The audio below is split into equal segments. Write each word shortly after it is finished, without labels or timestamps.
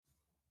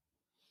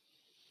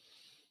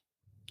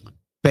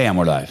Bam,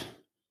 we're live.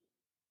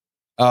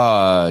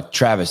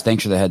 Travis,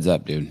 thanks for the heads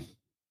up, dude.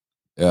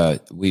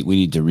 We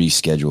need to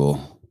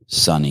reschedule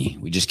Sonny.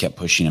 We just kept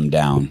pushing him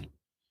down.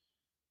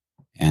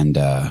 And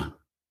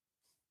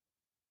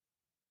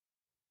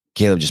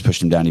Caleb just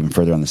pushed him down even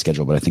further on the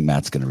schedule, but I think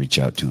Matt's going to reach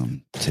out to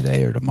him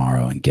today or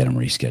tomorrow and get him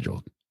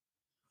rescheduled.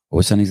 What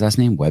was Sonny's last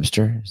name?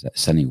 Webster? Is that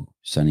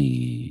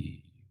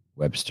Sonny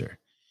Webster?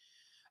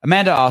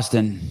 Amanda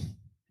Austin,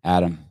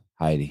 Adam,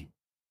 Heidi.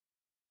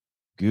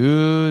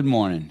 Good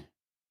morning.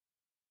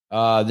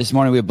 This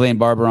morning we have Blayne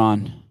Barber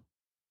on.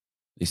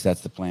 At least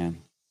that's the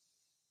plan.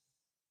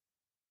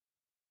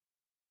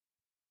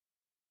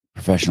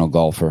 Professional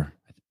golfer.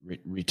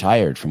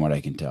 Retired from what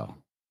I can tell.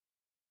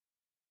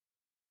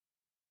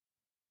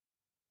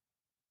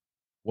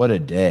 What a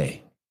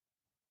day.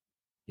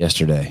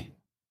 Yesterday.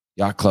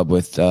 Yacht club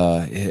with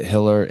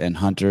Hiller and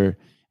Hunter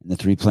and the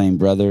three Blayne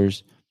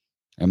brothers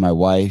and my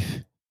wife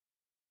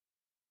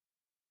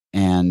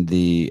and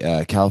the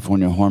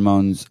California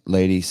Hormones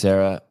lady,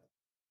 Sarah,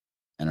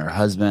 and her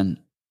husband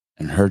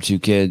and her two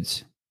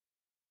kids.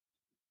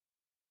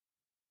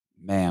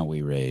 Man,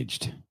 we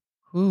raged.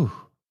 Whew.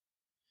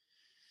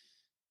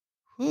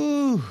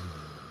 Whew.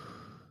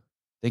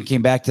 Then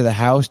came back to the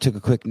house, took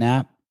a quick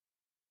nap,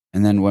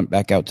 and then went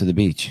back out to the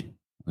beach.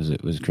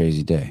 It was a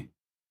crazy day.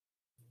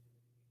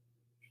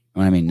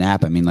 When I mean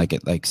nap, I mean like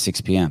at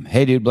 6 p.m.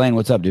 Hey, dude, Blayne,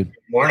 what's up, dude?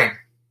 Good morning.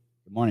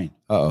 Good morning.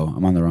 Uh-oh,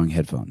 I'm on the wrong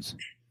headphones.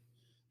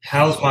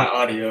 How's my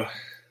audio?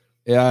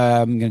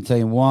 Yeah, I'm going to tell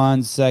you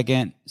 1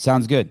 second.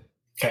 Sounds good.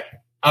 Okay.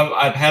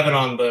 I have it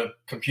on the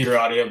computer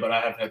audio, but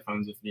I have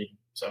headphones if needed.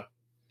 So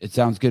it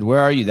sounds good. Where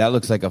are you? That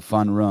looks like a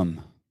fun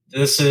room.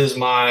 This is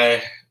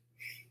my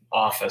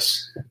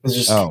office. This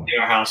is just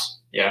in our house.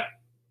 Yeah.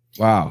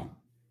 Wow.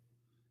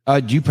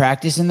 Do you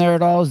practice in there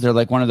at all? Is there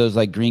like one of those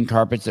like green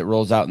carpets that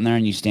rolls out in there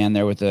and you stand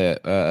there with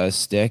a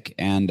stick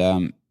and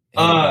hit a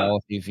ball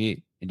a few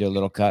feet? You do a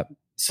little cut?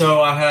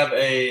 So I have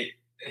a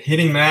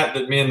hitting mat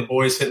that me and the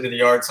boys hit into the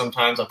yard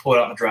sometimes. I pull it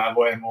out in the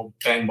driveway and we'll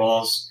bang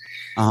balls.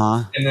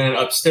 Uh-huh. And then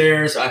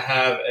upstairs I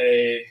have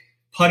a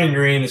putting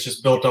green that's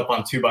just built up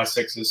on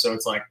 2x6s. So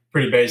it's like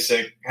pretty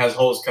basic, has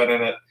holes cut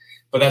in it.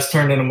 But that's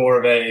turned into more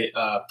of a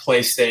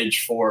play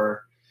stage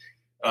for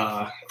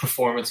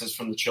performances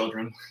from the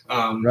children.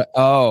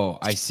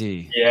 I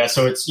see. Yeah,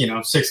 so it's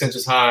 6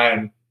 inches high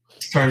and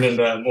it's turned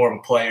into more of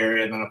a play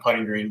area than a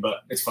putting green, but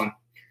it's fun.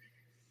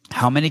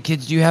 How many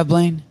kids do you have,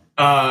 Blayne?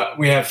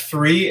 We have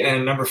 3,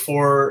 and number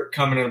 4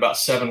 coming in about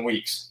 7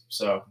 weeks.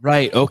 So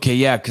right, okay,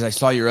 yeah, because I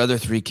saw your other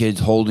 3 kids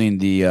holding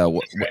the.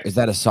 Is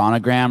that a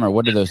sonogram or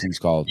what are those things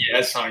called? Yeah,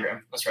 it's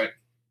sonogram. That's right.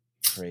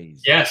 Crazy.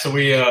 Yeah, so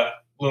we a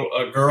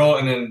girl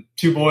and then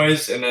 2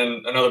 boys and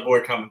then another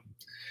boy coming.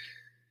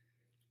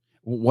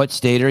 What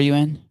state are you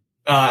in?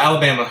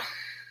 Alabama.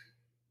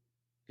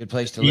 Good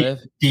place to live?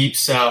 Deep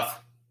South.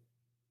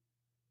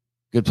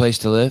 Good place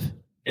to live?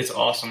 It's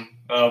awesome.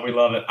 We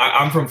love it.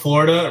 I'm from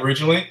Florida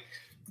originally.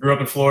 Grew up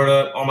in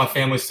Florida. All my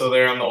family's still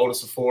there. I'm the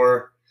oldest of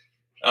 4.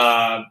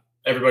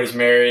 Everybody's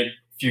married.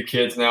 A few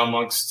kids now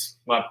amongst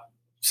my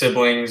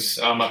siblings.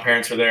 My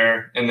parents are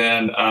there. And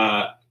then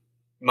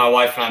my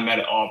wife and I met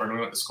at Auburn. We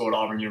went to school at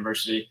Auburn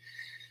University,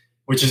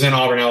 which is in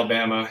Auburn,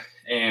 Alabama,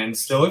 and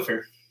still live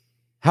here.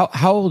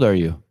 How old are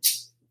you?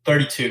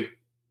 32.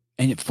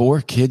 And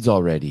 4 kids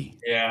already.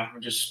 Yeah, we're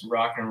just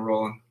rocking and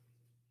rolling.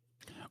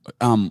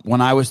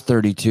 When I was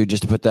 32,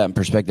 just to put that in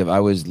perspective, I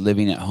was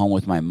living at home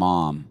with my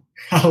mom.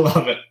 I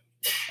love it.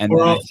 And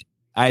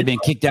I had been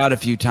kicked out a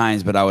few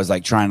times, but I was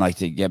like trying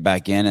to get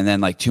back in. And then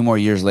like 2 more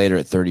years later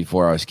at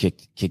 34, I was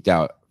kicked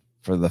out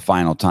for the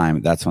final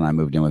time. That's when I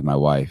moved in with my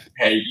wife.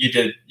 Hey,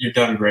 you've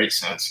done great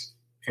since.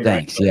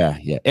 Thanks. Yeah.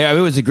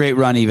 It was a great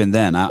run even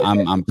then.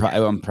 I'm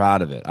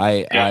proud of it.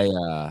 I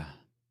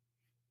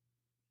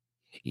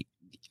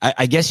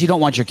guess you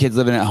don't want your kids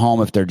living at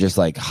home if they're just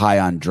like high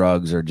on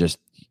drugs or just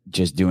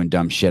doing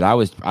dumb shit. I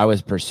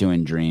was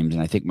pursuing dreams,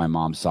 and I think my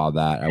mom saw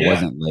that. I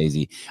wasn't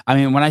lazy. I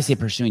mean, when I say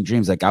pursuing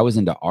dreams, like I was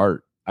into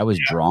art. I was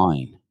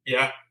drawing.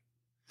 Yeah.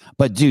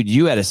 But dude,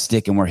 you had a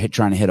stick and we're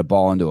trying to hit a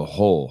ball into a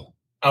hole.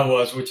 I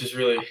was, which is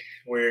really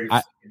weird.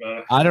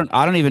 I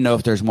don't even know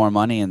if there's more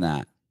money in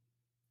that.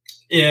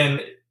 In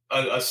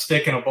a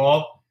stick and a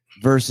ball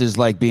versus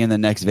like being the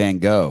next Van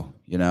Gogh,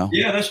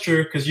 Yeah, that's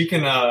true. Because you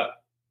can.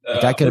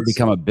 I could have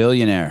become a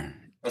billionaire.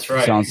 That's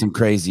right. Selling some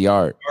crazy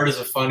art. Art is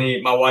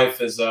my wife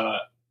is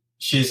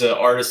she's an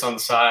artist on the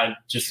side,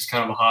 just as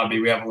kind of a hobby.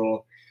 We have a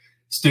little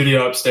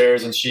studio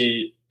upstairs, and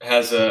she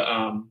has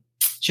a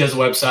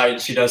website,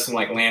 and she does some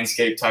like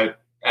landscape type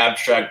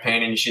abstract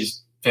painting.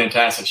 She's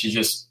fantastic. She's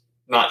just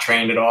not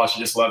trained at all. She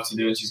just loves to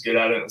do it. She's good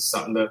at it. It's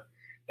something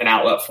an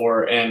outlet for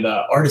her. And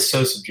art is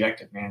so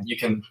subjective, man. You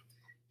can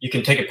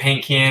take a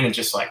paint can and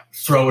just like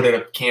throw it at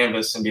a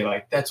canvas and be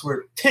like, that's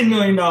worth $10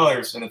 million.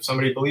 And if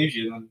somebody believes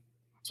you, then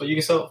that's what you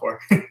can sell it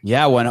for.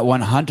 Yeah. When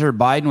Hunter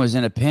Biden was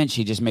in a pinch,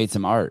 he just made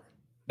some art.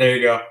 There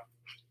you go.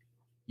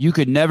 You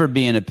could never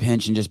be in a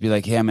pinch and just be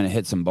like, "Hey, I'm going to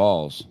hit some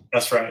balls."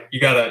 That's right. You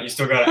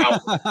still got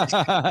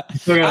to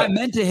I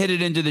meant to hit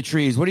it into the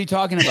trees. What are you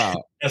talking about?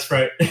 That's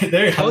right.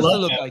 There, It's supposed to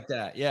look like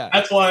that. Yeah.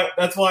 That's why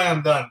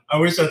I'm done. I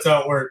wish that's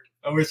how it worked.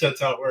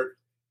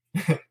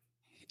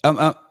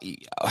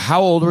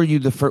 How old were you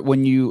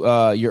when you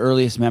your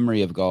earliest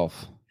memory of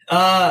golf?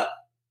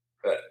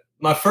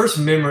 My first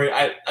memory,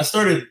 I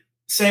started,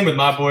 same with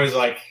my boys,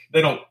 like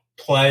they don't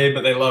play,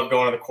 but they love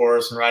going to the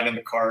course and riding in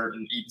the cart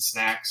and eating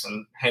snacks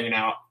and hanging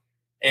out.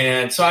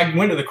 And so I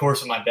went to the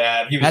course with my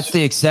dad. That's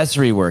the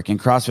accessory work. In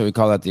CrossFit, we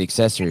call that the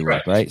accessory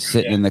work, right?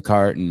 Sitting in the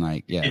cart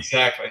and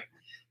Exactly.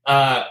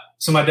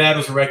 So my dad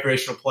was a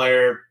recreational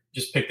player,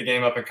 just picked the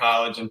game up in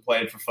college and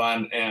played for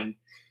fun. And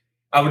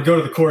I would go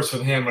to the course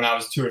with him when I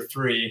was 2 or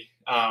 3.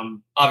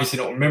 Obviously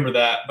don't remember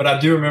that, but I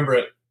do remember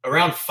it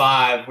around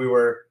 5. We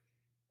were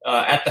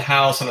at the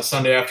house on a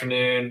Sunday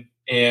afternoon,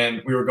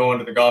 and we were going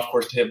to the golf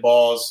course to hit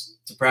balls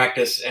to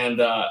practice.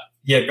 And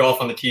he had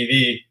golf on the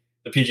TV.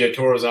 The PGA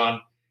Tour was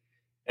on.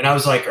 And I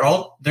was like,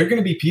 are there going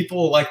to be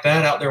people like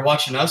that out there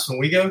watching us when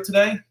we go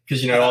today?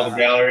 Because, all the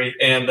gallery.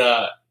 And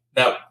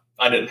that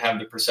I didn't have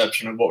the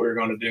perception of what we were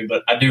going to do.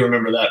 But I do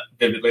remember that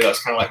vividly.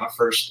 That's kind of like my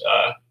first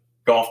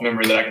golf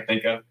memory that I can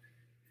think of.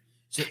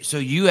 So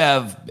you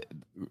have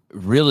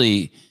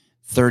really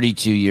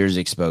 32 years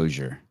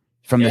exposure.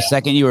 From the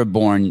second you were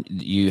born,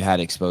 you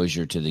had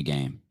exposure to the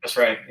game. That's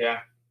right. Yeah.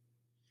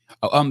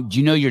 Do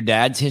you know your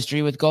dad's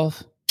history with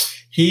golf?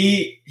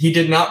 He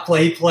did not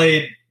play. He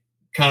played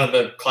kind of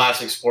the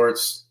classic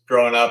sports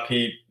growing up.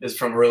 He is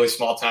from a really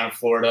small town in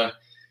Florida,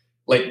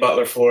 Lake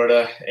Butler,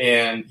 Florida.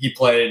 And he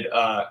played,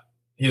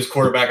 he was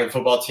quarterback of the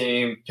football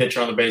team,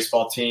 pitcher on the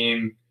baseball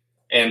team,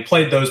 and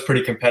played those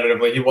pretty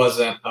competitively. He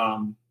wasn't,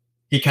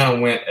 he kind of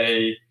went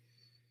a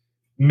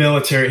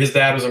military. His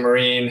dad was a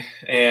Marine,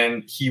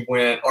 and he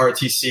went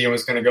ROTC and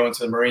was going to go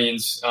into the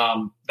Marines.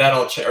 Or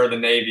the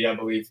Navy, I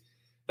believe.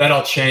 That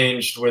all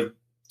changed with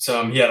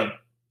he had a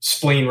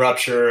spleen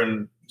rupture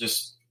and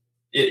just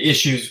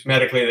issues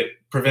medically that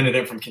prevented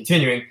him from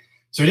continuing.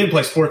 So he didn't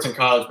play sports in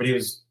college, but he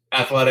was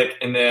athletic.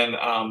 And then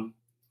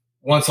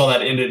once all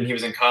that ended and he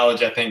was in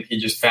college, I think he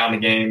just found the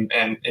game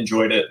and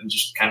enjoyed it and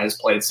just kind of has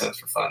played since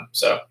for fun.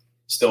 So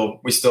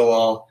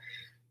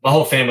my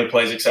whole family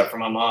plays except for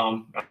my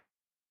mom.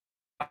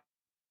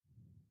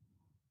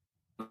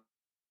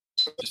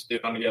 Just do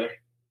fun together.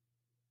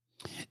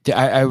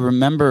 I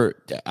remember,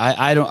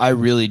 I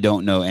really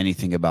don't know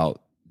anything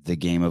about the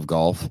game of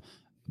golf,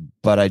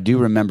 but I do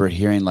remember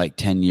hearing like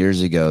 10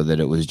 years ago that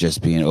it was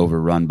just being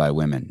overrun by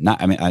women.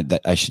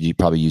 I should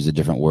probably use a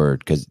different word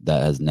because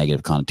that has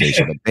negative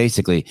connotation, but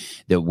basically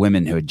that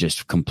women who had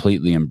just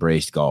completely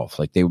embraced golf,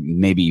 like they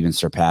maybe even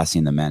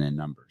surpassing the men in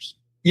numbers.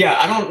 Yeah.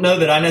 I don't know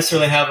that I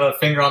necessarily have a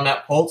finger on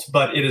that pulse,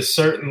 but it is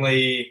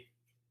certainly,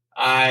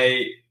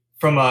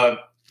 from a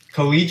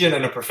collegiate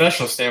and a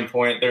professional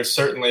standpoint, there's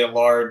certainly a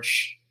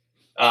large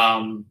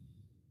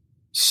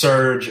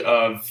surge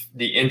of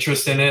the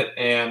interest in it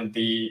and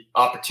the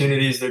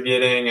opportunities they're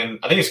getting. And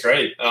I think it's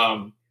great.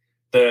 A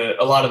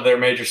lot of their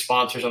major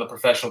sponsors on the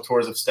professional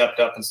tours have stepped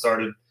up and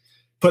started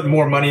putting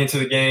more money into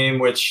the game,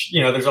 which,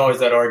 there's always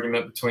that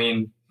argument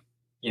between,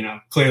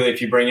 clearly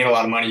if you bring in a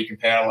lot of money, you can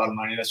pay out a lot of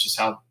money. That's just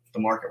how the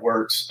market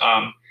works.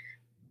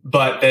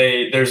 But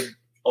there's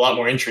a lot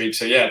more intrigue.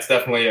 So yeah, it's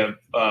definitely a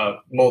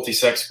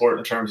multi-sex sport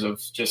in terms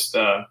of just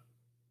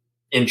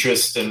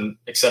interest and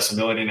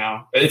accessibility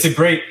now.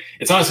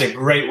 It's honestly a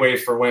great way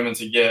for women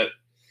to get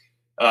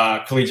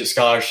collegiate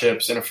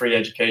scholarships and a free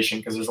education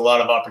because there's a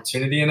lot of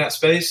opportunity in that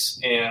space.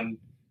 And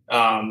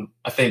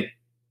I think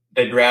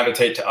they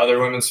gravitate to other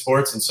women's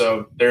sports. And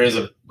so there is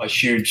a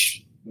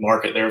huge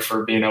market there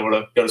for being able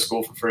to go to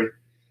school for free.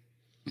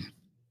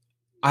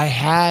 I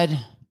had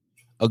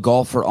a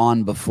golfer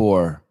on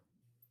before.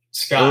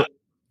 Scott.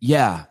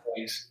 Yeah.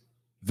 Thanks.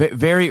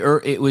 Very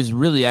early. It was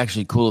really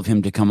actually cool of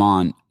him to come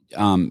on.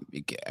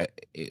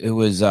 It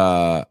was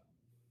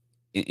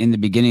in the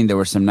beginning there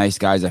were some nice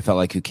guys I felt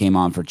like who came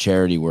on for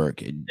charity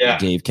work. Yeah.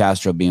 Dave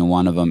Castro being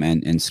one of them,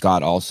 and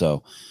Scott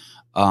also.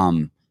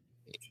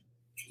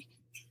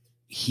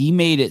 He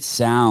made it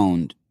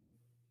sound.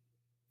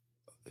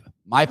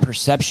 My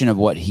perception of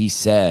what he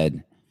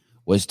said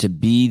was to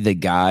be the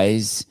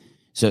guys.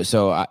 So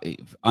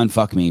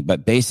unfuck me,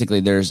 but basically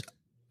there's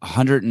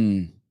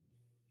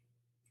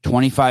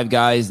 125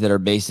 guys that are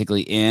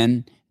basically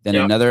in. Then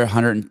another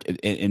 100,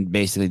 and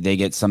basically they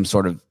get some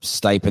sort of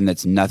stipend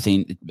that's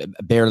nothing,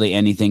 barely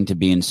anything to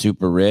being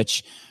super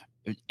rich.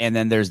 And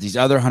then there's these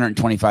other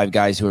 125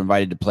 guys who are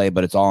invited to play,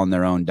 but it's all on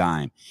their own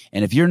dime.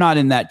 And if you're not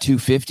in that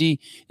 250,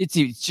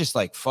 it's just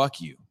like,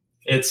 fuck you.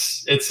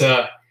 It's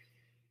a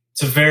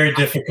very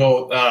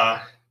difficult.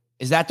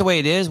 Is that the way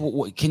it is?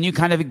 Can you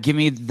kind of give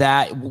me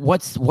that?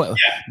 Yeah.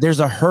 There's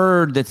a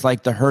herd that's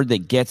like the herd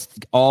that gets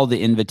all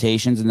the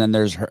invitations, and then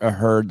there's a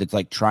herd that's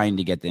like trying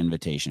to get the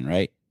invitation,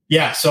 right?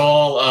 Yeah.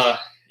 So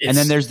and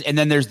then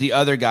there's the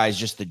other guys,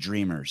 just the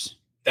dreamers.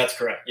 That's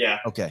correct. Yeah.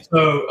 Okay.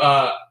 So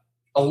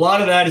a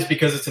lot of that is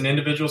because it's an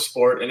individual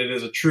sport and it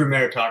is a true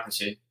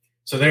meritocracy.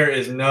 So there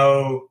is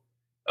no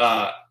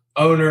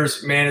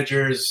owners,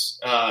 managers,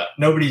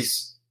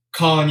 nobody's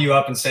calling you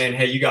up and saying,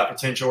 hey, you got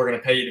potential. We're going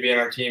to pay you to be on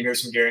our team.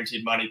 Here's some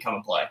guaranteed money. Come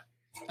and play.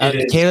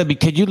 Caleb,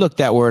 could you look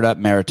that word up?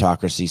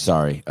 Meritocracy.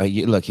 Sorry.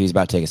 Look, he was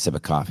about to take a sip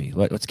of coffee.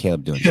 What's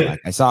Caleb doing?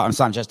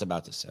 I'm just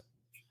about to sip.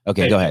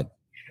 Okay, go ahead.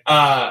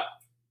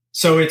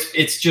 So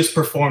it's just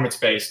performance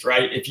based,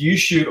 right? If you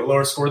shoot a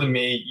lower score than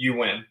me, you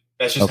win.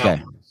 That's just how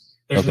it works.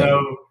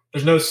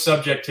 There's no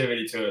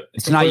subjectivity to it.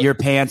 It's not your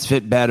pants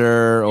fit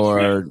better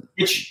or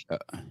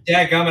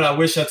dadgummit, I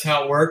wish that's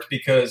how it worked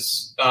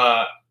because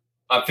I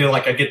feel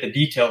like I get the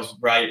details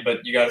right,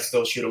 but you got to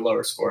still shoot a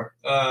lower score.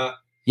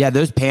 Yeah,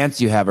 those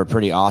pants you have are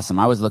pretty awesome.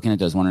 I was looking at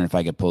those, wondering if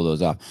I could pull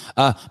those off.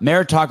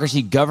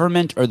 Meritocracy,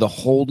 government, or the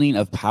holding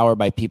of power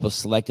by people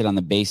selected on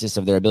the basis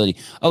of their ability.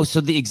 Oh, so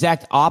the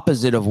exact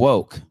opposite of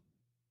woke.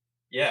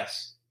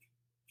 Yes.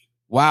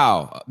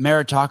 Wow.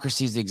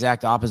 Meritocracy is the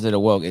exact opposite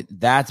of woke.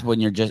 That's when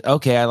you're just,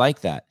 okay, I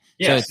like that.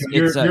 Yeah, so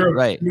your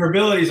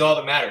ability is all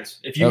that matters.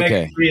 If you make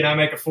a 3 and I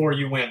make a 4,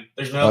 you win.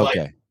 There's no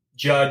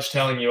judge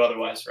telling you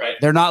otherwise, right?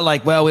 They're not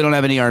like, well, we don't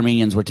have any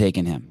Armenians, we're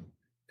taking him.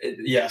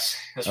 Yes,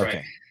 that's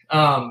right.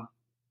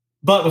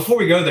 But before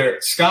we go there,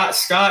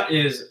 Scott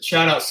is,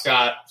 shout out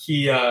Scott.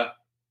 He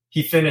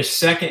finished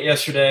second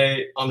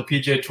yesterday on the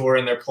PGA Tour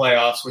in their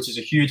playoffs, which is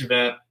a huge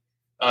event.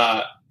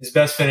 His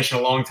best finish in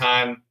a long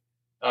time.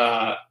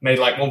 Made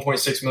like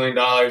 $1.6 million.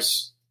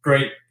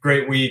 Great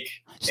week.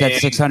 So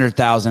that's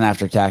 $600,000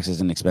 after taxes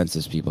and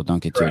expenses. People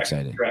don't get too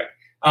excited. Correct.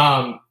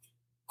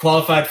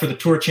 Qualified for the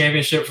Tour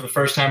Championship for the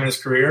first time in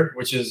his career,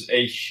 which is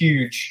a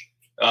huge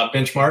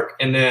benchmark.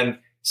 And then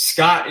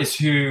Scott is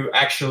who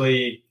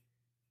actually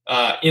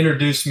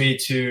introduced me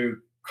to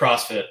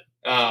CrossFit.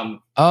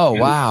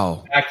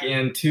 Wow. Back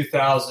in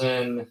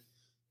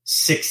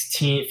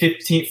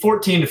 2016,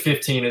 14 to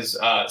 15 is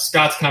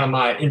Scott's kind of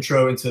my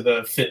intro into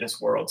the fitness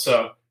world.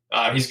 So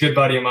he's a good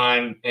buddy of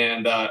mine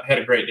and had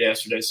a great day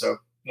yesterday. So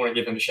want to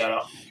give him a shout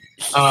out.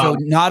 So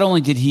not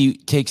only did he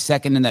take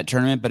second in that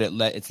tournament, but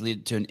it's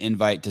led to an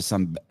invite to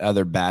some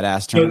other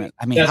badass tournament.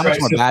 I mean, how much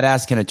more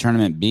badass can a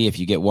tournament be if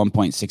you get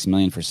 $1.6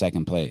 million for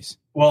second place?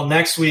 Well,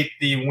 next week,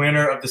 the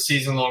winner of the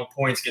season-long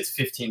points gets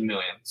 $15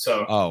 million.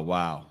 So,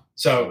 wow.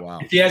 So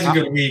if he has a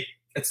good week,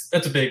 that's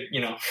a big,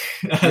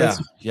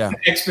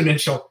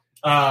 exponential.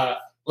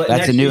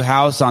 That's a new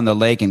house on the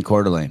lake in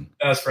Coeur d'Alene.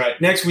 That's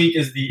right. Next week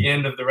is the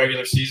end of the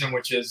regular season,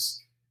 which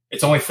is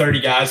it's only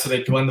 30 guys, so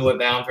they dwindle it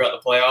down throughout the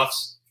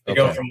playoffs. They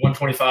go from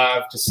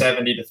 125 to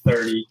 70 to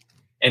 30,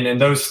 and then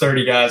those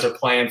 30 guys are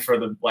playing for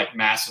the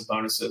massive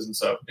bonuses, and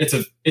so it's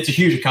a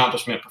huge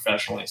accomplishment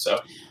professionally.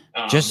 So,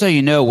 just so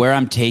you know, where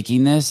I'm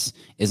taking this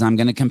is I'm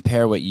going to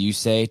compare what you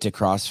say to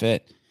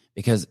CrossFit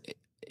because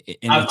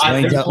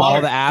explain to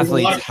all the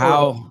athletes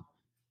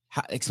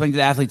explain to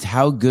the athletes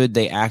how good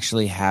they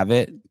actually have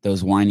it.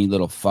 Those whiny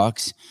little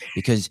fucks,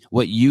 because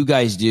what you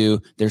guys do,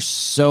 there's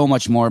so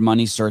much more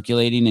money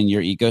circulating in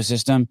your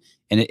ecosystem.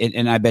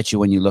 And I bet you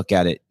when you look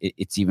at it,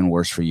 it's even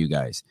worse for you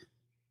guys.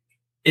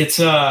 It's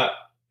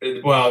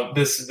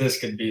this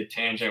could be a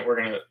tangent.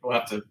 We'll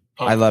have to.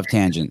 I love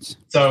tangents.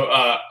 So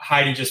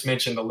Heidi just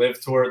mentioned the Live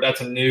Tour.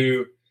 That's a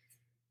new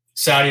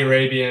Saudi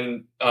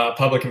Arabian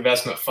public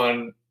investment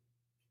fund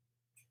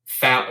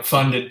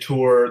funded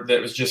tour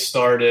that was just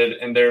started,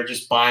 and they're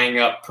just buying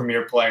up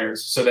premier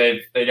players. So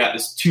they got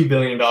this $2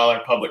 billion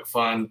public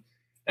fund,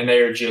 and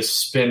they are just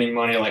spending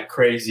money like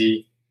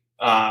crazy.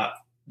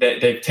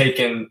 They've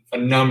taken a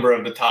number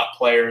of the top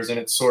players, and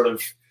it's sort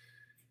of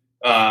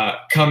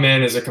come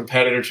in as a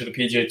competitor to the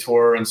PGA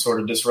Tour and sort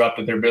of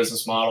disrupted their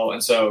business model.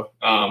 And so,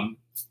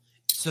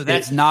 so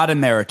that's not a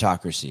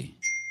meritocracy.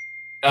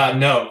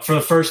 No, for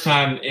the first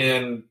time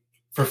in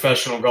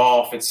professional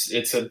golf,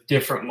 it's a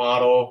different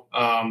model.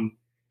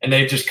 And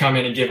they've just come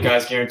in and give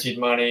guys guaranteed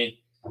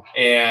money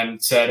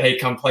and said, hey,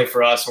 come play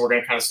for us. And we're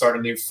going to kind of start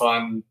a new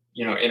fun,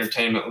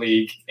 entertainment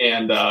league.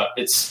 And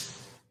it's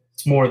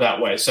more that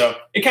way. So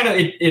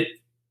it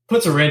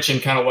puts a wrench in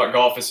kind of what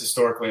golf is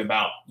historically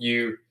about.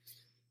 You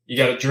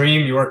got a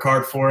dream, you work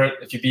hard for it.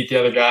 If you beat the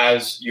other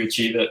guys, you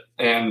achieve it.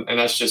 And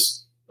that's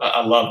just,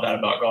 I love that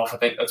about golf. I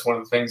think that's one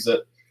of the things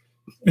that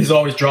has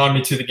always drawn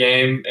me to the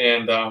game.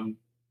 And,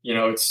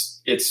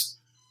 it's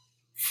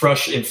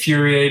fresh,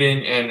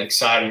 infuriating and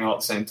exciting all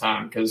at the same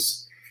time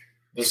because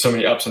there's so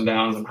many ups and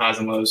downs and highs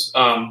and lows.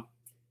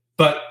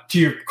 But to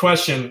your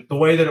question, the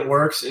way that it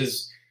works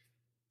is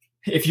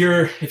if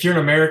you're an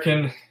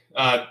American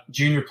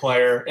junior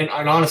player and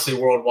honestly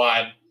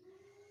worldwide,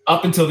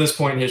 up until this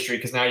point in history,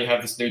 because now you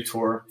have this new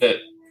tour that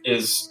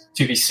is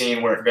to be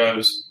seen where it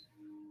goes.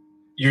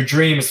 Your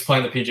dream is to play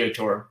on the PGA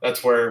Tour.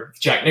 That's where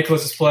Jack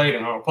Nicklaus has played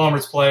and Arnold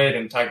Palmer's played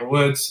and Tiger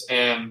Woods.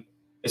 And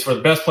it's where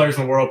the best players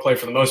in the world play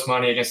for the most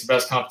money against the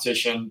best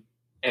competition.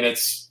 And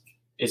it's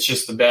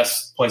just the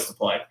best place to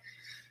play.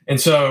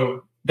 And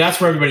so that's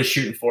where everybody's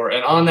shooting for.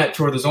 And on that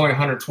tour, there's only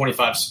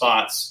 125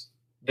 spots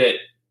that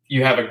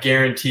you have a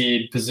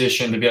guaranteed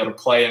position to be able to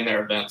play in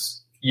their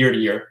events year to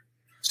year.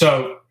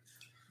 So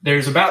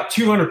there's about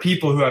 200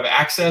 people who have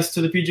access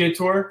to the PGA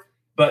Tour,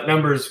 but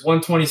numbers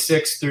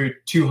 126 through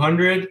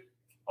 200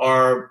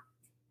 are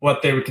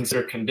what they would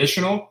consider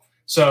conditional.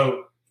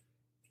 So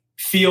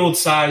field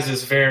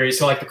sizes vary.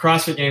 So like the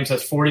CrossFit Games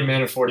has 40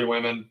 men and 40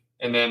 women,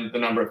 and then the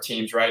number of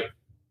teams, right?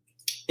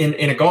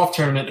 In a golf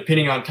tournament,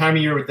 depending on time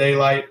of year with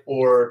daylight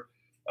or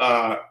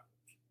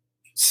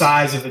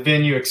size of the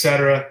venue, et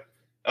cetera,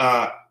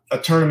 a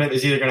tournament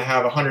is either going to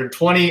have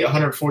 120,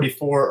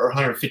 144, or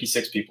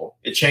 156 people.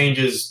 It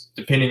changes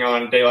depending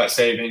on daylight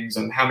savings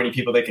and how many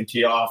people they can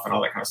tee off and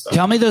all that kind of stuff.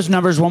 Tell me those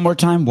numbers one more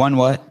time. One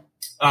what?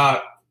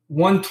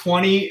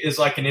 120 is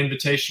like an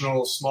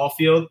invitational small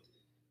field.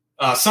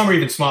 Some are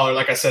even smaller.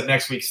 Like I said,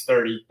 next week's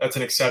 30. That's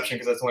an exception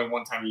because that's only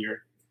one time a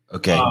year.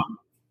 Okay.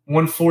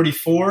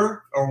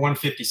 144 or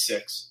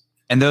 156.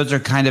 And those are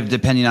kind of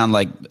depending on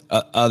like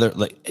other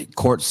like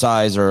court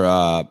size or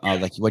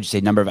like what'd you say,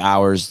 number of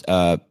hours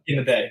in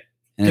the day.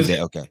 In a day,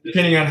 okay.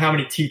 Depending on how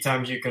many tee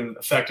times you can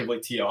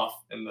effectively tee off.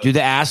 Do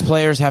the ass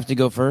players have to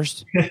go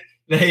first?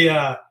 They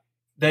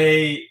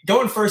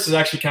going first is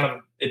actually kind of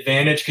an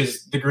advantage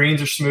because the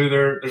greens are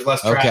smoother. There's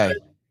less traffic. Okay.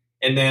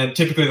 And then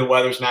typically the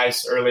weather's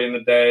nice early in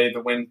the day.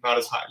 The wind's not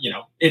as high. You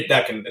know,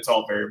 it's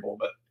all variable,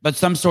 but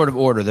some sort of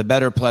order. The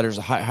better players,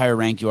 the higher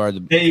rank you are,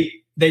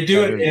 they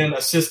do it in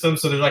a system.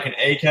 So there's like an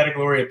A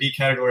category, a B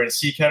category, and a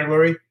C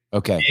category.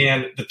 Okay.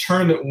 And the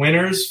tournament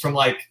winners from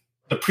like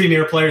the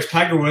premier players,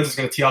 Tiger Woods is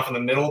going to tee off in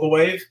the middle of the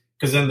wave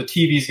because then the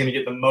TV is going to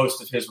get the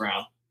most of his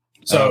round.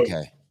 So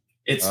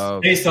it's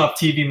based off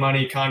TV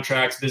money,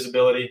 contracts,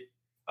 visibility.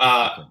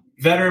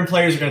 Veteran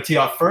players are going to tee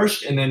off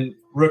first, and then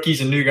rookies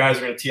and new guys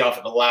are going to tee off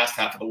at the last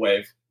half of the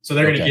wave. So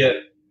they're going to get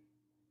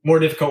more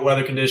difficult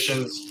weather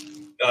conditions.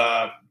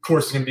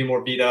 Course is going to be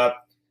more beat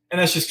up. And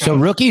that's just kind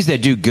of rookies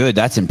that do good.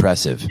 That's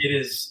impressive. It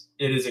is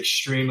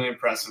extremely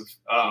impressive.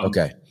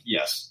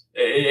 Yes.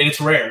 And it's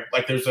rare.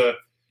 Like there's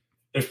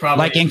probably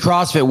like in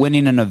CrossFit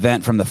winning an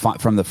event from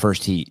the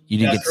first heat. You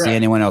didn't get to see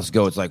anyone else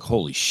go. It's like,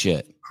 holy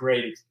shit.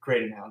 Great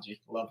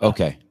analogy. Love that.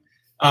 Okay.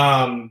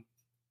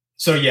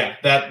 So yeah,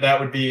 that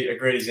would be a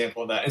great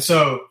example of that. And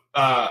so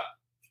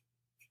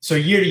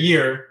year to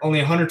year, only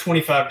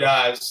 125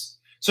 guys.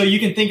 So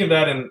you can think of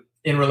that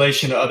in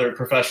relation to other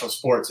professional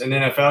sports. In the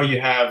NFL, you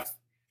have,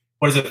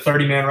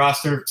 30-man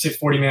roster,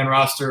 40-man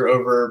roster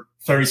over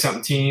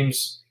 30-something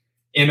teams.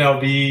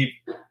 MLB,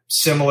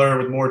 similar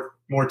with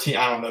more team.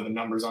 I don't know the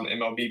numbers on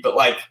MLB, but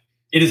like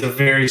it is a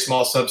very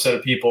small subset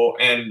of people,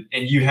 and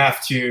you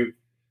have to.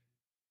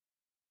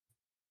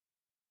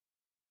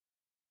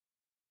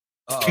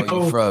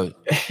 You froze.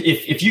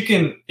 If you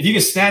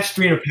can snatch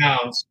 300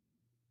 pounds,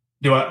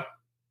 do what?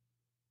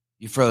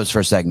 You froze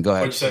for a second. Go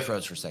ahead. What'd you say? You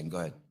froze for a second. Go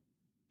ahead.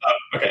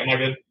 Okay, am I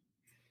good?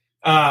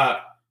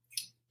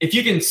 If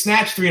you can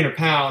snatch 300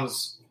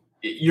 pounds,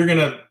 you're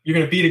gonna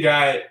beat a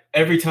guy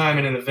every time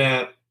in an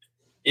event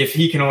if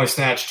he can only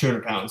snatch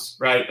 200 pounds,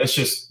 right? That's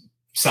just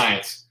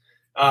science.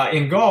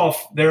 In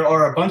golf, there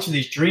are a bunch of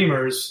these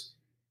dreamers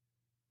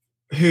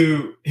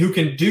who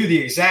can do the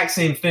exact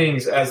same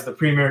things as the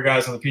premier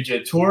guys on the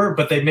PGA Tour,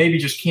 but they maybe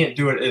just can't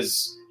do it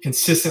as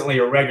consistently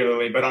or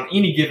regularly. But on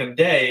any given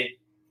day,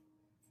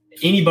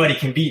 anybody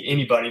can beat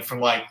anybody from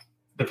like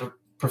the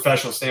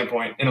professional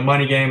standpoint in a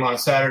money game on a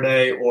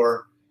Saturday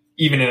or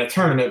even in a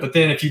tournament. But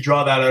then if you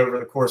draw that over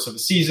the course of a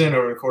season,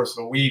 over the course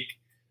of a week,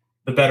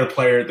 the better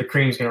player, the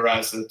cream's going to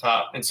rise to the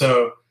top. And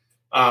so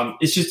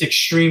it's just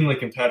extremely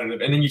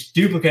competitive. And then you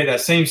duplicate that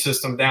same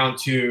system down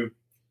to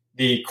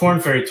the Korn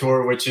Ferry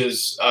Tour, which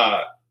is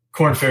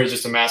Korn Ferry is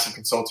just a massive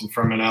consulting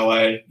firm in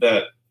LA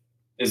that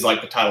is like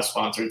the title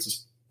sponsor.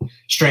 It's a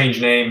strange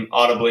name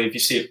audibly. If you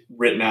see it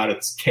written out,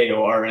 it's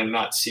KORN,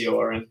 not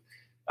CORN.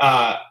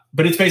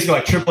 But it's basically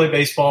like AAA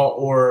baseball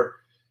or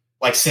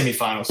like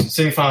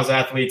semifinals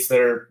athletes that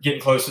are getting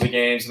close to the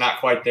games,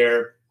 not quite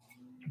there,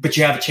 but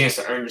you have a chance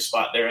to earn your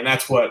spot there. And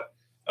that's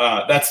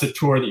that's the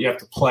tour that you have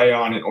to play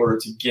on in order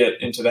to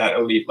get into that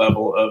elite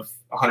level of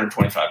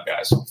 125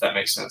 guys, if that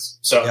makes sense.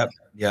 So,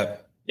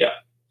 Yep. Yeah.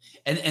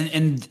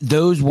 And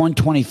those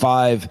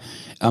 125,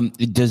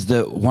 does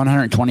the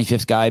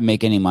 125th guy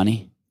make any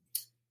money?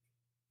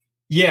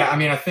 Yeah. I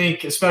mean, I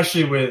think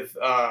especially with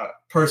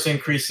purse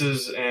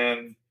increases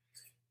and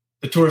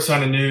the tour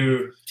signed a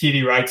new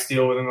TV rights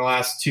deal within the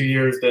last 2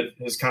 years that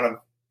has kind of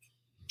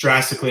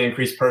drastically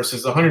increased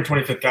purses. The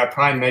 125th guy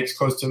probably makes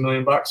close to $1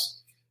 million.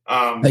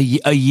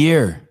 A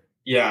year.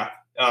 Yeah.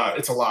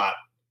 It's a lot.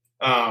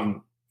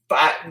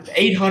 But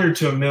 800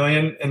 to $1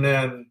 million. And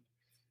then,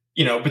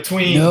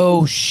 between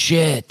no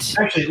shit.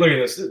 Actually, look at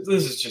this.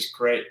 This is just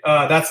great.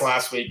 That's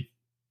last week.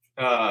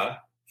 I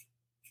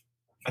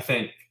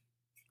think.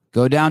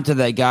 Go down to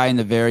that guy in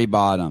the very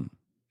bottom.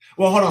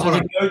 Well, hold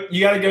on. You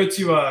got to go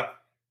to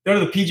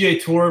the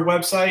PGA Tour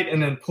website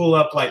and then pull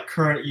up like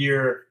current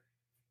year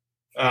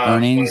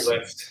earnings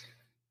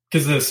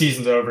because the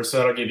season's over, so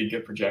that'll give you a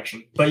good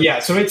projection. But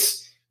yeah,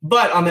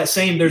 but on that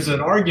same, there's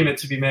an argument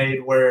to be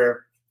made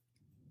where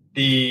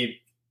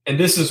and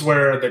this is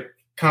where the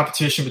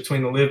competition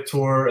between the LIV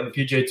Tour and the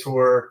PGA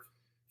Tour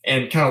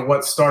and kind of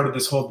what started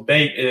this whole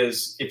debate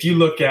is if you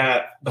look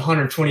at the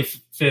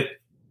 125th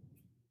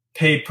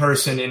paid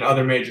person in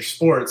other major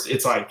sports,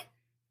 it's like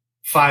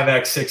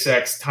 5x,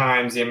 6x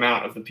times the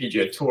amount of the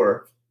PGA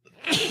Tour.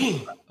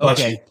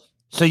 Okay.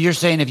 So you're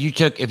saying if you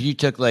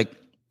took like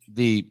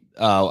the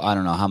I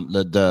don't know how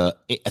the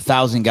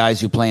 1,000 guys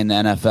who play in the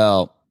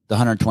NFL, the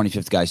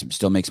 125th guy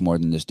still makes more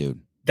than this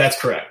dude. That's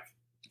correct.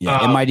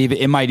 Yeah,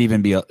 it might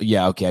even be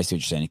yeah. Okay, I see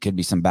what you're saying. It could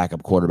be some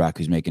backup quarterback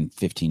who's making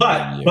 15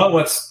 million a year. But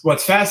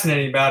what's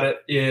fascinating about it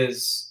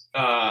is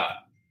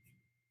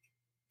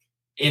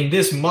in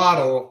this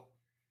model,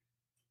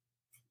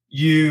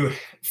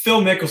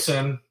 Phil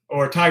Mickelson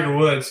or Tiger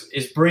Woods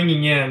is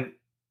bringing in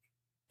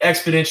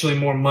exponentially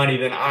more money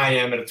than I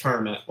am at a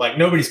tournament. Like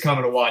nobody's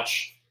coming to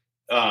watch,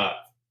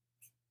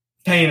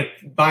 buying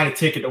a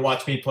ticket to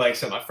watch me play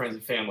except my friends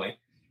and family.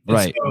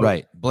 And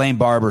right. Blayne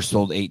Barber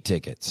sold 8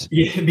 tickets.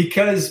 Yeah,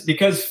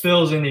 because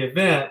Phil's in the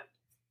event,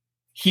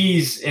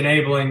 he's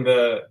enabling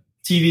the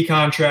TV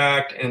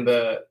contract and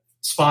the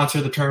sponsor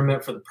of the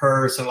tournament for the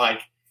purse, and like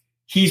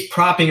he's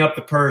propping up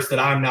the purse that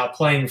I'm now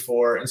playing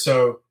for, and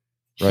so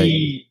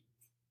we're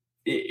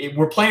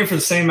playing for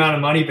the same amount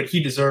of money, but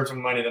he deserves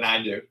more money than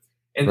I do.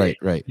 And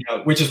right. You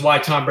know, which is why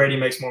Tom Brady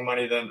makes more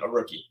money than a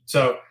rookie.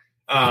 So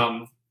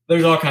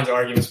there's all kinds of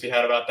arguments to be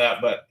had about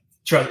that, but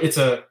it's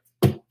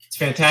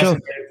fantastic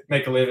to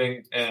make a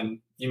living, and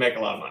you make a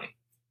lot of money.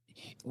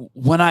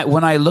 When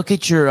I look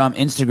at your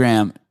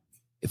Instagram,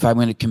 if I'm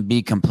going to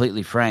be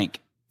completely frank,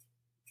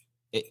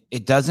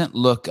 it doesn't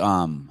look.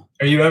 Are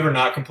you ever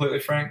not completely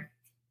frank?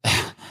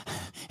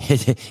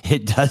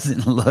 It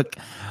doesn't look.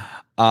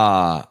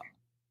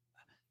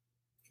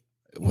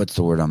 What's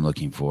the word I'm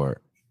looking for?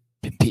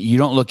 You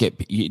don't look at.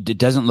 It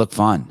doesn't look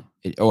fun,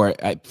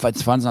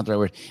 fun's not the right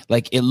word.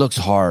 Like it looks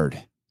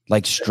hard.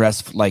 Like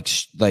stress, like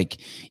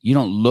you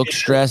don't look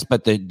stressed,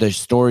 but the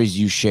stories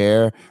you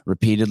share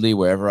repeatedly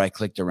wherever I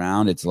clicked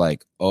around, it's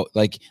like, oh,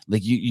 like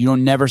you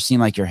don't never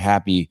seem like you're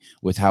happy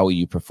with how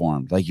you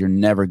performed. Like you're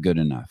never good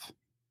enough.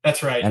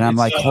 That's right. And I'm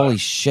like, holy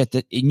shit!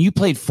 And you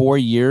played 4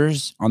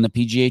 years on the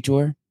PGA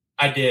Tour?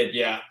 I did,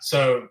 yeah.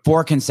 So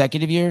 4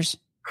 consecutive years?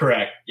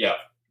 Correct. Yeah.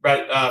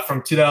 Right.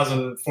 From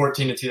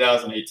 2014 to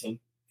 2018.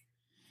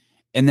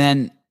 And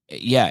then,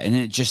 yeah, and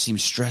it just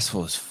seems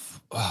stressful as.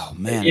 Oh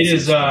man, it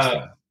is.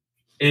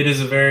 It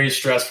is a very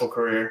stressful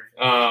career.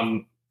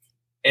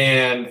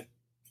 And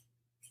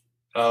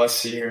let's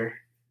see here.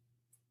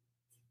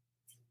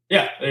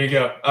 Yeah, there you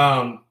go.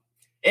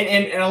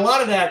 And a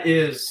lot of that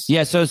is.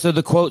 Yeah. So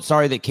the quote,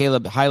 sorry, that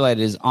Caleb highlighted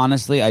is,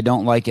 honestly, I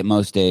don't like it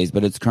most days,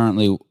 but it's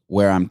currently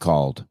where I'm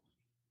called.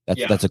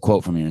 That's a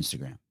quote from your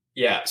Instagram.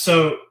 Yeah.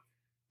 So,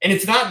 and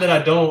it's not that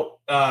I don't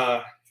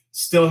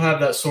still have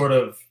that sort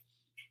of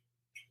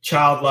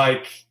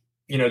childlike,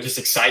 just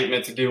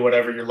excitement to do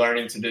whatever you're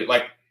learning to do.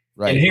 Like,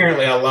 right.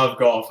 Inherently, I love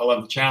golf. I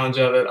love the challenge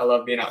of it. I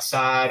love being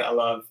outside. I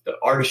love the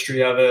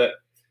artistry of it.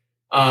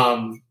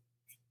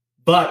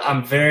 But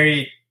I'm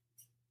very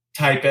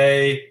type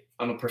A.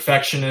 I'm a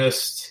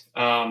perfectionist,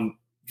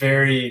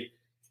 very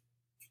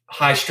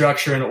high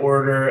structure and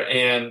order,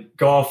 and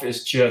golf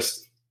is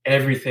just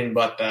everything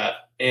but that.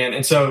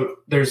 And so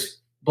there's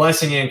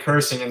blessing and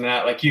cursing in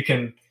that. Like it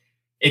can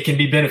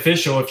be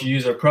beneficial if you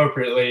use it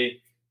appropriately.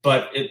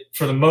 But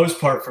for the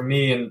most part, for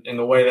me and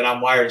the way that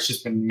I'm wired, it's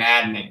just been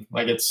maddening.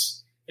 Like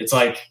it's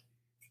like,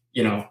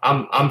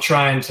 I'm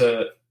trying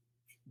to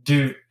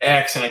do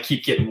X and I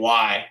keep getting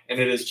Y, and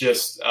it is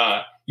just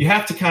you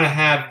have to kind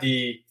of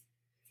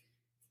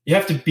you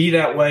have to be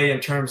that way in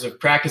terms of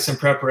practice and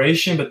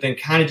preparation, but then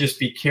kind of just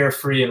be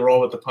carefree and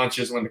roll with the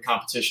punches when the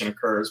competition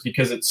occurs,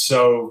 because it's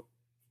so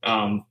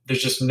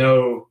there's just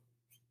no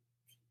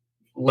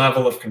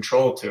level of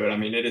control to it. I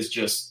mean, it is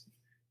just.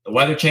 The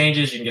weather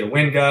changes. You can get a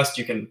wind gust.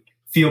 You can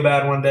feel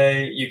bad one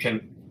day.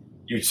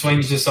 Your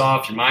swing's just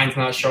off. Your mind's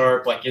not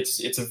sharp. Like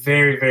it's a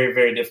very, very,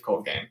 very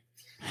difficult game.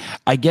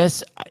 I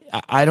guess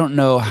I don't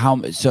know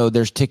how. So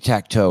there's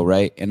tic-tac-toe,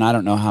 right? And I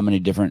don't know how many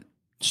different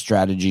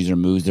strategies or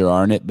moves there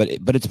are in it, but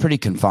it's pretty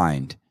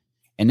confined,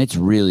 and it's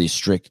really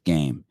strict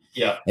game.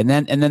 Yeah. And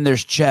then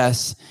there's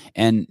chess,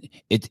 and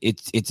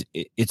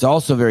it's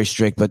also very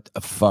strict. But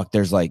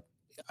there's like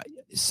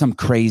some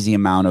crazy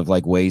amount of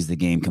like ways the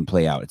game can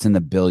play out. It's in the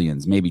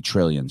billions, maybe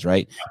trillions,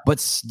 right? But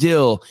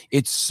still,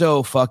 it's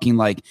so fucking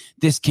like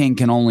this king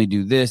can only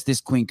do this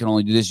queen can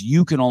only do this,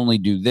 you can only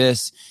do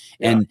this.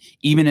 Yeah. And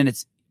even in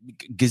its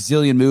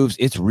gazillion moves,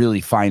 it's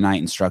really finite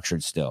and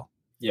structured still.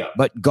 Yeah.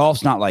 But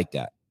golf's not like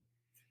that.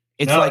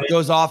 It's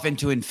goes off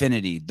into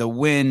infinity, the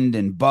wind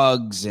and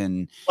bugs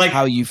and like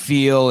how you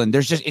feel. And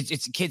there's just,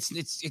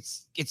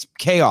 it's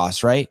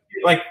chaos, right?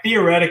 Like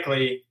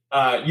theoretically,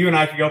 you and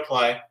I could go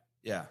play.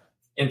 Yeah.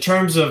 In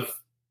terms of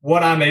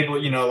what I'm able,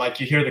 like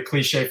you hear the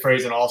cliche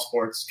phrase in all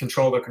sports,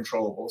 control the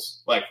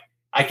controllables. Like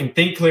I can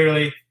think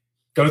clearly,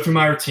 go through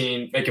my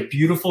routine, make a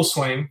beautiful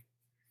swing,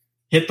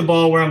 hit the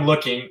ball where I'm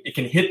looking. It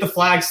can hit the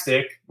flag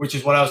stick, which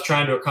is what I was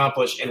trying to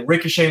accomplish, and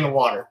ricochet in the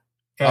water.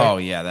 Okay? Oh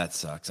yeah, that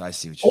sucks. I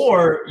see what you're saying.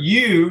 Or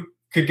you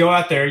could go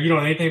out there. You don't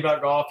know anything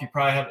about golf. You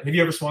probably have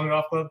you ever swung a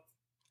golf club?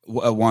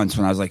 Once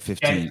when I was like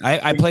 15. Okay.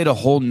 I played a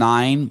whole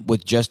 9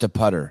 with just a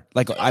putter.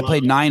 Like I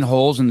played 9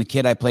 holes, and the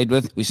kid I played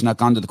with, we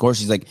snuck onto the course.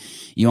 He's like,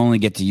 you only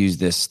get to use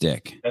this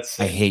stick. That's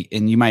I hate,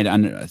 and you might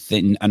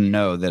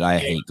know that I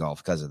hate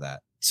golf because of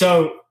that.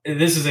 So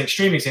this is an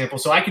extreme example.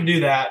 So I could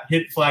do that,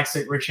 hit the flag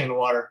stick, ricochet in the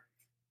water,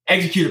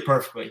 execute it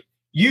perfectly.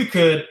 You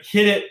could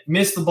hit it,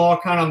 miss the ball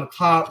kind of on the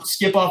top,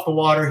 skip off the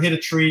water, hit a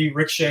tree,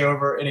 ricochet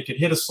over, and it could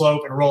hit a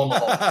slope and roll in the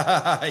hole.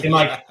 And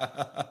like,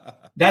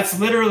 that's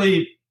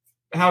literally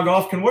how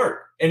golf can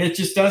work. And it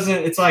just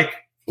doesn't, it's like,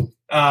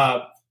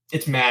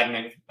 it's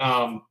maddening.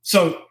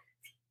 So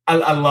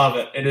I love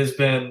it. It has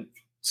been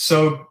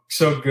so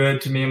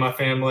good to me and my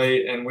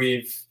family. And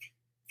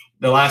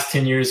the last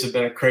 10 years have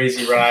been a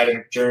crazy ride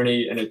and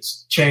journey, and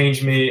it's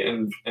changed me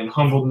and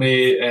humbled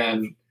me.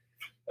 And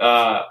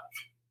I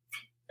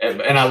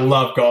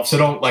love golf. So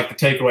don't, like, the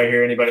takeaway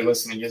here, anybody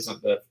listening,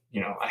 isn't that,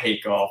 I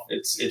hate golf.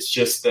 It's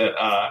just that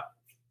I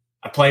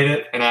played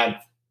it, and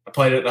I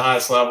played it at the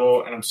highest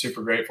level, and I'm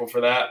super grateful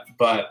for that.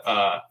 But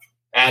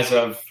as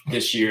of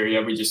this year,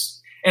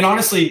 and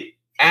honestly,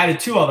 added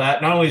to all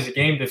that, not only is the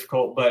game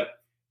difficult, but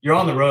you're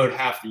on the road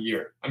half the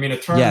year. I mean, a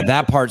tournament. Yeah,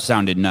 that part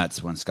sounded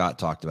nuts when Scott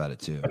talked about it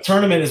too. A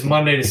tournament is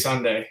Monday to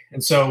Sunday.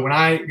 And so when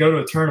I go to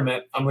a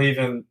tournament, I'm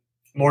leaving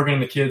Morgan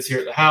and the kids here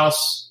at the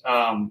house.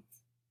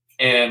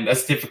 And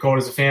that's difficult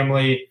as a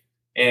family.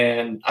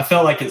 And I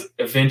felt like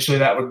eventually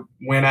that would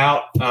win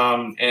out.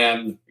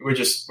 And we're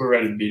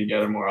ready to be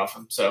together more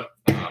often. So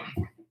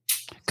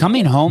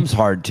coming home's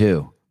hard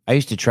too. I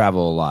used to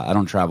travel a lot. I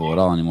don't travel at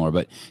all anymore,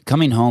 but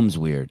coming home's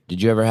weird.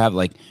 Did you ever have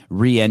like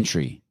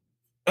re-entry?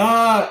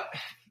 No,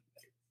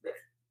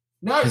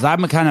 because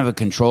I'm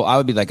I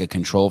would be like a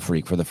control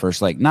freak for the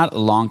first, like, not a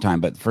long time,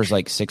 but the first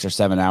like 6 or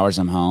 7 hours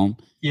I'm home.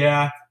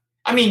 Yeah.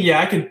 I mean, yeah,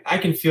 I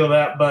can feel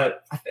that,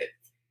 but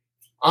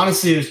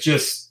honestly,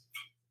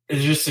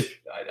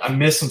 I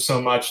miss them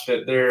so much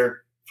that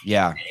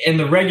and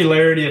the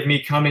regularity of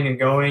me coming and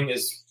going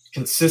is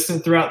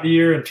consistent throughout the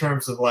year in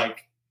terms of,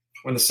 like,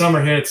 when the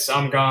summer hits,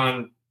 I'm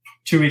gone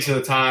 2 weeks at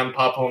a time,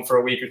 pop home for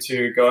a week or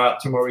two, go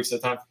out 2 more weeks at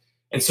a time.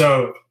 And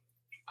so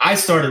I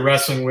started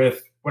wrestling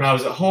with, when I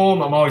was at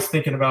home, I'm always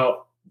thinking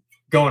about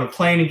going and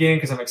playing again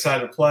because I'm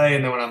excited to play.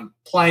 And then when I'm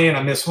playing,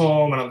 I miss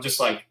home, and I'm just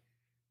like,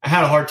 I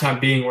had a hard time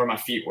being where my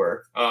feet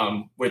were,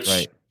 which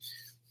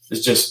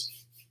is just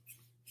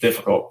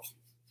difficult.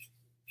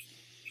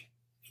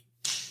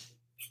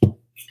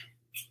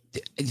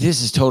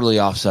 This is totally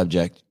off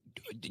subject.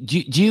 Do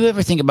you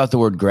ever think about the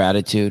word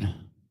gratitude?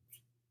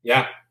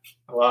 Yeah,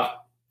 a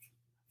lot.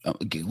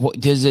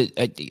 What does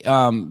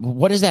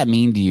that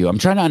mean to you? I'm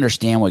trying to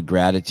understand what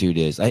gratitude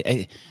is.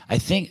 I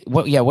think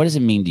what does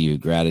it mean to you,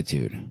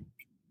 gratitude?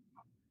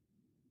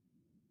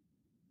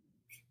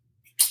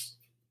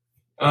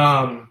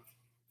 I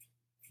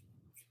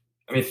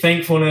mean,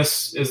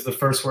 thankfulness is the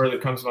first word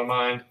that comes to my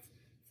mind.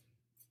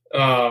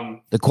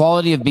 The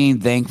quality of being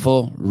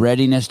thankful,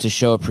 readiness to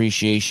show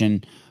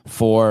appreciation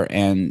for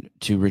and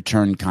to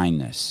return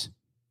kindness.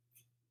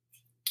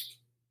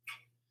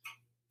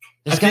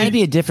 There's got to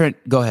be a different.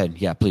 Go ahead.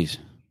 Yeah, please.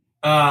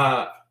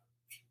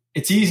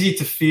 It's easy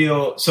to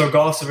feel. So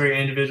golf's a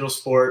very individual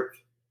sport.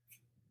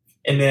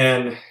 And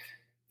then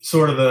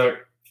sort of the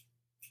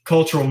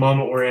cultural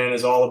moment we're in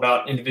is all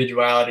about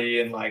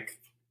individuality and, like,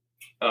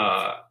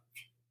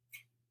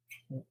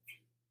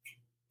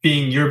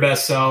 being your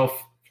best self,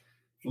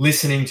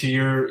 listening to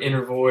your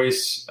inner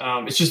voice.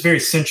 It's just very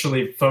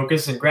centrally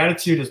focused. And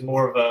gratitude is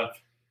more of a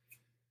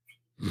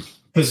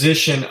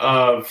position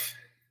of,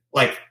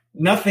 like,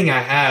 nothing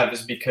I have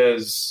is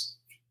because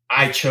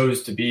I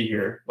chose to be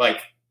here. Like,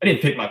 I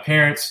didn't pick my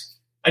parents.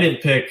 I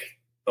didn't pick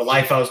the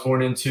life I was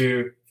born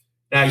into.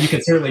 Now, you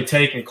can certainly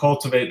take and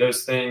cultivate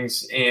those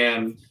things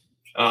and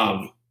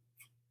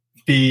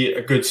be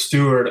a good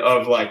steward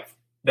of, like,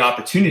 the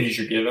opportunities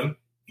you're given,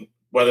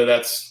 whether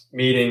that's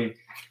meeting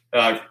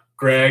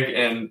Greg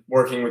and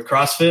working with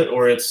CrossFit,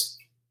 or it's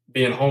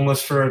being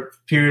homeless for a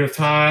period of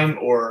time,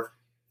 or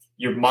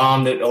your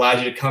mom that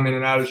allows you to come in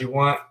and out as you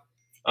want.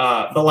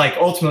 But, like,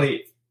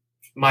 ultimately,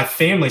 my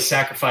family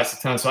sacrificed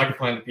a ton so I could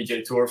play on the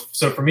PGA Tour.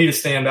 So for me to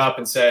stand up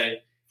and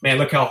say, man,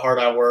 look how hard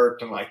I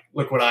worked, and, like,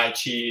 look what I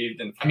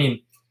achieved. And I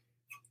mean,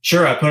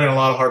 sure, I put in a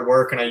lot of hard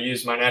work and I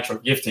used my natural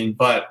gifting,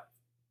 but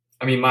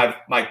I mean, my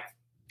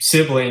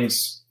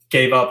siblings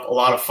gave up a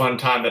lot of fun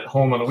time at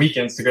home on the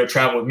weekends to go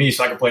travel with me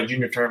so I could play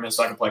junior tournaments,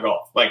 so I could play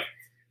golf. Like,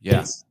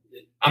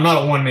 I'm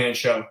not a one-man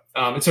show.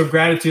 And so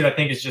gratitude, I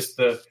think, is just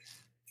the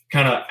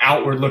kind of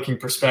outward-looking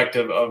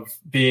perspective of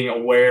being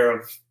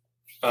aware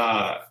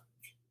of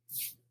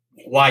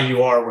why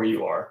you are where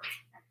you are.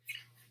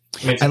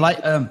 I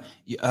liked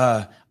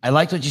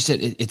what you said.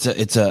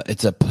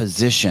 It's a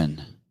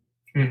position.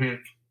 Mm-hmm.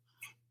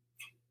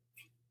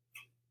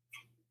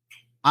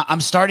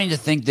 I'm starting to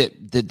think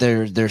that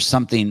there's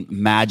something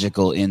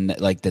magical in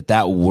that, like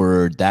that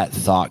word, that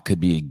thought could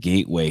be a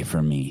gateway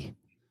for me,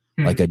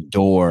 like a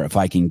door. If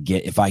I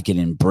can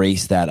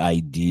embrace that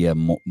idea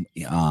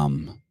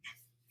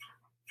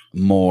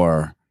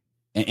more,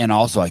 and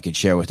also I could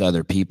share with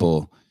other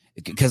people,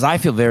 because I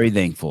feel very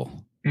thankful,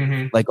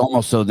 like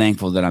almost so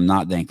thankful that I'm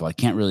not thankful. I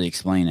can't really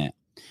explain it.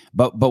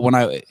 But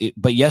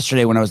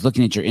yesterday when I was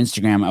looking at your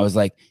Instagram, I was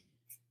like,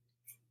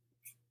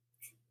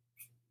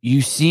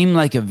 you seem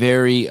like a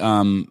very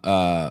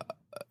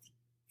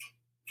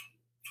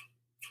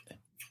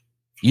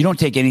You don't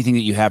take anything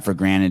that you have for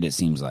granted, it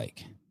seems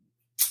like.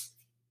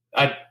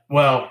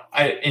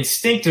 I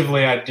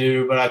instinctively I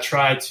do, but I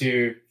try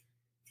to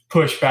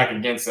push back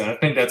against that. I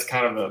think that's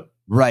kind of a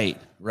right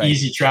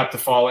easy trap to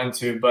fall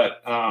into.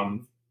 But I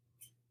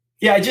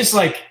just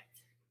like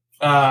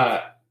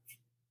go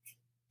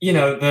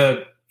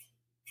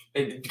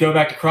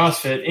back to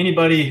CrossFit.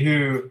 Anybody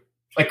who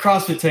like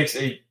CrossFit takes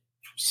a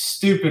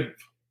stupid,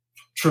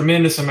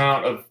 tremendous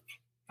amount of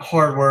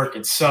hard work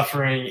and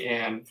suffering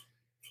and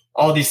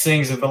all these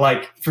things. But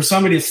like for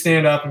somebody to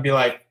stand up and be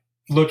like,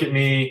 look at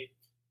me,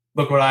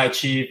 look what I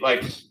achieved.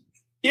 Like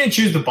you didn't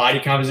choose the body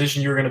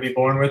composition you were going to be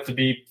born with to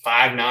be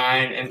 5'9".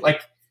 And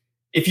like,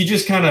 if you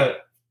just kind of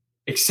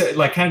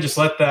just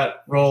let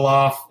that roll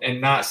off and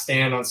not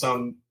stand on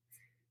some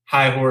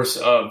high horse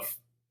of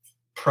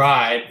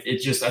pride,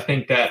 I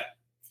think that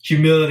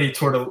humility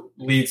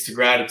leads to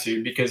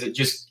gratitude, because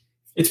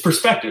it's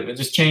perspective. It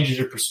just changes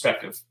your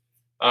perspective.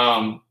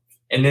 And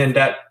then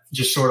that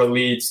just sort of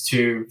leads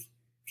to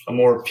a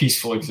more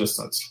peaceful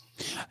existence.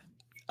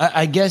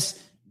 I guess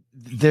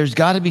there's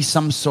got to be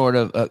some sort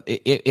of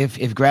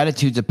if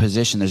gratitude's a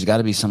position, there's got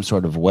to be some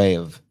sort of way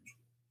of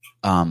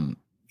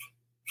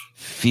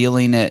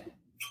feeling it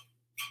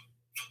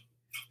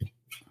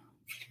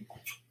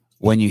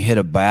when you hit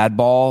a bad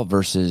ball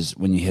versus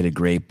when you hit a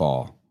great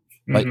ball.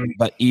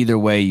 But either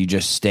way, you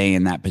just stay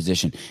in that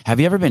position. Have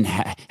you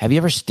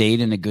ever stayed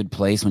in a good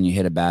place when you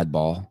hit a bad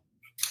ball?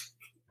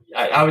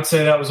 I would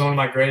say that was one of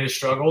my greatest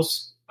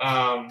struggles.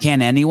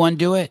 Can anyone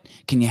do it?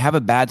 Can you have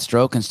a bad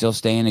stroke and still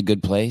stay in a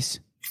good place?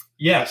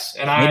 Yes.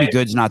 And maybe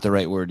good's not the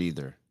right word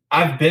either.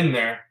 I've been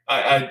there.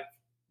 I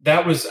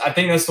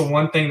think that's the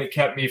one thing that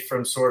kept me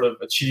from sort of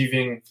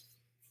achieving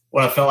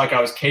what I felt like I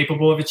was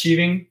capable of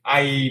achieving,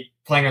 i.e.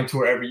 playing on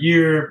tour every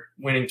year,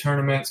 winning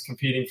tournaments,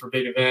 competing for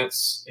big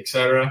events,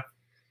 etc.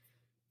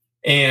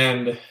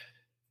 And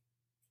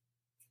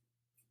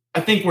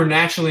I think we're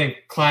naturally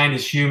inclined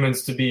as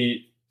humans to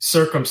be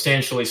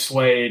circumstantially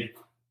swayed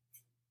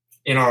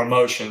in our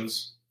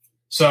emotions.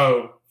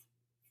 So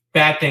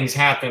bad things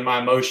happen, my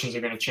emotions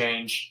are going to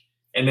change.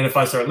 And then if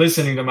I start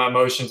listening to my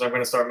emotions, I'm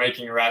going to start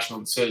making irrational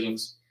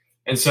decisions.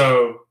 And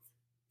so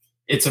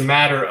it's a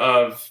matter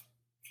of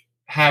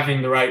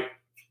having the right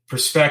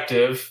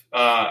perspective.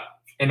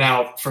 And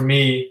now for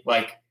me,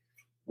 like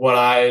what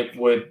I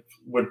would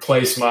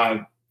place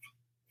my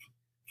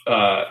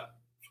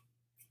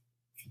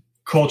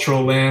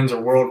cultural lens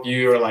or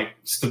worldview or like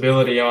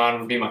stability on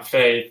would be my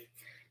faith.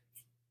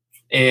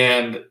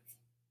 And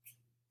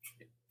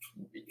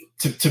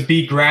to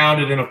be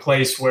grounded in a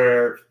place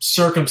where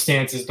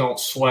circumstances don't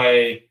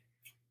sway,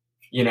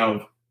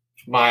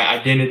 my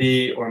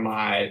identity or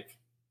my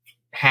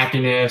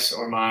happiness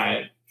or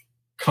my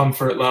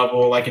comfort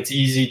level. Like it's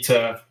easy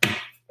to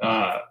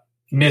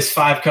miss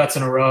 5 cuts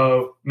in a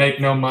row,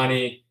 make no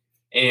money,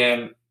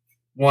 and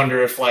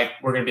wonder if like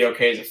we're going to be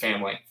okay as a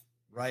family.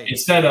 Right.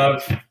 Instead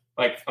of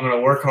like, I'm going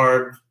to work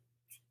hard.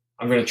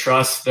 I'm going to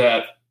trust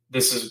that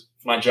this is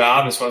my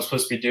job. It's what I'm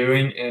supposed to be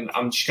doing. And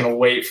I'm just going to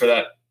wait for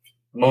that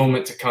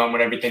moment to come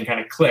when everything kind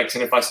of clicks.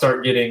 And if I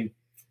start getting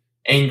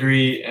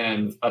angry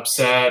and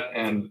upset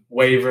and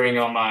wavering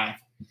on my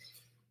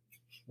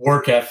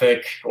work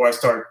ethic, or I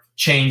start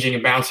changing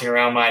and bouncing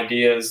around my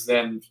ideas,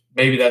 then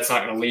maybe that's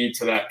not going to lead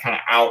to that kind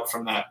of out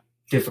from that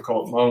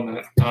difficult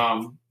moment.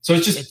 So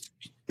it's just,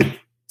 does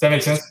that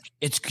make sense?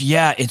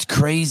 It's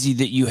crazy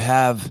that you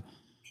have,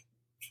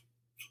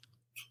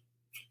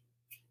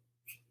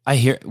 I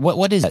hear,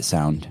 what is that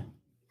sound?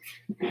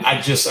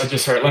 I just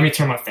heard. Let me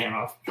turn my fan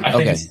off. I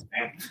think it's the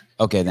fan.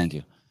 Okay, thank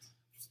you.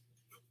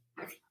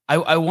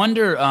 I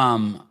wonder,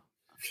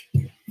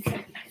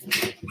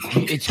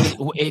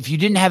 if you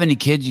didn't have any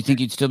kids, you think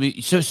you'd still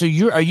be so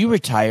are you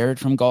retired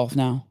from golf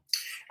now?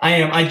 I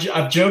am.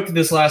 I've joked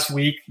this last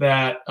week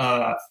that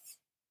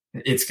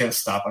it's gonna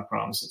stop. I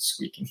promise. It's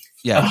squeaking.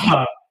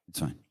 Yeah, it's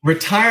fine.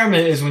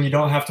 Retirement is when you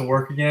don't have to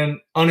work again.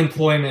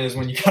 Unemployment is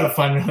when you got to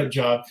find another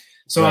job.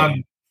 So right.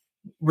 I'm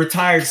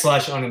retired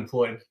 /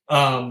 unemployed.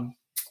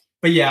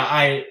 But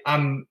yeah,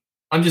 I'm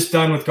just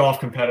done with golf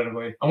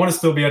competitively. I want to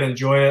still be able to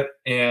enjoy it,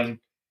 and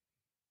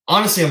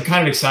honestly, I'm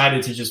kind of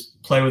excited to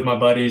just play with my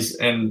buddies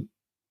and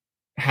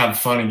have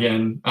fun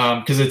again.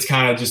 Because it's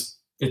kind of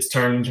it's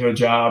turned into a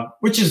job,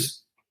 which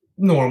is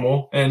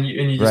normal, and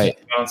you just have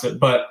to balance it.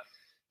 But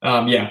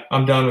yeah,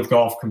 I'm done with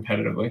golf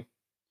competitively.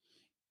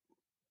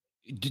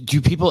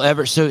 Do people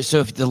ever? So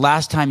if the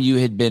last time you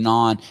had been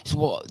on,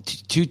 well,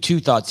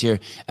 two thoughts here.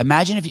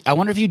 Imagine I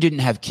wonder if you didn't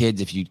have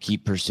kids, if you'd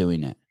keep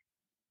pursuing it.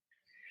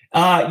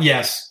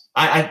 Yes,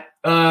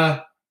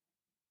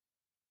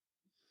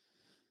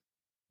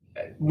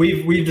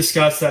 we've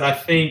discussed that. I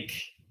think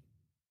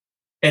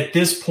at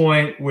this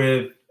point,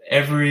 with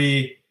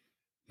every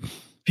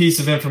piece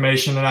of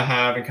information that I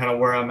have and kind of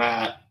where I'm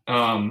at,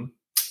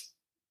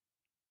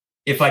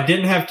 if I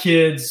didn't have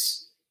kids,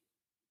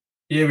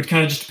 it would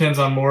kind of just depends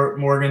on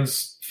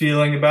Morgan's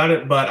feeling about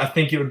it. But I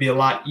think it would be a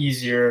lot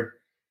easier.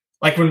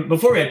 Like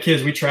before we had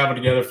kids, we traveled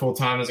together full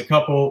time as a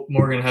couple.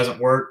 Morgan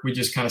hasn't worked. We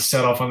just kind of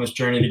set off on this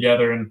journey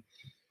together and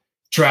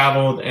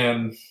traveled.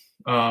 And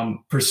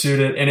pursued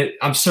it. And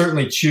I'm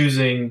certainly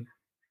choosing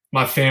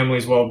my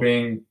family's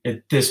well-being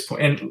at this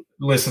point. And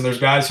listen, there's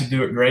guys who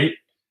do it great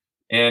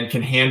and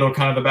can handle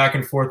kind of the back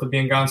and forth of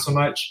being gone so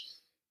much.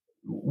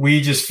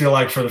 We just feel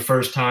like for the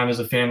first time as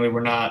a family,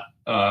 we're not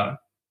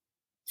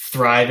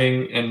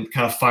thriving and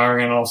kind of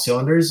firing on all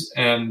cylinders.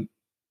 And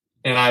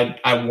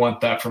I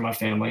want that for my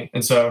family.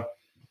 And so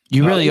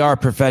you really are a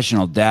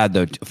professional dad,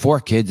 though. 4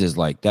 kids is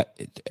like that.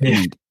 I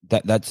mean,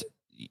 that's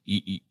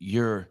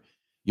you're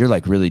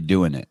like really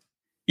doing it.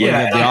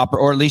 Yeah.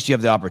 Or at least you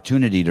have the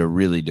opportunity to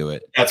really do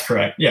it. That's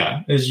correct.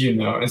 Yeah. As you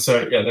know. And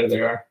so, yeah, there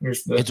they are.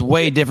 It's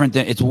way different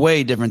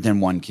than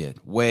 1 kid.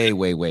 Way.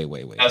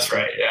 That's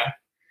right. Yeah.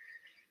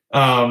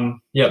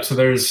 Yep. So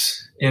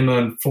there's Emma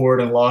and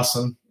Ford and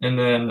Lawson, and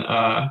then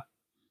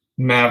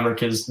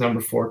Maverick is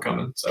number 4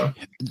 coming. So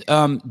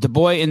the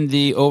boy in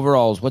the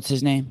overalls, what's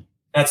his name?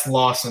 That's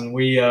Lawson.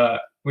 We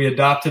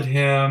adopted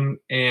him,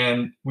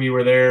 and we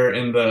were there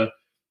in the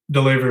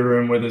delivery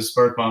room with his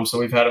birth mom. So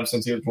we've had him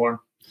since he was born.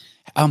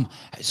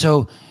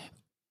 So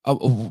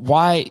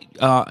why?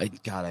 God,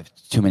 I have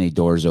too many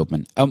doors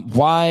open.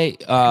 Why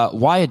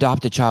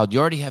adopt a child? You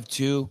already have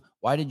 2.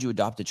 Why did you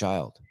adopt a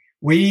child?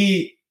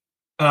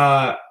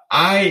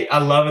 I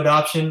love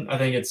adoption. I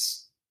think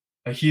it's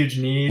a huge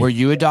need. Were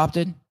you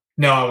adopted?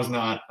 No, I was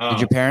not. Did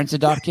your parents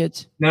adopt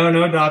kids? No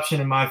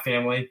adoption in my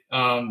family.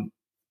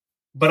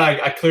 But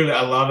I clearly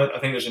love it. I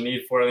think there's a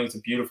need for it. I think it's a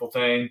beautiful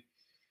thing.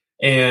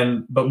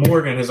 But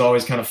Morgan has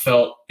always kind of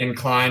felt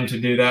inclined to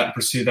do that and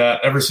pursue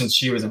that ever since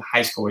she was in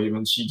high school.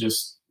 Even she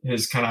just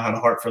has kind of had a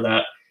heart for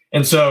that.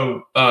 And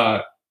so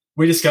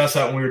we discussed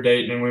that when we were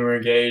dating and we were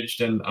engaged,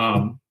 and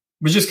it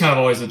was just kind of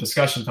always a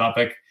discussion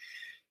topic.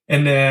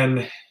 And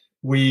then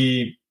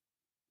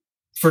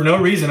for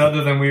no reason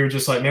other than we were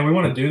just like, man, we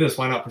want to do this.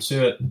 Why not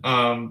pursue it?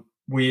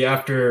 We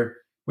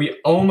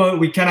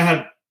kind of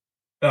had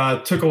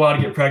took a while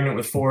to get pregnant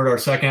with Ford, our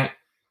second.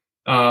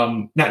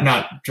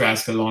 Not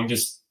drastically long,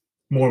 just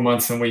more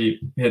months than we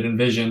had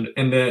envisioned.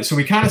 And then, so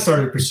we kind of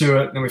started to pursue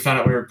it, and then we found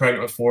out we were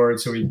pregnant with Ford,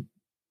 so we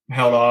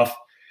held off.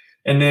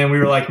 And then we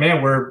were like,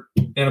 man, we're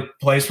in a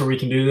place where we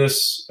can do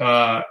this. We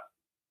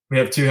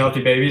have 2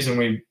 healthy babies, and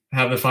we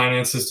have the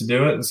finances to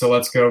do it. And so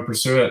let's go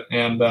pursue it.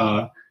 And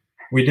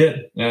we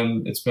did,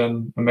 and it's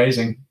been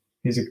amazing.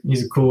 He's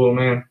a cool little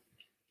man.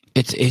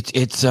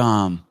 It's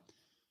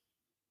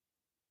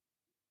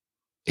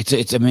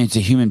I mean, it's a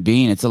human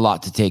being. It's a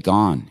lot to take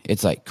on.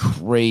 It's like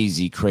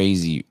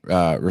crazy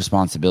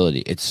responsibility.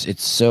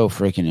 It's so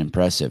freaking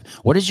impressive.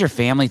 What does your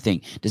family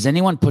think? Does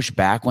anyone push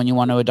back when you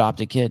want to adopt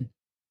a kid?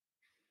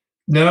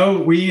 No,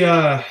 we've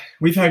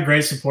had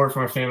great support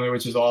from our family,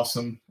 which is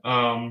awesome.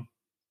 And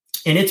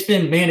it's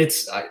been, man,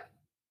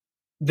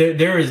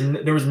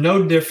 there was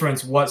no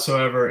difference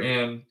whatsoever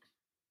in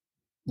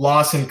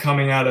Lawson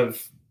coming out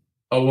of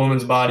a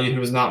woman's body who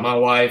was not my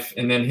wife,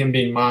 and then him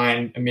being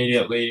mine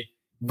immediately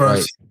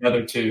versus the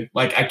other 2.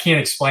 Like, I can't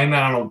explain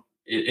that.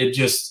 It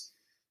just,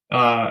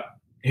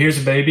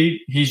 here's a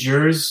baby. He's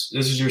yours.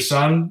 This is your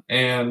son,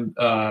 and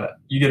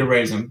you get to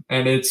raise him.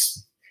 And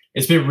it's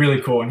been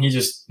really cool. And he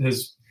just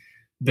has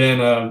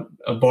been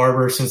a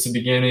barber since the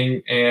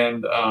beginning,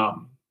 and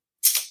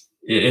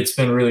it's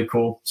been really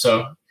cool.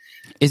 So,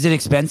 is it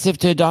expensive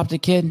to adopt a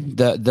kid?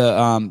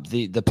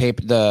 The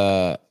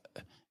paper,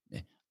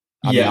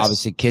 I mean,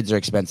 obviously kids are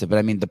expensive, but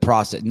I mean the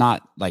process,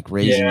 not like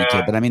raising the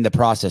kid, but I mean the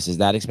process, is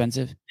that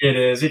expensive? It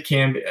is. It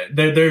can be.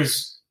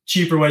 There's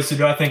cheaper ways to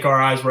do it. I think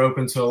our eyes were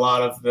open to a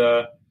lot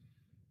of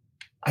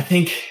I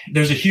think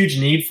there's a huge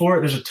need for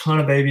it. There's a ton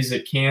of babies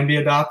that can be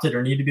adopted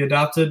or need to be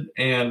adopted,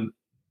 and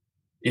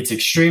it's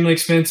extremely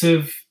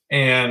expensive.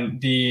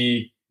 And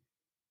the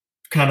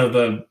kind of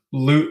the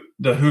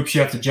hoops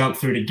you have to jump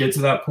through to get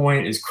to that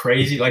point is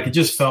crazy. Like, it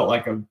just felt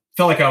like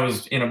I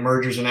was in a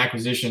mergers and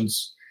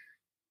acquisitions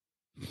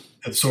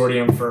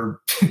consortium for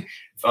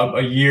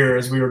a year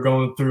as we were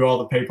going through all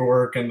the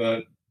paperwork and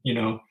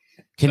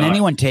Can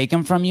anyone take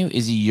him from you?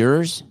 Is he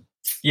yours?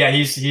 Yeah,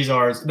 he's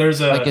ours.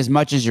 There's like as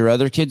much as your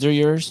other kids are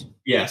yours?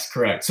 Yes,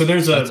 correct. So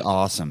that's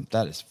awesome.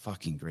 That is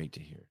fucking great to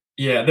hear.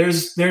 Yeah,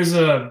 there's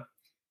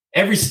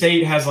every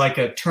state has like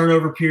a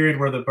turnover period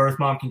where the birth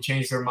mom can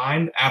change their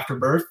mind after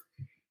birth.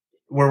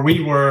 Where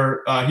we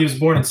were, he was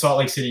born in Salt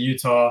Lake City,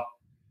 Utah,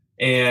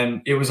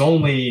 and it was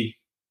only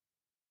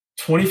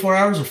 24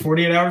 hours or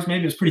 48 hours,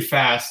 maybe. It was pretty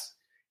fast.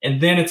 And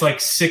then it's like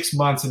 6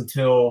 months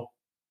until,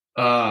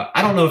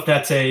 I don't know if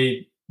that's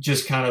a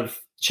just kind of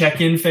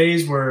check-in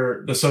phase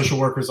where the social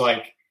worker's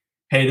like,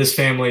 hey, this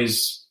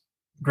family's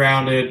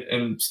grounded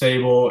and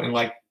stable and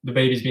like the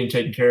baby's being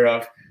taken care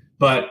of.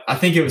 But I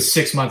think it was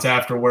 6 months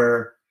after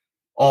where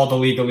all the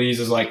legalese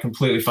is like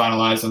completely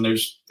finalized.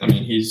 And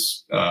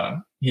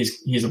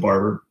he's a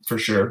barber for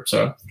sure.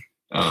 So,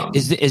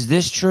 is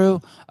this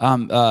true?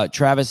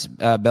 Travis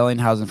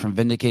Bellinghausen from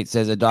Vindicate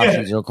says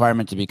adoption is a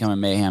requirement to become a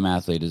Mayhem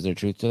athlete. Is there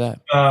truth to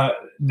that?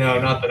 No,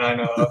 not that I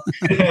know of.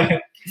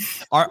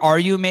 Are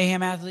you a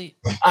Mayhem athlete?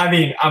 I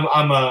mean,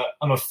 I'm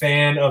a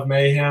fan of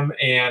Mayhem,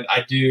 and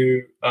I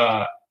do.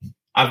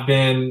 I've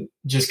been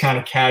just kind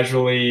of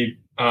casually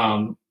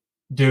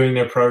doing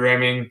their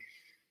programming.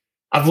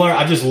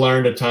 I've just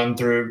learned a ton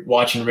through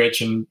watching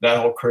Rich and that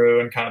whole crew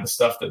and kind of the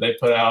stuff that they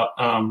put out.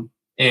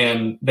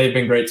 And they've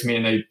been great to me.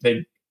 And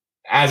they,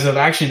 as of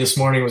actually this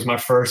morning was my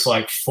first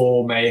like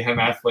full Mayhem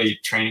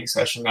athlete training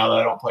session now that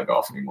I don't play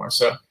golf anymore.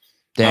 So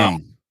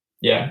dang.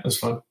 Yeah, it was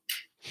fun.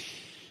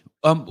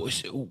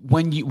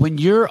 When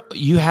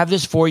you have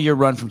this 4-year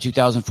run from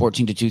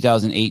 2014 to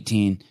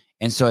 2018.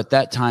 And so at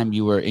that time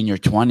you were in your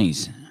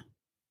 20s.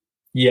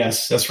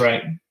 Yes, that's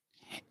right.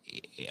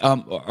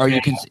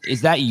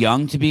 Is that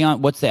young to be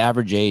on? What's the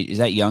average age? Is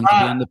that young to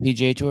be on the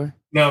PGA Tour?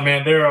 No,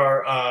 man, there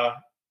are,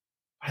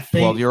 I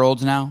think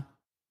 12-year-olds now,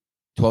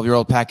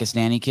 12-year-old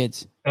Pakistani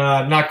kids.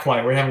 Not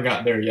quite. We haven't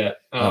gotten there yet.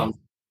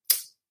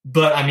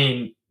 But I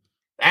mean,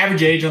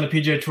 average age on the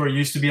PGA Tour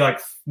used to be like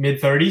mid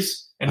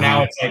 30s, and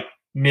now it's like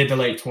mid to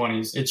late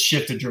 20s. It's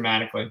shifted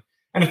dramatically,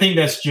 and I think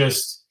that's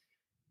just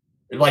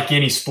like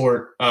any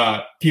sport.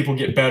 People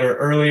get better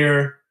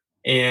earlier,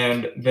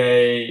 and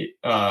they.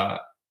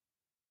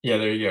 Yeah,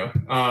 there you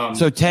go.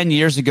 So 10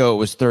 years ago, it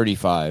was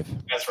 35.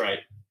 That's right.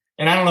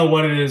 And I don't know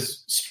what it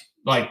is,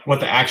 like what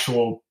the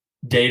actual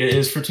data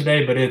is for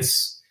today, but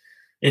it's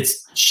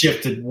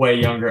shifted way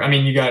younger. I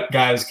mean, you got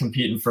guys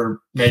competing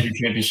for major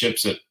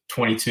championships at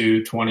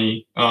 22,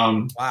 20.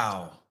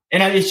 Wow.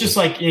 And it's just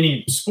like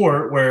any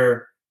sport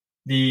where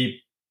the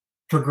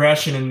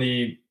progression and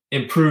the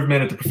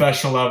improvement at the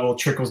professional level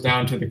trickles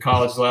down to the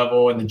college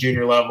level and the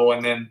junior level.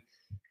 And then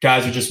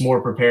guys are just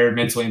more prepared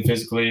mentally and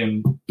physically,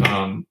 and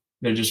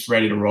they're just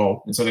ready to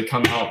roll. And so they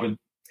come out with,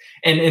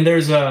 and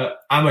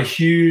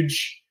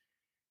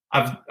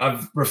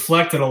I've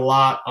reflected a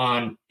lot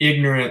on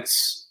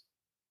ignorance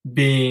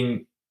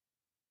being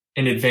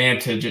an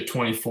advantage at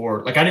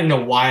 24. Like I didn't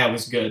know why I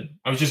was good.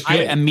 I was just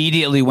good. I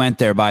immediately went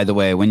there, by the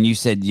way. When you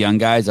said young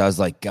guys, I was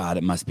like, God,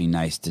 it must be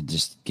nice to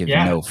just give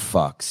no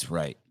fucks.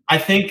 Right. I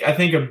think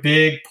a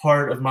big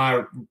part of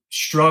my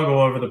struggle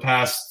over the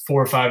past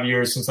 4 or 5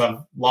 years since I've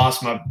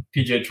lost my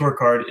PGA Tour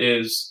card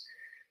is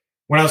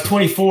when I was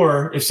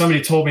 24, if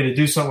somebody told me to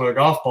do something with a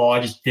golf ball, I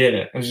just did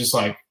it. I was just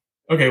like,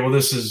 okay, well,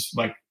 this is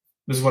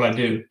what I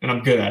do, and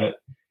I'm good at it.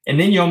 And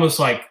then you almost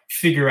like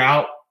figure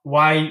out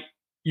why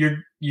you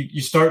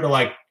start to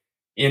like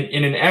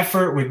in an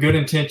effort with good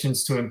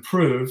intentions to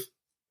improve,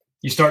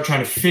 you start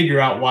trying to figure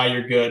out why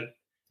you're good.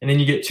 And then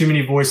you get too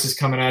many voices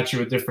coming at you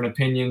with different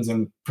opinions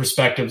and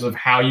perspectives of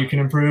how you can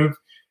improve.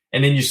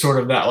 And then you sort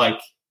of that like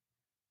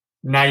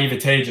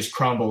naivete just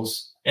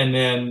crumbles.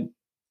 And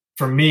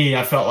for me,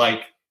 I felt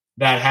like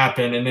that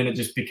happened. And then it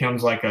just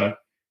becomes like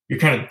you're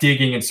kind of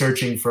digging and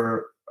searching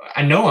for,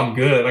 I know I'm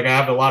good. Like I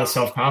have a lot of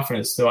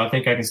self-confidence still. I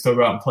think I can still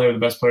go out and play with the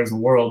best players in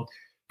the world,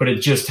 but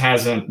it just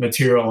hasn't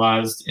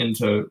materialized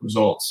into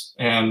results.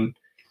 And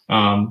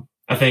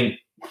I think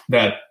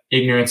that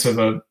ignorance of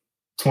a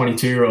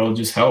 22-year-old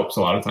just helps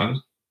a lot of times.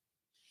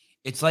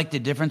 It's like the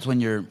difference when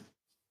you're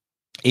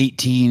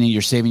 18 and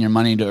you're saving your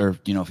money to, or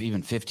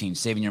even 15,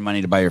 saving your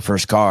money to buy your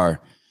first car.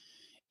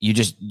 You're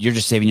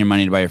just saving your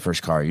money to buy your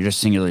first car. You're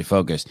just singularly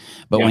focused.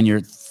 But when you're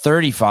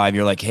 35,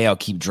 you're like, hey, I'll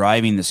keep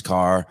driving this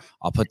car.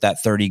 I'll put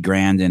that 30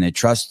 grand in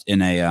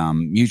a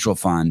mutual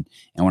fund.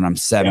 And when I'm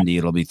 70,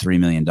 it'll be $3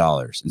 million.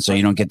 And so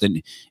you don't get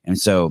and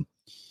so.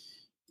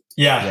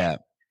 Yeah.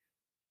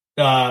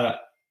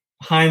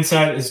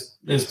 Hindsight is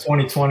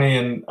 2020.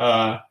 And,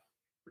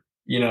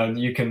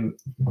 you can,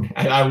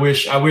 I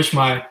wish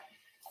my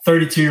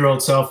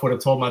 32-year-old self would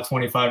have told my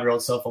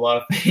 25-year-old self a lot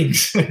of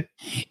things.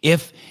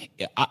 If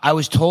I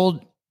was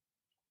told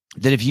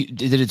that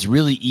that it's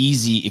really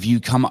easy if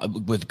you come up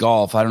with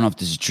golf, I don't know if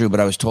this is true,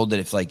 but I was told that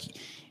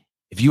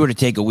if you were to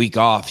take a week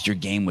off, your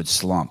game would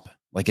slump.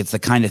 Like it's the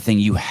kind of thing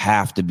you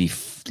have to be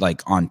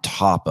like on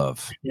top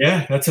of.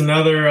 Yeah, that's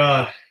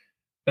another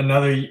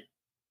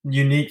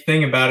unique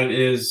thing about it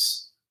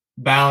is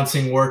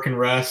balancing work and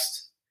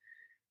rest,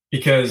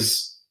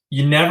 because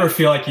you never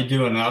feel like you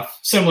do enough.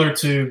 Similar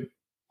to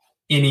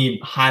any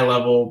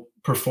high-level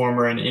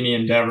performer in any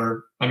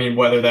endeavor. I mean,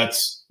 whether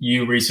that's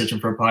you researching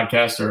for a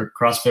podcast or a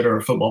CrossFitter or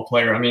a football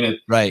player. I mean,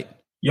 right.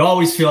 You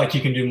always feel like you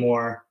can do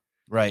more.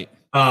 Right.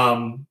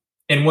 And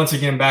once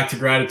again, back to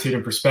gratitude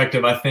and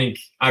perspective, I think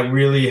I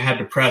really had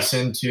to press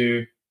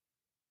into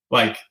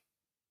like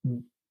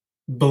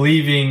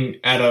believing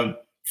at a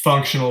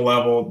functional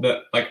level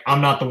that like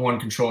I'm not the one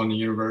controlling the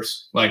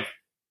universe. Like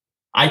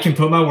I can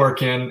put my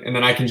work in and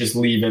then I can just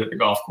leave it at the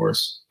golf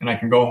course and I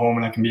can go home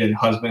and I can be a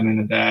husband and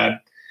a dad,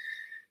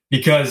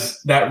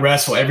 because that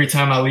wrestle every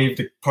time I leave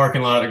the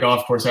parking lot at the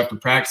golf course after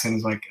practicing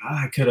is like,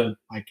 I could have,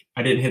 like,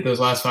 I didn't hit those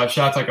last 5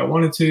 shots like I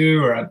wanted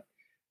to, or I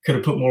could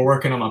have put more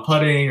work in on my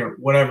putting or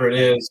whatever it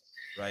is.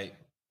 Right.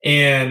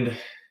 And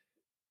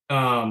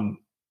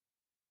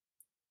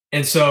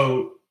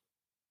so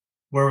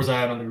where was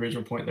I at on the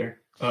original point there?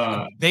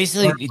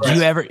 Basically, do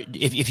you ever,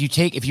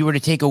 if you were to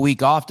take a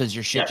week off, does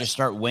your shit just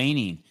start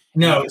waning?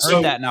 No, I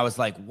heard that and I was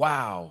like,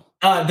 wow.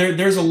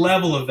 There's a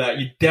level of that.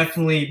 You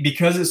definitely,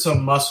 because it's so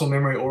muscle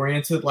memory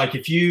oriented. Like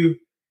if you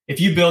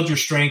build your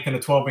strength in a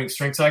 12-week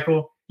strength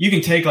cycle, you can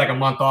take like a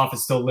month off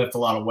and still lift a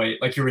lot of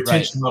weight. Like your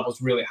retention level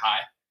is really high.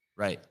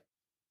 Right.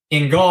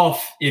 In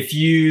golf, if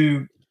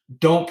you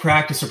don't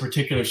practice a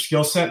particular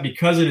skill set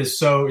because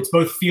it's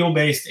both feel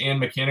based and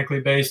mechanically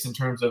based in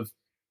terms of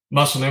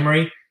muscle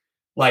memory.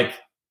 Like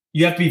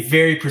you have to be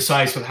very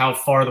precise with how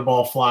far the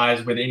ball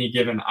flies with any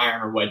given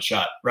iron or wedge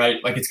shot, right?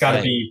 Like it's got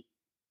to be,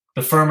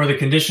 the firmer the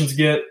conditions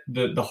get,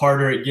 the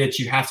harder it gets.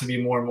 You have to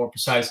be more and more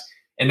precise.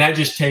 And that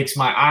just takes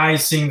my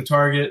eyes seeing the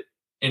target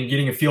and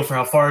getting a feel for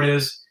how far it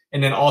is.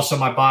 And then also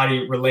my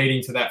body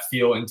relating to that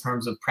feel in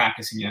terms of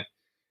practicing it.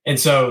 And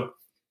so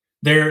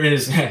there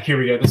is, here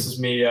we go. This is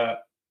me. I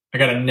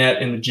got a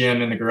net in the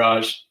gym in the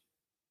garage,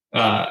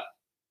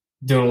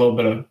 doing a little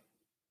bit of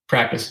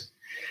practice.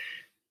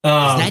 Is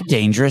that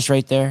dangerous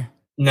right there?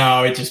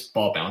 No, it just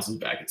ball bounces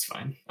back. It's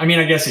fine. I mean,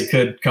 I guess it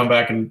could come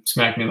back and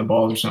smack me in the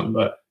balls or something,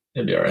 but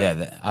it'd be all right.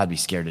 Yeah, I'd be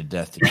scared to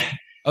death.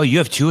 Oh, you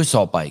have 2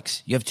 assault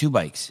bikes. You have 2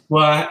 bikes.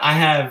 Well, I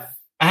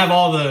have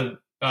all the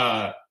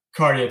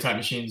cardio type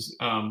machines.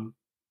 So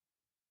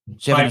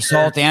you have an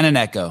assault and an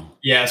echo.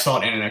 Yeah,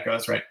 assault and an echo.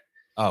 That's right.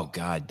 Oh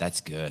God,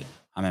 that's good.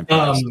 I'm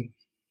impressed.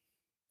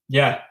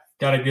 Yeah,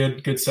 got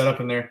a good setup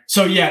in there.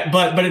 So yeah,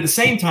 but at the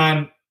same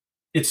time,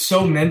 it's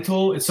so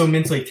mental. It's so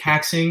mentally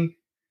taxing,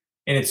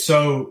 and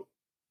you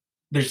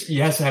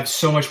have to have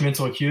so much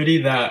mental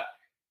acuity that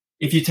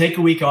if you take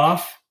a week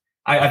off,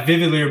 I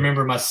vividly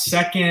remember my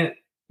second,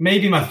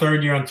 maybe my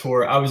third year on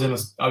tour. I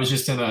was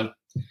just in a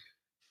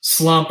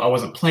slump. I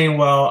wasn't playing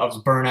well. I was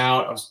burnt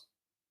out. I was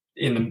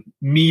in the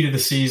meat of the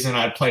season.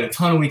 I had played a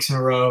ton of weeks in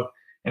a row,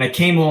 and I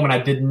came home and I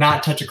did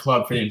not touch a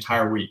club for the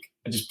entire week.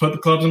 I just put the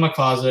clubs in my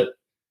closet.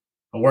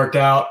 I worked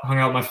out, hung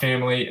out with my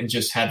family, and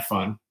just had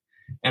fun.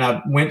 And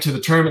I went to the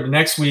tournament the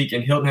next week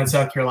in Hilton Head,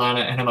 South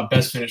Carolina, and had my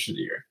best finish of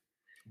the year.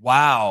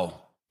 Wow.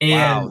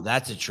 Wow,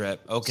 that's a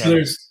trip. Okay.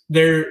 So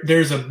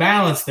there's a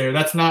balance there.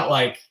 That's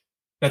not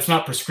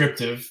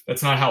prescriptive.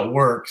 That's not how it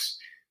works.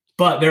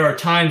 But there are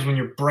times when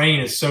your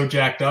brain is so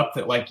jacked up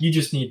that like you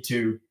just need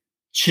to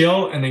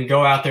chill and then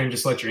go out there and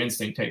just let your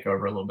instinct take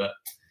over a little bit.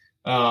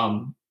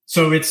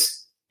 So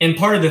and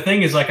part of the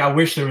thing is like, I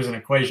wish there was an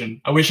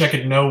equation. I wish I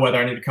could know whether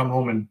I need to come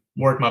home and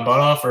work my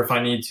butt off or if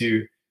I need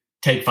to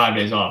take 5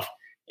 days off.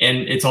 And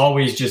it's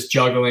always just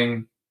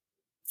juggling,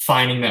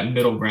 finding that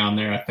middle ground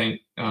there, I think.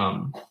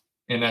 And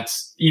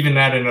that's, even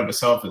that in and of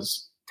itself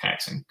is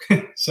taxing.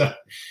 So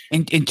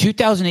in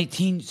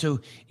 2018,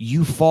 so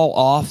you fall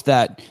off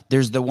that,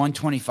 there's the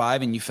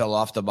 125 and you fell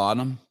off the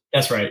bottom?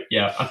 That's right.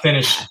 Yeah. I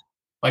finished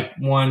like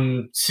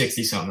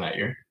 160 something that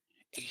year.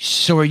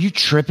 So are you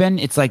tripping?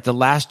 It's like the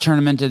last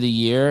tournament of the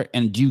year,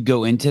 and do you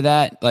go into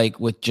that like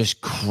with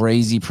just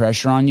crazy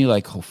pressure on you?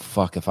 Like, oh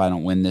fuck, if I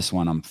don't win this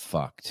one, I'm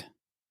fucked.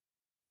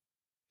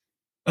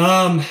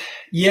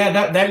 Yeah,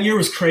 that year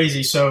was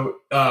crazy. So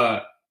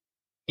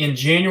in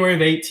January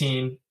of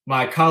 18,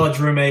 my college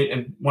roommate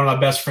and one of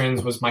my best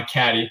friends was my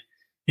caddy.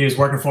 He was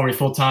working for me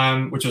full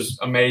time, which was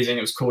amazing.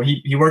 It was cool.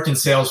 He worked in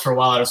sales for a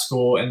while out of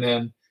school, and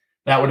then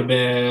that would have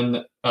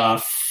been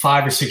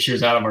 5 or 6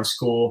 years out of our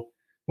school.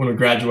 When we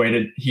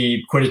graduated,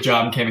 he quit his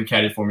job and came and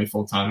caddied for me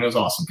full time. It was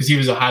awesome because he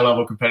was a high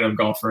level competitive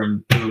golfer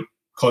and we were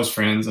close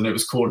friends, and it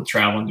was cool to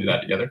travel and do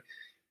that together.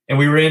 And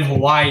we were in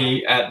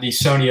Hawaii at the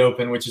Sony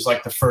Open, which is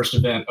like the first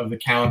event of the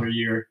calendar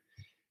year.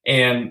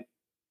 And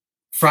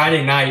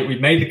Friday night, we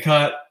made the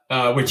cut,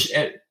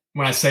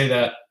 when I say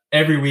that,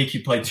 every week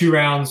you play 2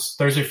 rounds,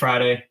 Thursday,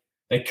 Friday.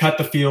 They cut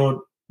the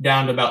field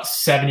down to about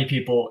 70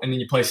 people, and then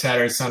you play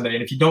Saturday, Sunday.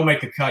 And if you don't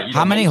make the cut,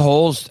 How many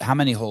holes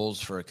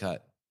for a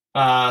cut?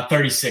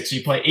 36. So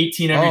you play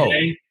 18 every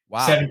day.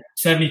 Wow.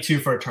 72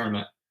 for a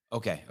tournament.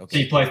 Okay. So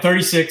you play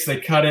 36, they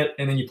cut it,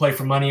 and then you play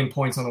for money and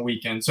points on the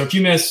weekend. So if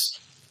you miss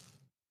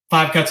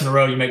 5 cuts in a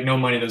row, you make no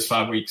money those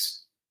 5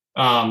 weeks.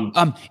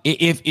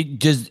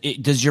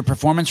 Does your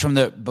performance from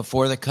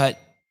before the cut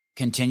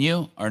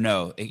continue or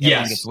no?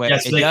 Yes.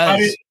 It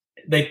does.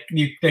 They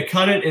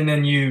cut it, and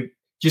then you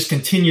just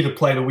continue to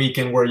play the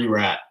weekend where you were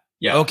at.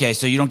 Yeah. Okay.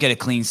 So you don't get a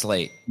clean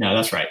slate. No,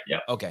 that's right. Yeah.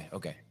 Okay.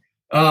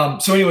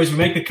 So anyways, we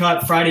make the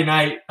cut Friday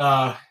night.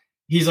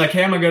 He's like,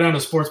 hey, I'm going to go down to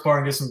a sports bar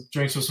and get some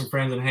drinks with some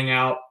friends and hang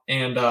out.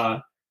 And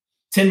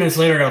 10 minutes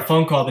later, I got a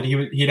phone call that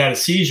he'd had a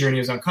seizure and he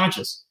was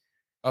unconscious.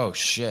 Oh,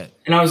 shit.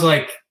 And I was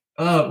like,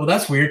 well,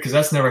 that's weird because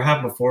that's never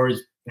happened before.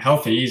 He's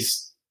healthy.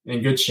 He's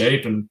in good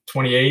shape and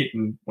 28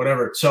 and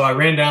whatever. So I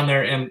ran down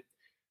there, and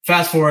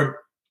fast forward,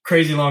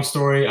 crazy long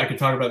story. I could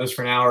talk about this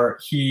for an hour.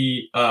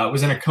 He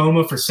was in a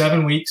coma for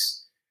 7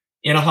 weeks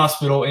in a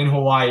hospital in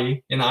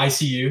Hawaii in the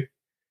ICU.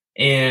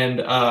 And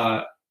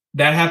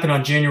that happened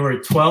on January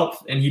 12th,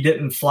 and he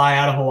didn't fly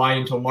out of Hawaii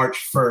until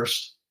March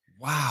 1st.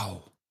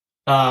 Wow.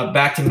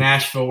 Back to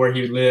Nashville where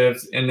he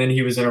lived, and then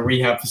he was in a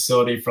rehab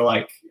facility for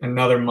like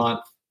another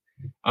month.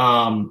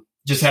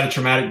 Just had a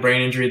traumatic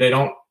brain injury. They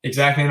don't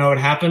exactly know what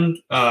happened.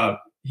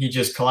 He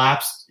just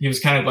collapsed. He was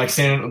kind of like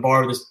standing at the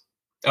bar with his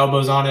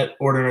elbows on it,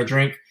 ordering a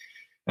drink,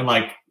 and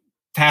like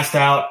passed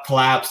out,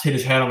 collapsed, hit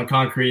his head on the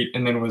concrete,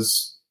 and then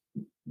was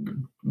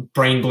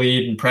brain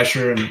bleed and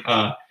pressure, and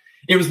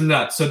it was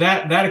nuts. So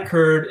that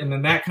occurred, and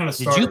then that kind of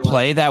started. Did you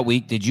play that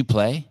week? Did you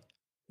play?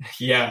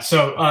 Yeah.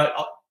 So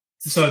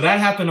that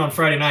happened on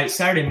Friday night.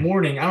 Saturday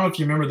morning, I don't know if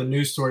you remember the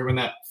news story when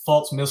that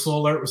false missile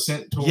alert was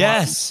sent to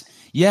Hawaii.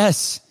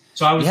 Yes.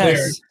 So I was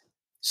there.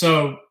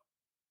 So,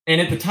 and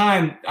at the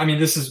time, I mean,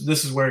 this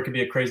is where it could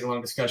be a crazy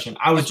long discussion.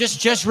 I was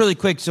just really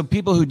quick. So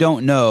people who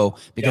don't know,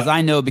 because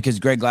I know because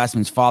Greg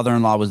Glassman's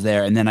father-in-law was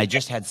there. And then I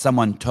just had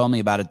someone tell me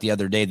about it the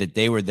other day that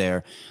they were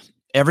there.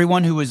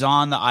 Everyone who was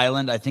on the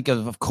island, I think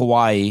of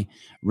Kauai,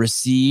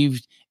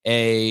 received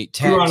a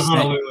text. We were on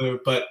Honolulu,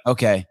 but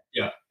okay.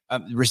 Yeah.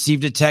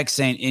 Received a text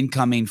saying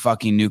incoming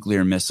fucking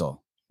nuclear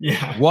missile.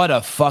 Yeah. What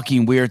a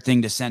fucking weird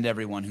thing to send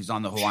everyone who's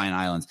on the Hawaiian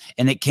Islands.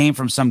 And it came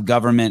from some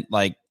government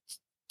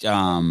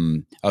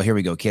here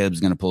we go. Caleb's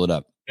going to pull it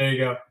up. There you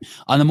go.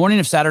 On the morning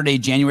of Saturday,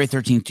 January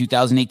 13th,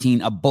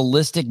 2018, a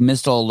ballistic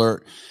missile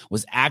alert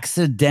was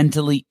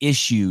accidentally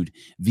issued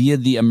via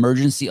the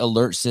emergency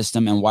alert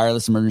system and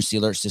wireless emergency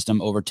alert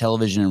system over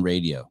television and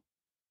radio.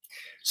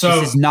 So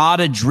this is not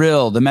a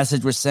drill. The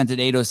message was sent at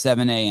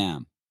 8:07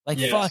 a.m.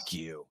 Fuck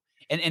you.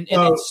 And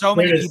so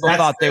many people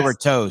thought they were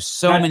toast.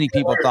 So many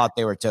people thought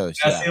they were toast.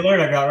 That's the alert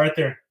I got right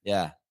there.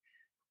 Yeah.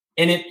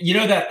 And it,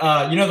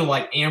 the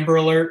like Amber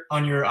Alert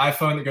on your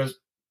iPhone that goes,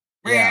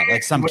 yeah,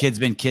 like some kid's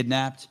been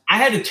kidnapped. I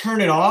had to turn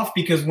it off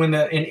because when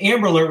an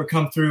Amber Alert would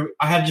come through,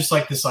 I had just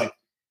like this, like,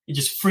 it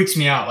just freaks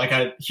me out. Like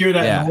I hear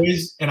that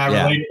noise and I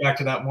relate it back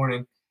to that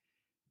morning.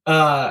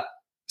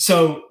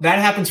 So that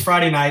happens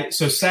Friday night.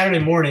 So Saturday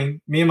morning,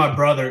 me and my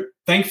brother,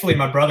 thankfully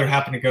my brother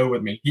happened to go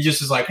with me. He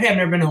just is like, hey, I've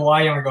never been to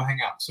Hawaii. I want to go hang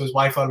out. So his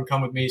wife let him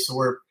come with me.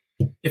 So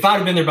if I'd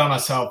have been there by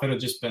myself, I'd have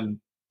just been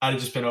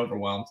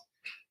overwhelmed.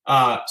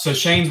 So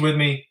Shane's with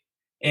me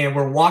and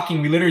we're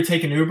walking. We literally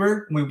take an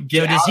Uber.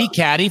 Does he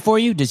caddy for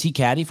you?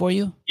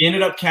 He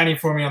ended up caddying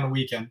for me on the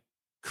weekend.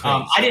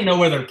 I didn't know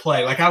whether to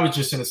play. Like I was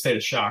just in a state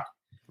of shock.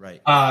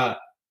 Right.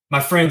 My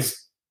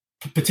friend's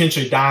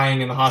potentially dying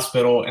in the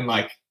hospital and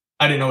like,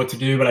 I didn't know what to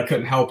do, but I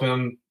couldn't help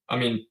him. I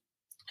mean,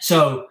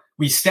 so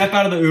we step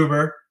out of the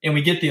Uber and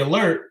we get the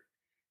alert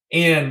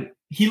and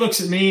he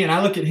looks at me and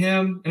I look at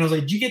him and I was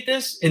like, did you get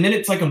this? And then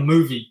it's like a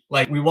movie.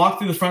 Like we walk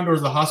through the front doors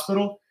of the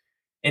hospital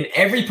and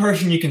every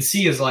person you can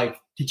see is like,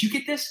 did you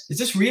get this? Is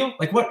this real?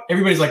 Like what?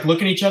 Everybody's like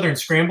looking at each other and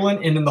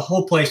scrambling. And then the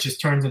whole place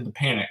just turns into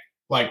panic.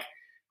 Like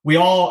the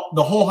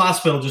whole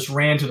hospital just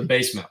ran to the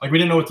basement. Like we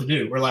didn't know what to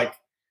do. We're like,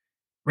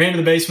 ran to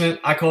the basement.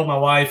 I called my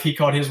wife. He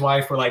called his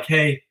wife. We're like,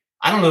 hey,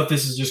 I don't know if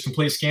this is just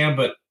complete scam,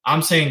 but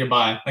I'm saying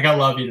goodbye. Like I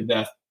love you to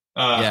death.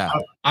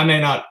 I may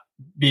not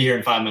be here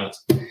in 5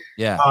 minutes.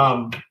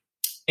 Yeah.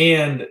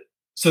 And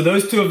so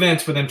those two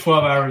events within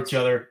 12 hours of each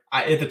other,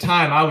 at the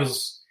time I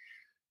was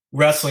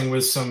wrestling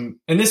with some,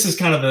 and this is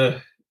kind of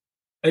a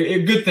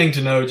good thing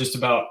to know just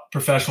about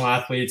professional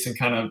athletes and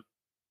kind of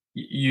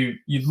you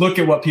look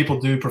at what people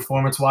do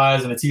performance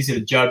wise and it's easy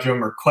to judge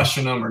them or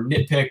question them or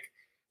nitpick.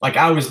 Like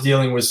I was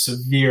dealing with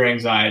severe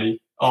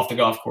anxiety off the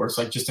golf course,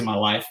 like just in my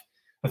life.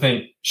 I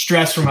think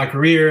stress from my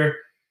career,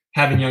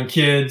 having young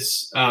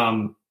kids,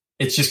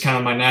 it's just kind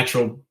of my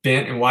natural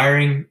bent and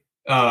wiring.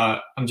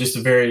 I'm just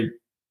a very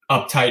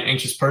uptight,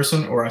 anxious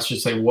person, or I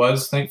should say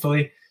was,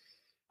 thankfully.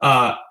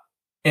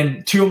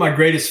 And two of my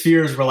greatest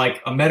fears were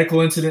like a medical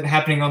incident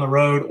happening on the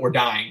road or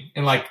dying.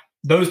 And like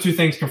those two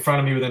things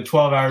confronted me within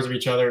 12 hours of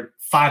each other,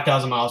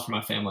 5,000 miles from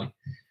my family.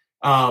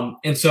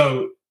 And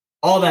so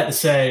all that to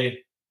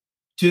say,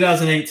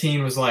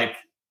 2018 was like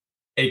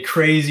a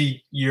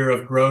crazy year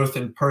of growth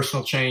and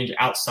personal change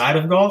outside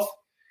of golf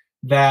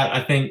that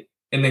I think,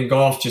 and then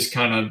golf just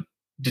kind of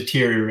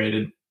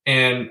deteriorated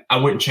and I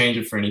wouldn't change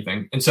it for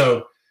anything. And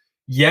so,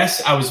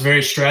 yes, I was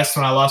very stressed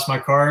when I lost my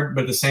card,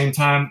 but at the same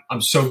time,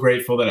 I'm so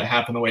grateful that it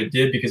happened the way it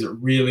did because it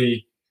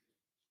really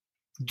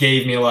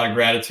gave me a lot of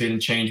gratitude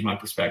and changed my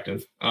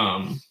perspective.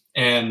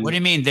 And what do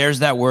you mean? There's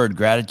that word,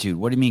 gratitude.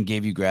 What do you mean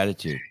gave you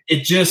gratitude?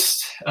 It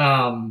just,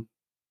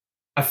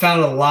 I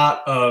found a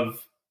lot of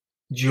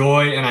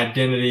joy and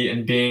identity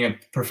in being a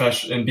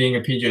professional and being a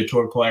PGA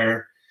Tour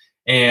player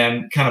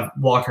and kind of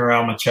walking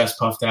around with my chest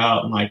puffed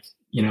out and like,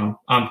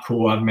 I'm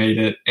cool. I've made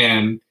it.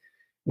 And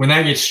when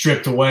that gets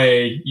stripped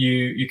away,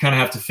 you kind of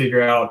have to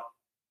figure out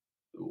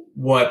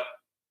what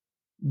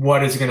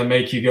is going to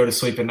make you go to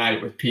sleep at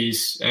night with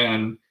peace.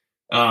 And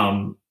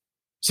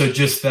so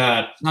just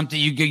that something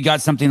you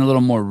got something a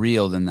little more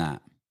real than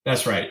that.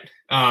 That's right.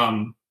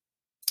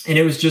 And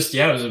it was just,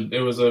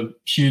 it was a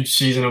huge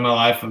season of my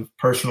life of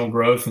personal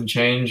growth and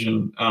change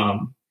and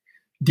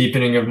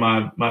deepening of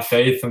my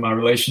faith and my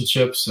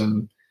relationships.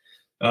 And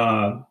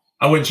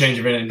I wouldn't change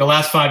anything. The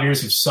last 5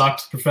 years have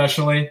sucked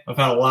professionally. I've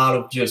had a lot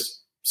of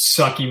just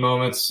sucky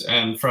moments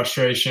and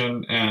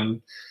frustration,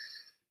 and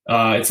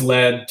it's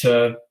led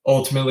to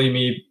ultimately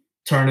me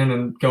turning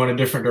and going a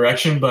different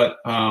direction, but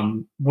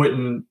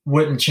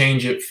wouldn't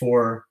change it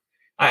for.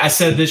 I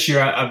said this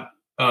year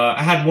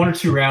I had one or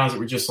two rounds that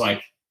were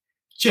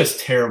just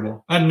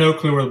terrible. I had no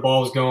clue where the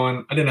ball was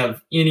going. I didn't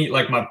have any,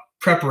 my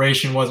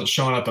preparation wasn't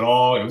showing up at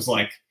all. It was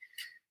like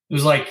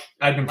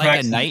I'd been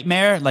practicing. Like a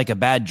nightmare, like a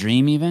bad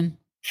dream even?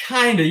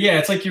 Kind of, yeah.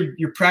 It's like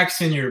you're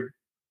practicing your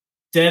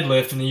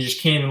deadlift and then you just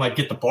can't even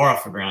get the bar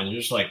off the ground. You're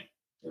just like,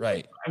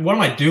 right. What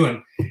am I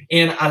doing?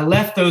 And I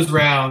left those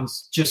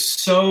rounds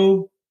just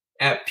so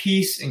at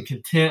peace and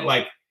content,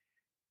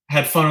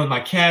 had fun with my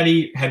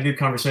caddy, had good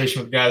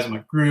conversation with guys in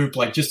my group,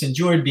 like just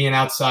enjoyed being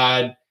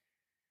outside.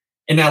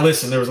 And now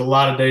listen, there was a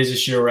lot of days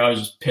this year where I was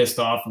just pissed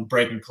off and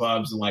breaking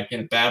clubs and like in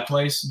a bad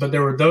place. But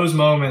there were those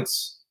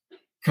moments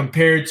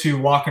compared to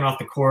walking off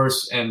the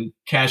course and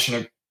cashing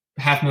a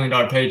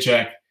 $500,000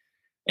 paycheck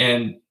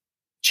and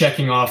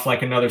checking off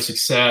like another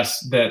success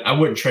that I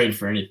wouldn't trade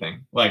for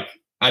anything. Like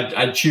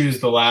I'd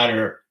choose the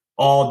latter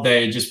all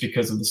day just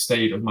because of the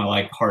state of my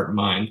like heart and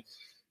mind.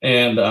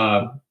 And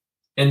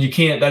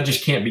that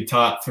just can't be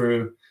taught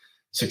through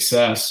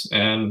success.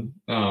 And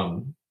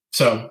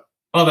so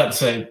all that to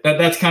say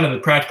that's kind of the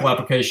practical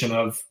application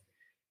of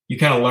you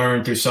kind of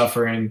learn through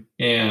suffering.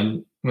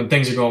 And when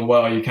things are going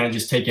well, you kind of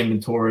just take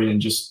inventory and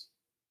just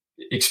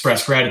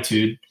express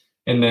gratitude.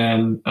 And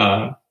then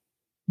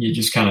you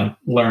just kind of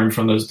learn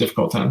from those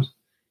difficult times.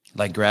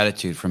 Like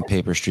gratitude from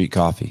Paper Street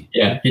Coffee.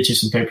 Yeah. Get you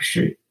some Paper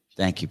Street.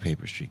 Thank you,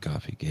 Paper Street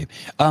Coffee, Gabe.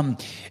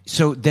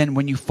 So then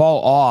when you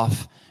fall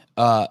off,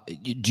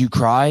 do you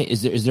cry?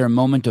 Is there a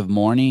moment of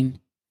mourning?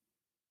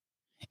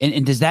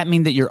 And does that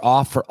mean that you're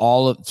off for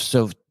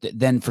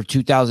then for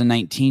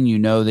 2019, you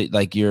know that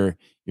like you're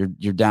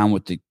down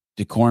with the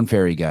Corn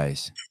Ferry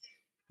guys?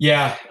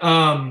 Yeah.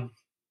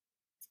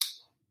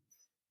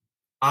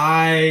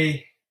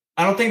 I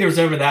don't think there was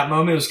ever that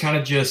moment. It was kind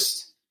of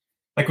just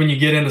like when you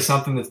get into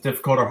something that's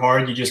difficult or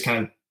hard, you just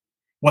kind of,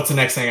 what's the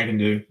next thing I can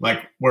do?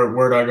 Like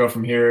where do I go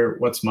from here?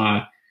 What's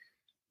my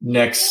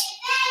next?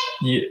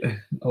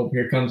 Oh,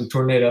 here comes a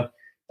tornado.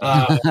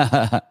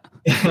 I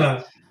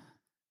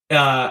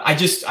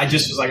just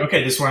was like,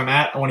 okay, this is where I'm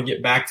at. I want to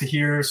get back to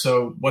here.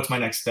 So what's my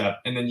next step?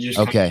 And then you just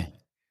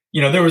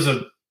there was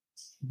a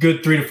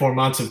good 3 to 4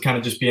 months of kind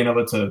of just being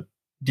able to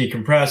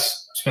decompress,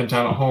 spend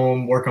time at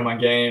home, work on my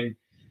game,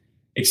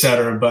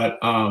 etc. But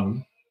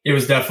it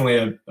was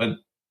definitely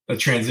a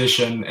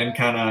transition and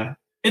kind of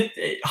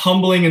it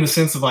humbling in the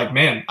sense of like,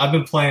 man, I've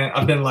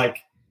been like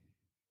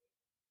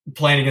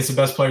playing against the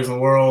best players in the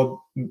world,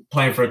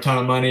 playing for a ton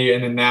of money,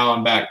 and then now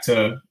I'm back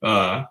to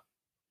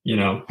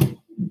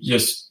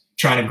just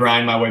trying to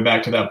grind my way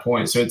back to that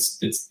point. So it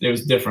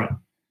was different.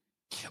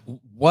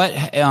 What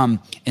and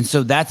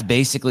so that's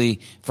basically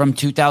from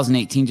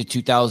 2018 to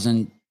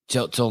 2000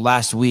 till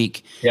last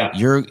week. Yeah,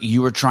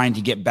 you were trying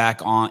to get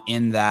back on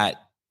in that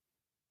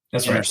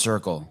inner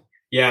circle.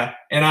 Yeah,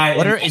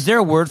 and is there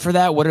a word for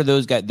that? What are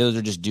those guys? Those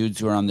are just dudes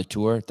who are on the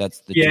tour.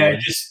 That's the tour?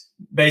 Just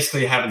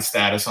basically having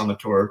status on the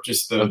tour,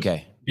 just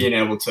being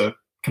able to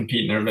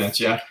compete in their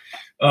events. Yeah,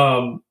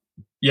 and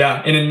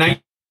in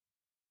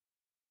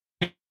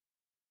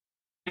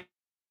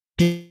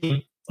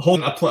 19,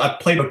 I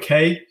played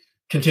okay.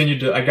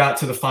 I got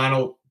to the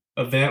final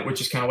event, which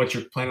is kind of what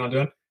you're planning on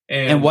doing.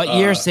 And what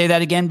year? Say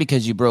that again,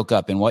 because you broke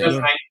up. In what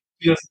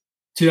year?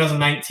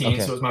 2019. Okay.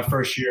 So it was my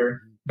first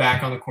year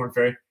back on the Corn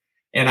Ferry.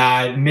 And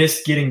I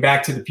missed getting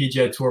back to the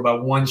PGA Tour by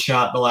one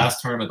shot the last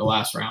tournament, the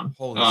last round.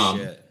 Holy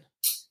shit.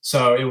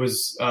 So it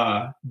was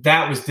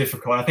that was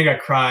difficult. I think I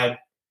cried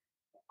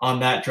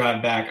on that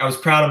drive back. I was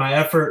proud of my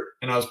effort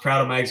and I was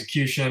proud of my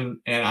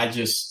execution. And I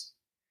just,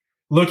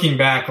 looking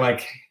back,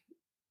 like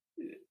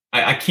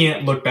I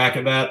can't look back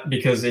at that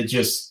because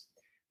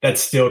that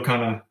still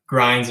kind of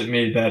grinds at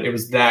me that it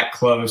was that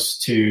close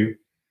to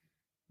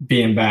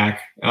being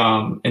back.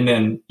 And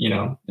then, you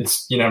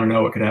never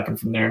know what could happen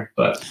from there.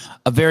 But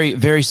a very,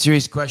 very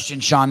serious question.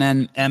 Sean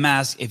M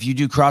asks, if you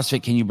do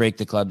CrossFit, can you break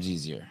the clubs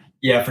easier?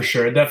 Yeah, for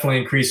sure. It definitely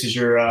increases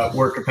your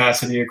work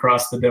capacity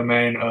across the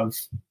domain of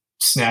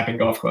snapping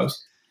golf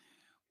clubs.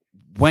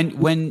 When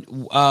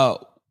do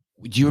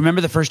you remember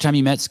the first time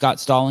you met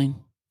Scott Stalling?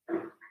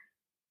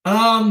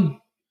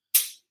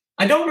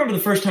 I don't remember the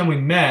first time we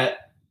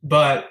met,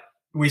 but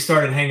we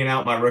started hanging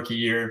out my rookie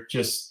year.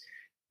 Just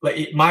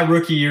like my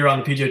rookie year on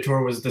the PGA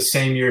Tour was the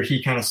same year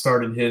he kind of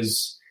started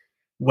his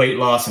weight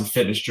loss and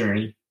fitness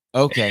journey.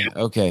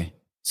 Okay.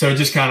 So it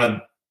just kind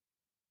of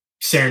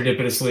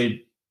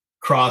serendipitously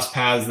crossed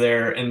paths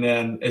there. And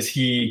then as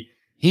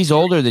he's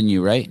older than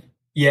you, right?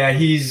 Yeah,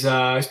 he's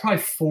probably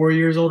 4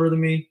 years older than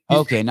me.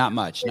 Okay, not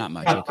much. Not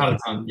a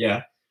ton,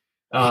 yeah.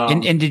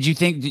 And did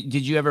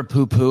you ever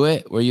poo-poo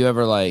it? Were you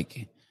ever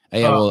like,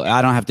 hey, well,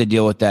 I don't have to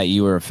deal with that.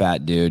 You were a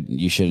fat dude.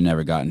 You should have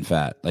never gotten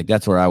fat. Like,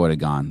 that's where I would have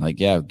gone.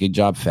 Like, yeah, good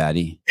job,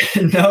 fatty.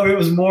 No, it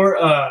was more,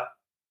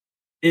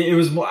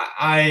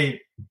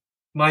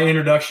 my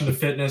introduction to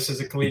fitness as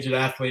a collegiate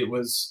athlete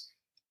was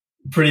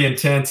pretty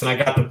intense, and I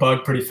got the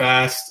bug pretty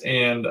fast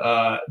and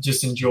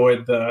just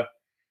enjoyed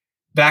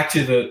back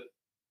to the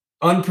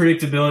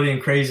unpredictability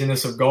and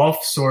craziness of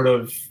golf sort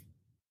of,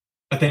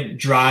 I think,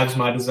 drives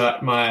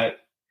my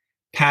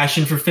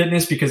passion for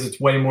fitness because it's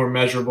way more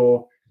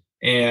measurable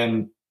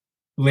and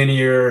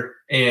linear,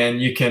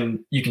 and you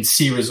can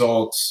see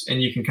results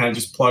and you can kind of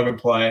just plug and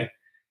play.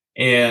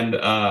 And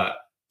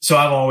so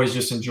I've always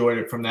just enjoyed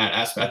it from that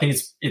aspect. I think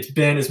it's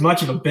been as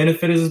much of a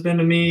benefit as it's been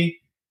to me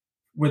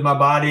with my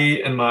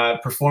body and my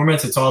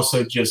performance. It's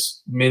also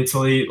just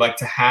mentally, like,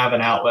 to have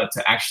an outlet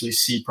to actually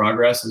see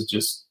progress is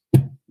just,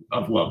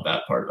 I've loved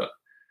that part of it.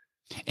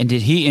 And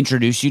did he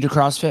introduce you to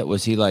CrossFit?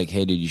 Was he like,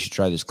 hey, dude, you should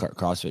try this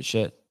CrossFit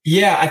shit?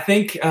 Yeah, I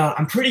think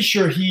I'm pretty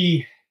sure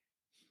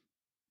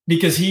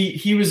because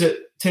he was at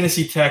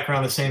Tennessee Tech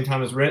around the same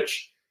time as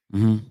Rich,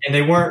 and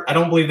they weren't. I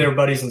don't believe they were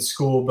buddies in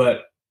school,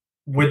 but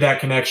with that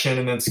connection,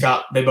 and then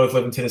Scott, they both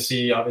live in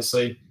Tennessee,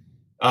 obviously.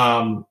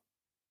 I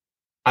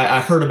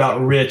heard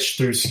about Rich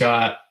through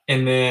Scott,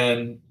 and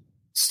then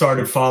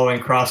started following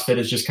CrossFit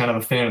as just kind of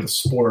a fan of the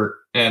sport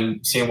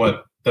and seeing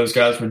what those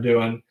guys were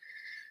doing.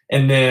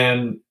 And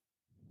then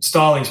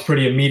Stallings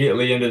pretty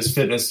immediately into his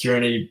fitness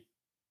journey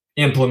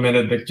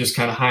implemented the just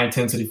kind of high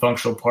intensity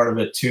functional part of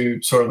it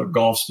to sort of a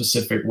golf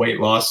specific weight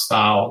loss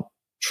style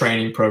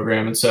training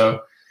program. And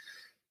so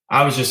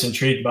I was just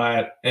intrigued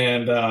by it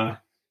and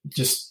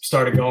just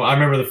started going. I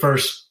remember the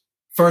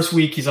first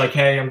week, he's like,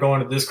 "Hey, I'm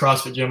going to this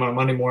CrossFit gym on a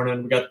Monday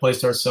morning. We got the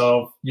place to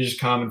ourselves. You just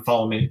come and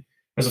follow me."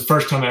 It was the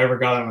first time I ever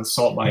got on an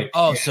assault bike.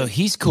 Oh, so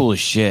he's cool as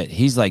shit.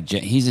 He's like,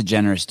 he's a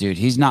generous dude.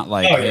 He's not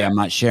like, hey, I'm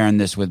not sharing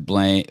this with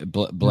Blayne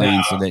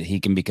so that he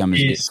can become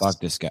his fuck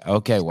this guy.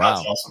 Okay, wow.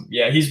 That's awesome.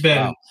 Yeah, he's been.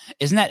 Wow.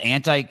 Isn't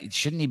that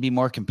shouldn't he be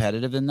more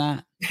competitive than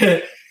that?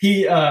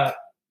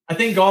 I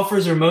think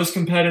golfers are most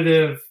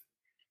competitive.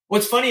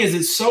 What's funny is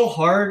it's so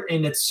hard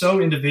and it's so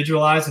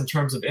individualized in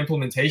terms of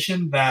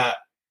implementation that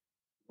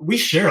we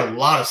share a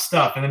lot of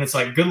stuff, and then it's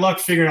like, good luck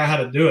figuring out how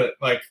to do it.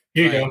 Like,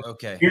 here you go.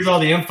 Okay. Here's all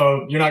the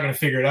info. You're not going to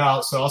figure it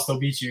out, so I'll still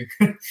beat you.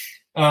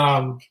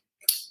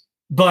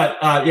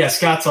 But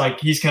Scott's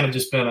like, he's kind of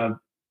just been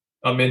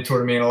a mentor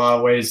to me in a lot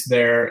of ways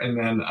there. And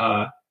then,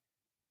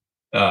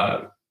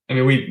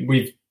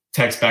 we've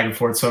text back and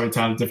forth so many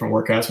times, different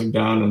workouts we've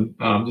done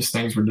and just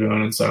things we're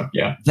doing. And so,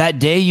 yeah. That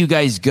day you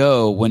guys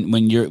go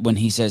when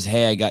he says,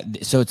 "Hey,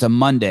 so it's a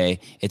Monday,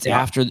 it's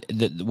after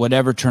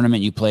whatever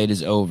tournament you played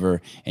is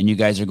over and you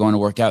guys are going to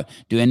work out.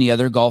 Do any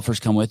other golfers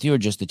come with you or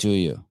just the two of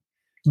you?"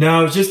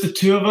 No, it was just the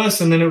two of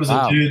us. And then it was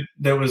a dude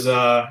that was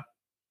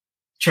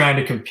trying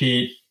to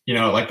compete,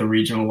 like the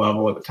regional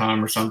level at the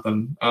time or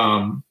something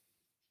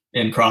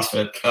in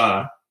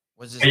CrossFit.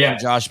 Was his name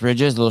Josh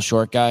Bridges, little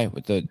short guy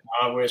with the?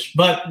 I wish,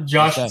 but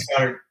Josh and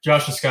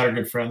Scott are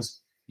good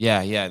friends.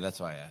 Yeah, that's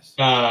why I asked.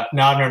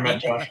 No, I've never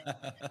met Josh.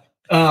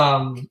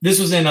 This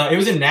was it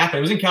was in Napa.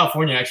 It was in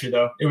California, actually,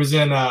 though. It was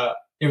a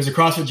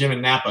CrossFit gym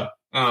in Napa.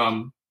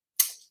 And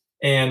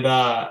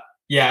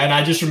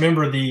I just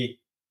remember we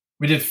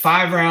did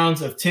 5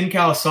 rounds of 10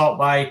 cal assault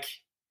bike,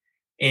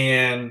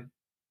 and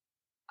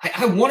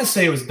I want to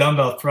say it was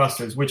dumbbell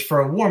thrusters, which for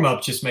a warm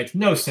up just makes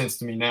no sense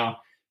to me now.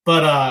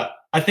 But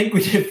I think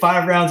we did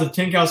 5 rounds of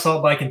 10 cal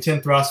assault bike and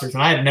 10 thrusters,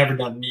 and I had never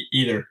done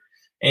either.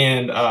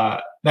 And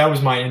that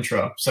was my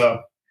intro.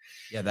 So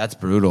yeah, that's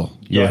brutal.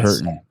 You're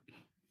hurting.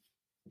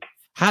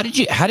 How did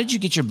you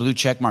get your blue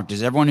check mark?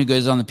 Does everyone who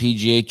goes on the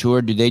PGA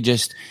Tour, do they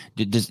is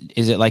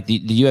it like the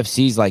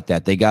UFC's like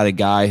that? They got a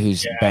guy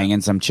who's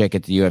banging some chick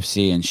at the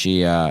UFC and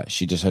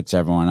she just hooks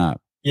everyone up.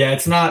 Yeah,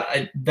 it's not.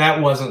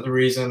 That wasn't the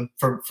reason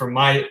from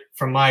my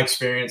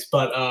experience,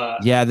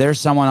 but there's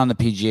someone on the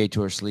PGA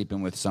Tour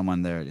sleeping with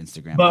someone there at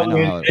Instagram. But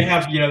they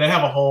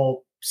have a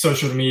whole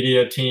social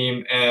media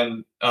team,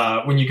 and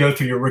when you go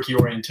through your rookie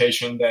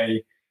orientation,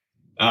 they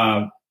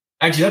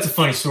actually, that's a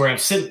funny story. I'm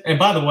sitting, and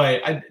by the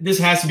way, this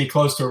has to be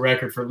close to a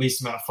record for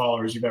least amount of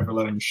followers you've ever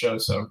let on your show.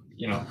 So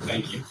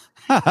thank you.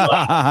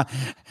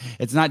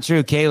 It's not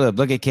true, Caleb.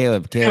 Look at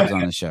Caleb. Caleb's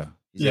on the show.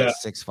 He's got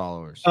 6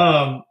 followers.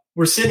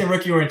 We're sitting in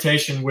rookie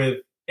orientation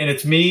and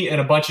it's me and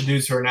a bunch of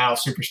dudes who are now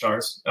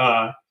superstars,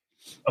 a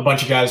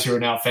bunch of guys who are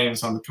now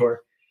famous on the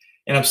tour.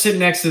 And I'm sitting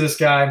next to this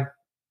guy.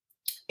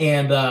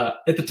 And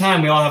at the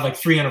time, we all have like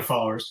 300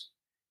 followers.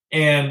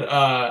 And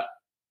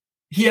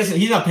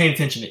he's not paying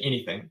attention to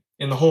anything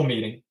in the whole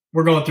meeting.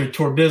 We're going through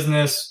tour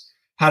business,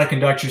 how to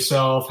conduct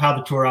yourself, how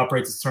the tour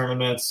operates its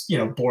tournaments,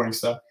 boring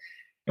stuff.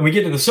 And we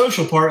get to the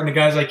social part, and the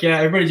guy's like, "Yeah,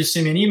 everybody just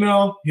send me an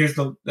email. Here's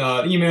the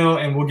email,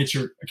 and we'll get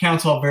your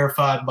accounts all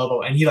verified, blah,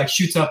 blah." And he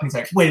shoots up, and he's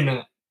like, "Wait a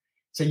minute.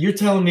 So you're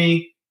telling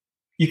me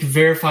you can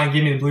verify and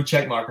give me the blue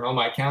check mark on all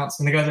my accounts?"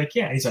 And the guy's like,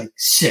 "Yeah." He's like,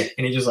 "Sick."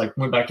 And he just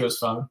went back to his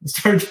phone and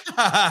started.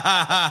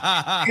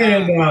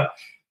 And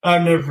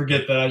I'll never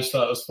forget that. I just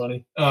thought it was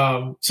funny.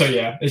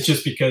 It's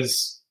just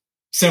because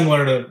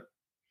similar to,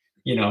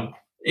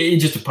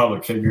 it's just a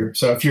public figure.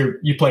 So if you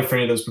play for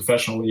any of those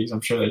professional leagues,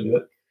 I'm sure they do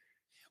it.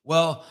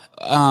 Well,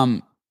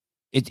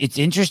 it's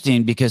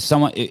interesting because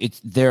someone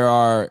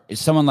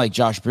like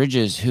Josh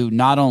Bridges, who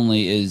not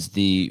only is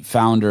the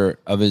founder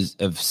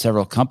of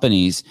several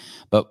companies,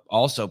 but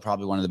also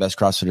probably one of the best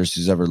CrossFitters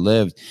who's ever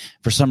lived.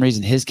 For some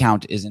reason, his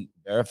count isn't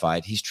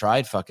verified. He's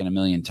tried fucking 1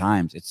 million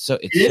times. It's so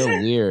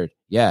weird.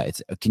 Yeah.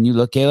 Can you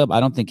look, Caleb? I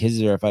don't think his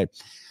is verified.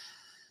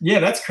 Yeah,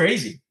 that's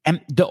crazy.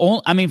 And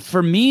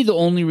for me, the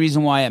only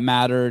reason why it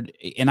mattered,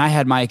 and I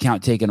had my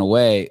account taken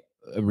away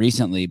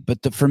recently,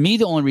 but for me,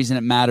 the only reason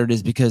it mattered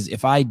is because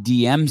if I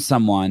DM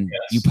someone,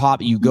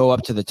 you go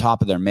up to the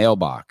top of their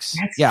mailbox.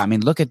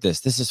 Look at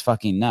this. This is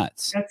fucking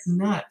nuts. That's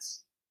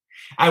nuts.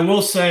 I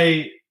will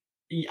say,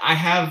 I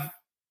have.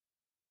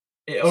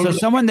 So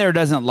someone there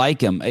doesn't like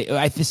him.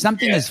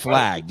 Something is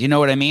flagged. You know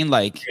what I mean?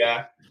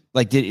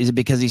 Like, is it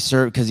because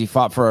he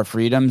fought for our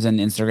freedoms and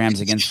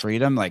Instagram's against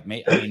freedom? Like,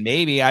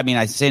 maybe. I mean,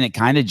 I'm saying it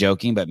kind of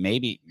joking, but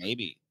maybe,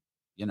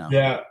 you know.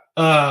 Yeah.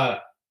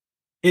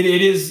 It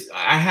is.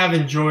 I have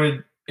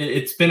enjoyed.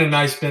 It's been a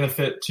nice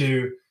benefit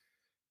to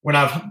when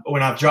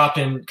I've dropped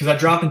in, because I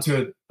drop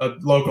into a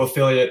local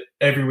affiliate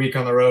every week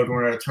on the road when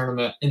we're at a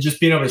tournament, and just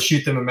being able to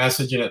shoot them a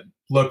message and it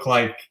look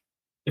like,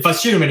 if I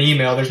shoot them an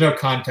email, there's no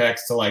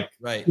context to like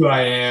who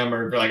I am,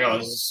 or they're like, oh,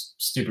 this is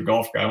a stupid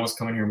golf guy wants to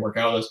come in here and work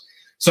out with us.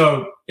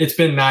 So it's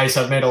been nice.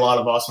 I've made a lot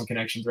of awesome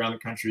connections around the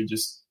country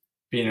just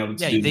being able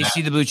to do they that.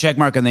 see the blue check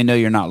mark and they know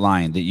you're not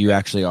lying, that you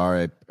actually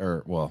are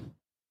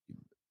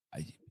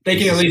they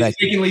can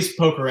at least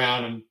poke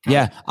around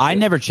and I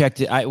never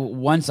checked it.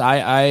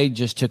 I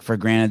just took for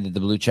granted that the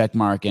blue check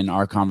mark in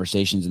our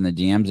conversations in the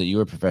DMs that you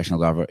were a professional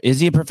golfer. Is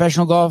he a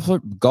professional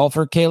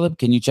golfer, Caleb?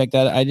 Can you check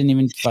that? I didn't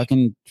even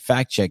fucking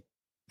fact check.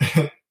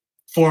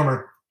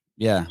 Former.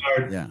 Yeah.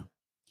 Yeah.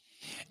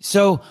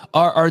 So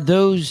are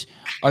those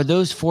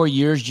 4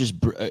 years just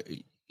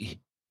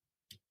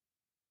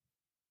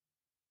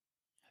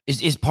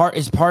is part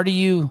of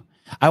you?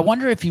 I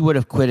wonder if you would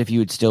have quit if you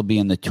would still be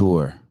in the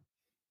tour.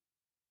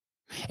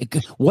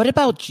 What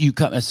about you?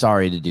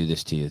 Sorry to do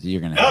this to you. You're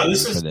gonna have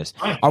for this.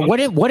 Or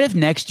what if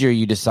next year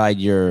you decide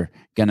you're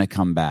gonna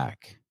come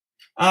back?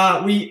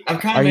 Are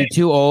you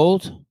too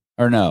old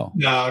or no?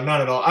 No,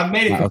 not at all. I've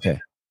made it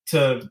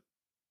to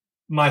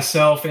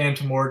myself and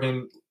to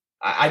Morgan.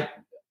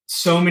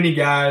 So many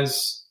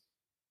guys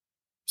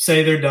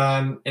say they're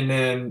done and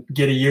then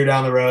get a year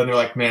down the road and they're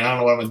like, man, I don't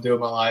know what I'm going to do with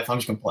my life. I'm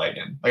just going to play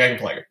again. Like, I can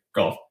play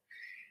golf.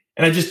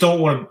 And I just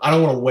don't want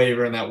to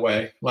waver in that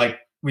way. Like,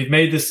 we've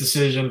made this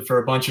decision for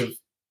a bunch of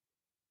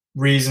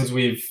reasons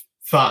we've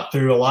thought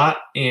through a lot,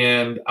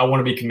 and I want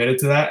to be committed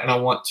to that. And I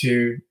want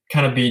to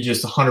kind of be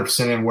just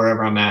 100% in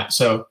wherever I'm at.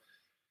 So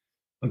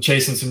I'm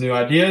chasing some new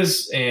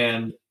ideas,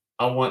 and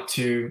I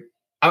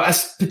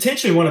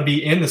potentially want to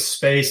be in the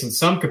space in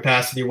some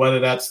capacity, whether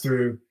that's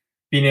through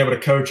being able to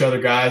coach other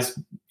guys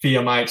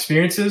via my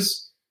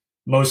experiences,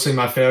 mostly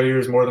my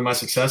failures more than my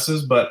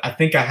successes. But I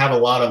think I have a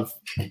lot of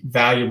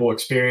valuable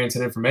experience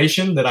and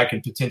information that I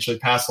could potentially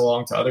pass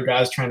along to other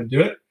guys trying to do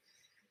it.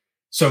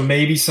 So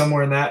maybe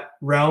somewhere in that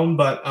realm.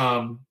 But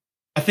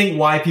I think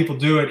why people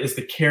do it is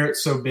the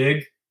carrot's so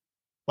big.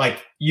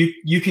 Like,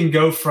 you can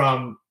go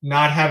from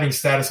not having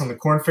status on the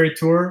Korn Ferry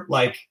Tour,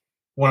 like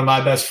one of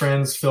my best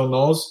friends, Phil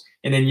Knowles,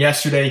 and then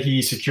yesterday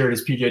he secured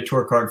his PGA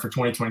Tour card for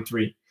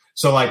 2023.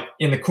 So like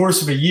in the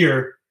course of a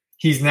year,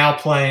 he's now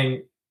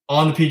playing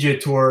on the PGA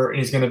Tour, and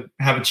he's going to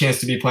have a chance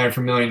to be playing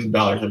for millions of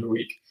dollars every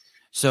week.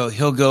 So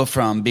he'll go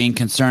from being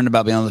concerned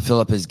about being able to fill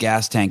up his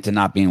gas tank to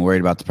not being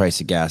worried about the price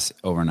of gas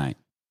overnight.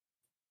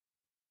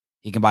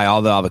 He can buy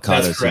all the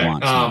avocados he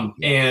wants.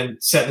 And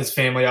setting his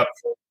family up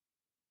for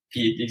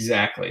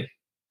exactly.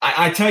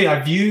 I tell you,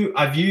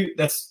 I view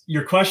that's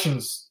your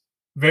question's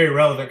very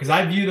relevant, because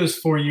I view those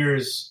 4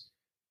 years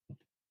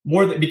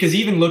more than, because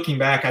even looking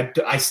back,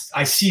 I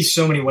see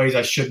so many ways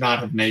I should not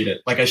have made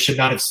it. Like, I should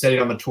not have stayed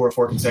on the tour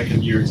 4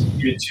 consecutive years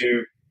due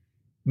to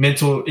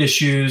mental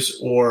issues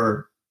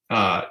or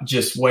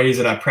just ways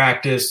that I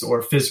practiced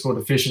or physical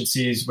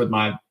deficiencies with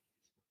my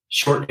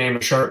short game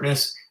or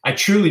sharpness. I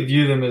truly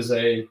view them as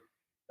a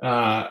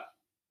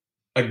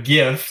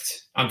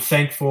gift. I'm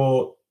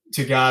thankful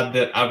to God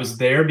that I was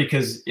there,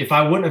 because if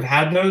I wouldn't have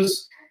had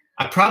those,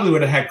 I probably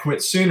would have had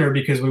quit sooner,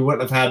 because we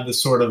wouldn't have had the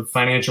sort of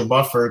financial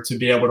buffer to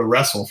be able to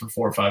wrestle for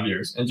 4 or 5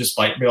 years and just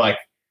like be like,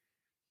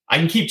 I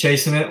can keep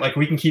chasing it. Like,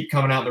 we can keep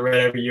coming out in the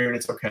red every year and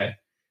it's okay.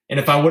 And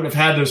if I wouldn't have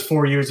had those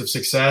 4 years of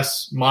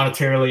success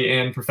monetarily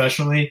and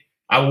professionally,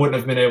 I wouldn't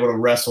have been able to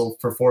wrestle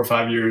for 4 or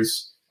 5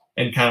 years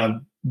and kind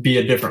of be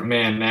a different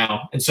man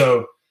now. And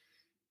so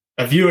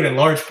I view it in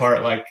large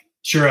part like,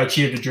 sure, I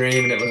achieved a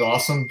dream and it was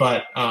awesome,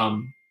 but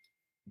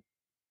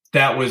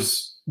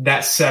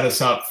that set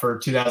us up for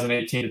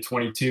 2018 to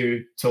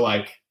 22 to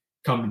like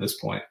come to this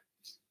point.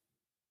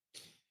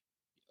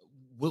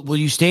 Will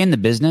you stay in the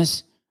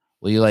business?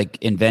 Will you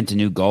like invent a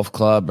new golf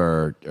club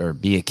or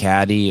be a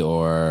caddy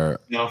or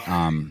no?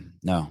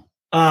 No.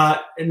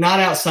 Not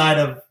outside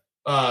of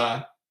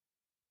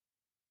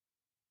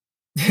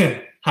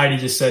Heidi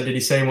just said, did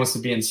he say he wants to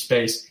be in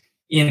space?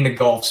 In the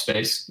golf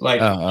space. Like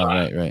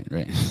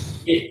right.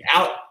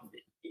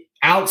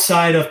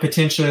 Outside of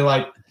potentially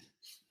like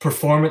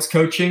performance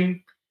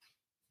coaching,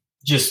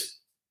 just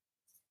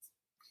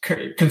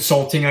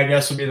consulting, I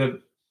guess, would be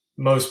the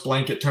most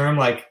blanket term.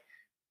 Like,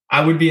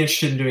 I would be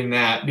interested in doing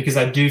that, because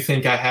I do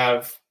think I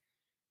have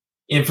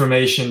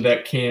information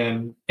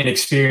and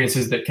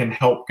experiences that can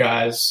help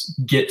guys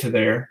get to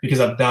there, because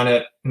I've done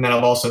it and then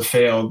I've also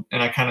failed,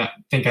 and I kind of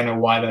think I know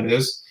why that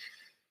is.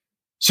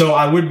 So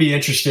I would be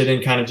interested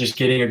in kind of just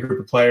getting a group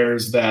of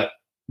players that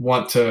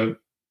want to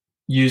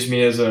use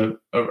me as a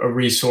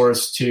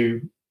resource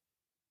to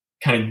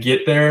kind of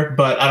get there,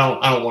 but I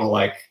don't want to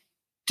like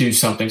do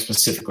something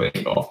specifically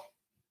in golf.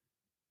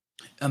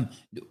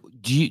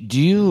 Do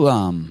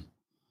you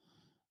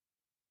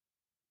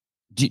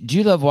Do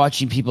you love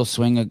watching people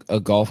swing a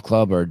golf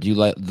club, or do you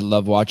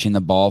love watching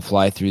the ball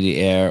fly through the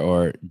air,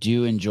 or do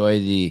you enjoy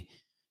the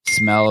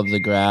smell of the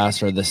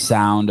grass or the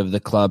sound of the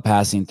club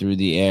passing through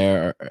the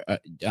air?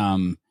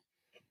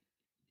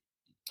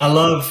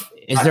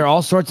 Is there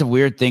all sorts of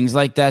weird things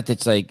like that?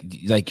 That's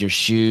like your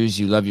shoes.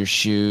 You love your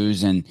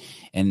shoes, and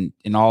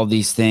all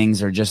these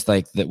things are just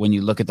like that. When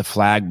you look at the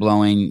flag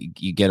blowing,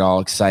 you get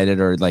all excited,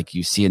 or like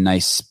you see a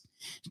nice,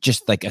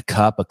 just like a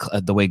cup,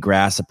 the way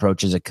grass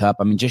approaches a cup.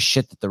 I mean, just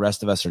shit that the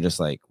rest of us are just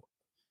like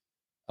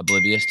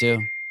oblivious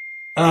to.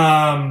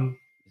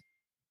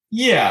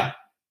 Yeah,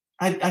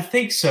 I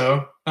think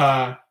so.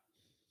 I'm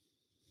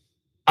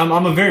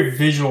a very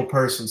visual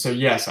person, so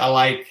yes, I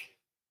like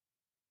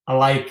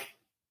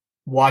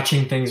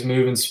watching things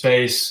move in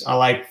space. I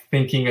like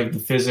thinking of the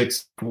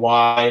physics,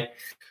 why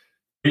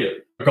a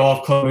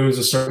golf club moves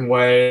a certain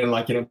way, and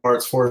like it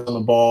imparts force on the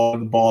ball,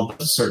 and the ball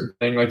does a certain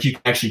thing. Like you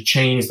can actually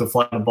change the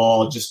flight of the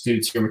ball just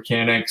due to your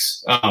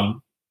mechanics.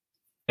 And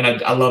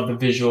I love the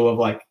visual of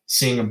like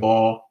seeing a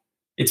ball.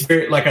 It's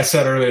very, like I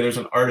said earlier, there's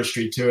an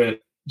artistry to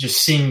it.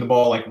 Just seeing the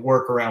ball like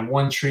work around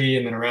one tree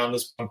and then around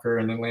this bunker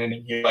and then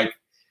landing here. Like,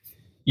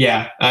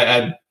 yeah,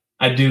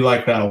 I do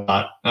like that a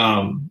lot.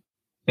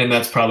 And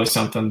that's probably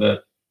something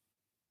that,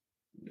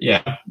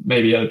 yeah,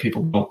 maybe other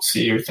people don't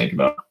see or think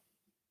about.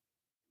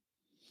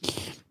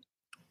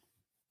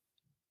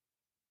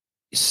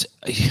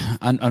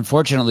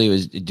 Unfortunately, it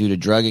was due to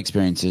drug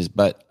experiences,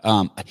 but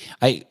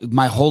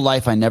my whole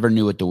life I never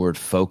knew what the word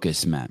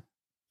focus meant.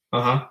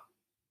 I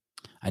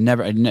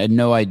had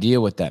no idea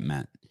what that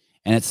meant,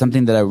 and it's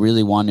something that I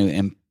really want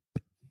to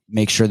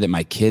make sure that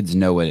my kids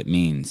know what it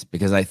means,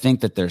 because I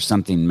think that there's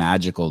something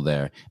magical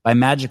there. By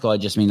magical, I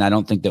just mean I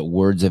don't think that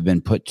words have been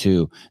put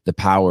to the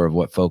power of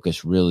what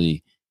focus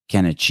really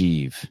can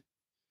achieve.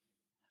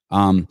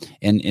 And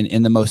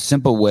in the most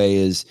simple way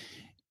is,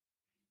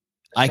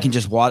 I can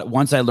just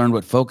once I learned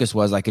what focus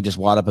was, I could just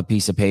wad up a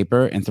piece of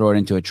paper and throw it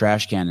into a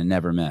trash can and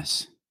never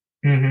miss.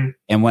 Mm-hmm.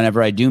 And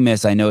whenever I do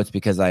miss, I know it's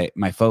because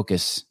my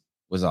focus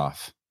was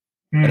off.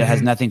 Mm-hmm. But it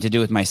has nothing to do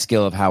with my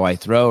skill of how I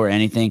throw or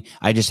anything.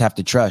 I just have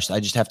to trust. I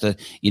just have to,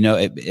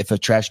 if a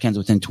trash can's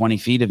within 20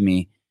 feet of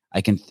me,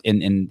 I can,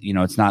 and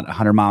it's not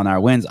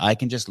 100-mile-an-hour winds, I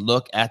can just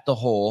look at the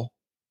hole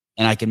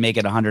and I can make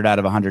it 100 out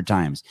of 100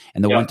 times.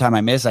 And the one time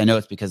I miss, I know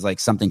it's because like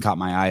something caught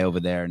my eye over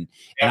there, and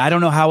I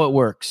don't know how it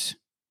works.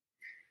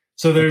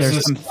 So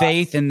there's some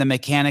faith in the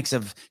mechanics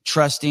of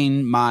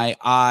trusting my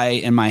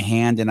eye and my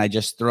hand, and I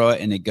just throw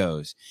it and it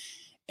goes.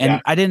 And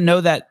I didn't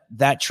know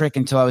that trick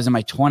until I was in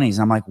my 20s.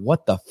 I'm like,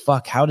 what the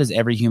fuck? How does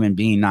every human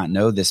being not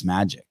know this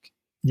magic?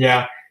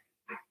 Yeah.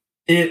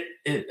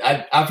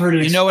 I've heard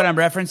it. You know what I'm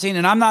referencing?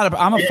 And I'm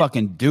a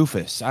fucking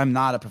doofus. I'm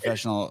not a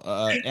professional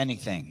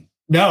anything.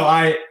 No,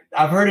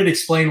 I've heard it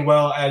explained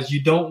well as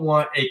you don't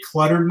want a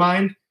cluttered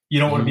mind.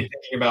 You don't want to be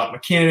thinking about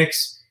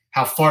mechanics,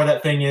 how far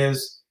that thing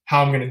is,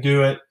 how I'm going to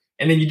do it.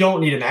 And then you don't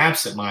need an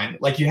absent mind.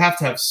 Like you have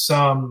to have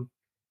some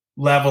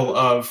level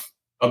of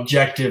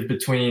objective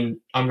between,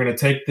 I'm going to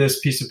take this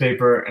piece of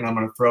paper and I'm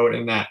going to throw it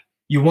in that.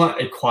 You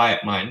want a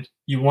quiet mind.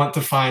 You want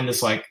to find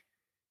this like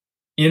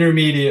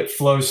intermediate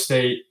flow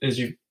state, as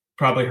you've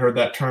probably heard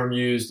that term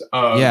used.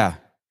 I've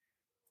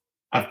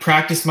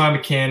practiced my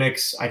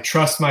mechanics. I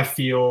trust my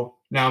feel.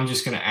 Now I'm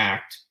just going to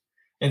act.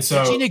 And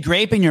so pitching a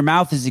grape in your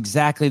mouth is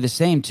exactly the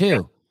same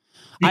too.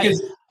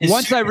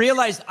 Once I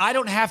realized I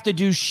don't have to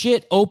do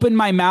shit, open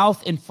my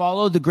mouth and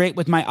follow the grape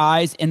with my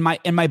eyes, and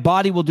my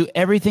body will do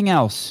everything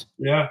else.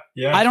 Yeah.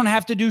 I don't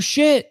have to do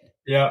shit.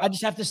 Yeah. I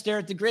just have to stare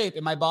at the grape,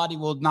 and my body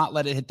will not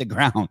let it hit the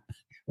ground.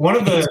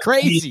 It's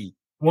crazy.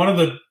 One of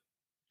the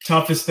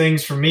toughest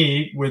things for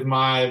me with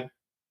my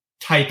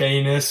type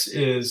A-ness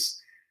is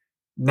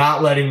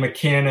not letting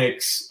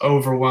mechanics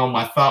overwhelm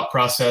my thought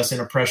process in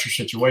a pressure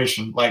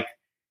situation. Like,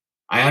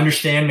 I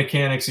understand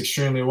mechanics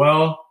extremely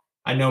well.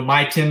 I know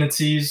my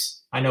tendencies.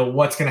 I know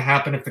what's going to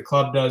happen if the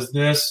club does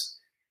this.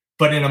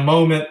 But in a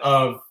moment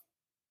of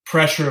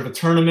pressure of a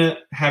tournament,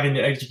 having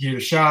to execute a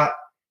shot,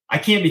 I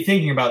can't be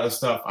thinking about this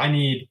stuff. I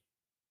need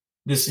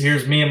this.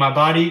 Here's me and my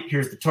body.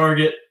 Here's the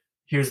target.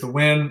 Here's the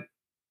win.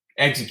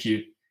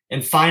 Execute.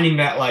 And finding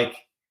that like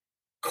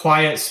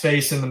quiet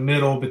space in the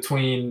middle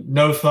between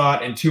no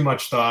thought and too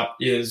much thought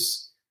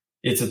it's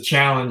a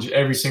challenge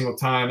every single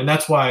time. And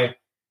that's why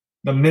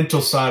the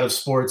mental side of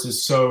sports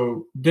is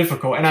so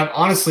difficult. And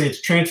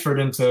it's transferred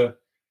into,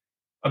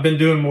 I've been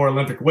doing more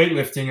Olympic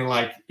weightlifting. And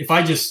like, if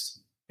I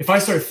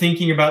start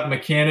thinking about the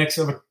mechanics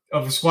of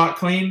a squat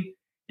clean,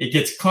 it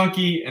gets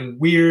clunky and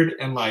weird.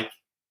 And like,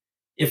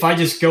 if I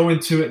just go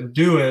into it and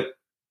do it,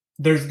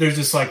 there's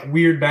this like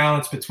weird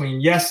balance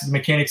between, yes, the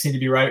mechanics need to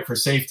be right for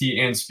safety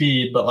and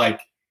speed, but like,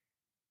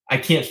 I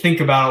can't think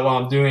about it while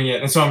I'm doing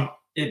it. And so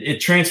it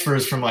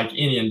transfers from like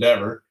any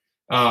endeavor.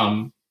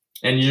 And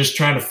you're just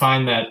trying to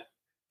find that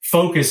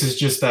focus is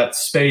just that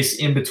space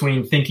in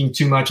between thinking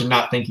too much and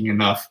not thinking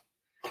enough.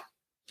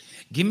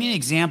 Give me an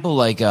example.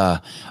 Like,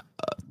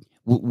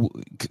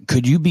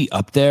 could you be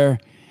up there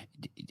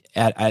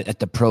at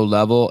the pro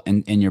level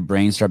and your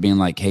brain start being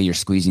like, hey, you're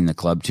squeezing the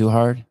club too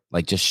hard?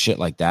 Like just shit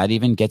like that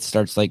even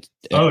starts like,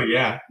 oh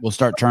yeah, will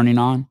start turning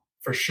on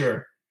for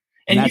sure.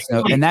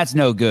 and that's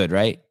no good,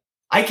 right?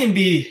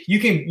 You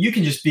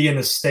can just be in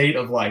a state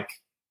of like,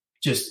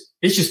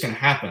 it's just going to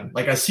happen.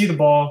 Like I see the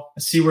ball,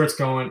 I see where it's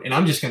going, and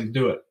I'm just going to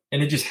do it.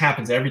 And it just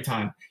happens every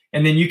time.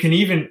 And then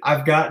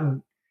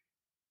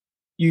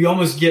you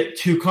almost get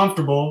too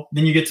comfortable.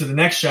 Then you get to the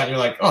next shot and you're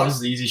like, oh, this is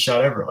the easiest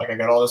shot ever. Like I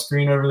got all this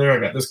green over there. I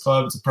got this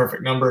club. It's a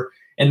perfect number.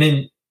 And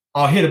then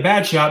I'll hit a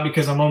bad shot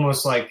because I'm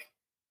almost like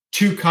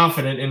too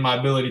confident in my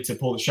ability to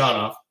pull the shot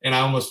off. And I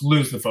almost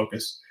lose the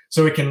focus.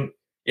 So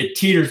it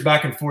teeters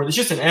back and forth. It's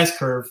just an S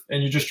curve.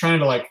 And you're just trying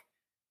to like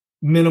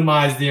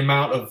minimize the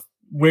amount of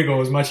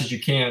wiggle as much as you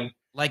can.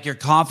 Like your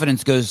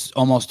confidence goes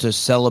almost to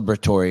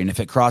celebratory. And if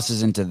it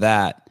crosses into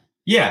that,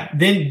 yeah,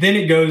 then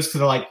it goes to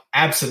the like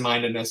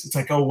absent-mindedness. It's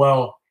like, oh,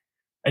 well,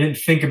 I didn't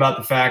think about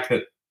the fact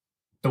that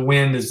the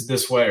wind is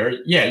this way. Or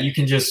yeah, you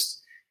can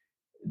just,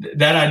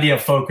 that idea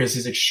of focus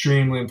is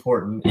extremely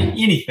important in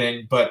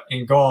anything, but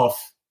in golf,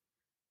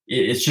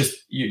 it's just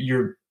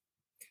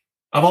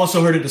I've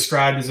also heard it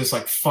described as this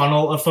like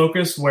funnel of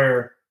focus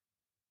where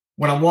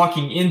when I'm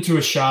walking into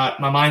a shot,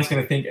 my mind's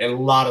going to think a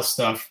lot of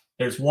stuff.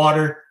 There's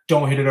water,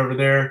 don't hit it over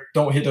there,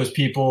 don't hit those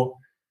people,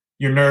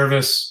 you're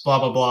nervous, blah,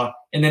 blah, blah.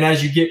 And then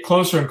as you get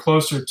closer and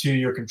closer to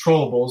your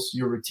controllables,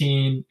 your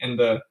routine and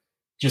the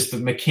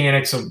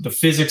mechanics of the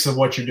physics of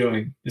what you're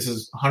doing. This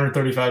is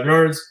 135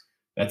 yards.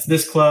 That's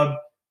this club.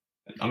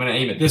 I'm going to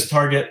aim at this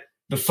target.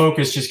 The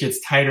focus just gets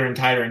tighter and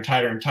tighter and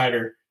tighter and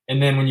tighter.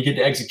 And then when you get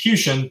to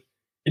execution,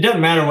 it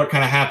doesn't matter what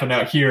kind of happened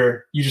out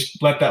here. You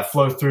just let that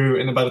flow through.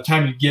 And then by the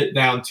time you get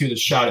down to the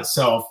shot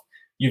itself,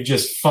 you've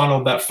just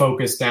funneled that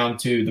focus down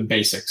to the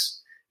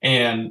basics.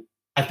 And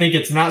I think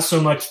it's not so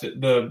much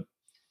that the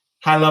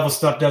high level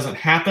stuff doesn't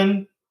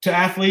happen to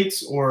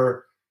athletes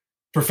or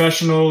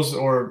professionals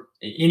or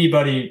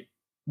anybody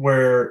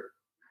where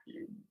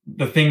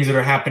the things that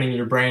are happening in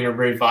your brain are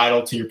very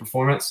vital to your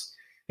performance.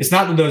 It's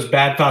not that those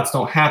bad thoughts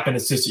don't happen.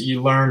 It's just that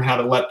you learn how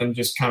to let them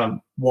just kind of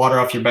water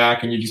off your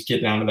back and you just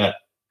get down to that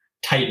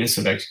tightness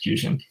of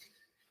execution.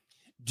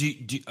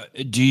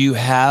 Do you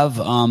have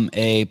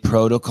a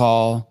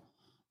protocol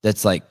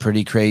that's like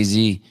pretty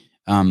crazy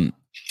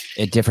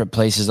at different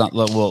places?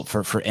 Well,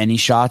 for any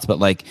shots, but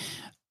like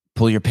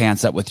pull your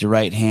pants up with your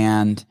right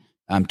hand,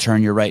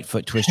 turn your right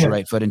foot, twist your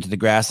right foot into the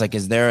grass. Like,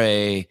 is there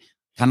a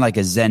kind of like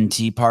a Zen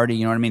tea party?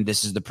 You know what I mean?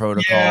 This is the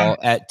protocol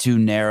to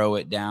narrow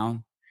it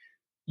down.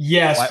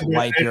 Yes.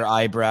 Wipe your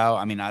eyebrow.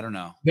 I mean, I don't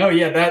know. No,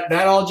 yeah,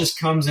 that all just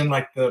comes in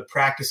like the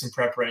practice and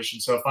preparation.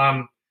 So if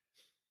I'm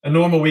a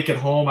normal week at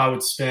home, I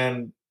would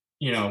spend,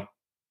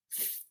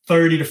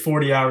 30 to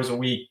 40 hours a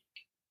week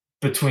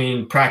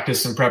between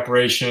practice and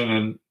preparation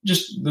and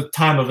just the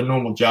time of a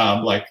normal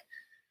job, like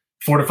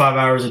 4 to 5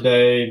 hours a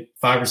day,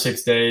 5 or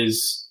 6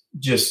 days,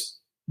 just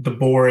the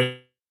boring.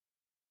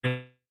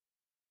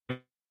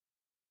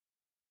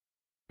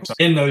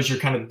 In those, you're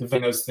kind of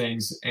developing those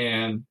things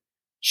and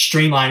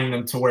streamlining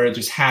them to where it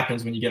just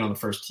happens when you get on the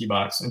first tee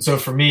box. And so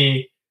for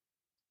me,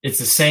 it's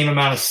the same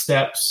amount of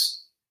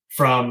steps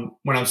from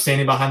when I'm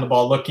standing behind the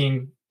ball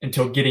looking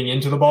until getting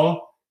into the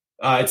ball.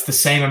 It's the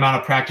same amount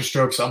of practice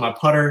strokes on my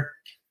putter.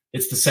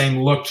 It's the same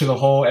look to the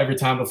hole every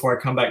time before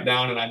I come back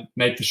down and I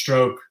make the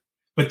stroke.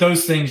 But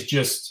those things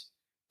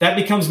that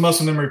becomes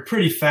muscle memory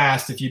pretty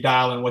fast if you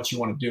dial in what you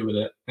want to do with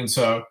it. And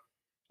so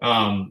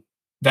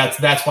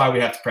that's why we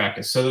have to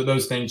practice, so that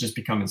those things just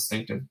become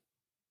instinctive.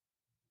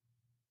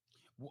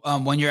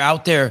 When you're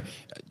out there,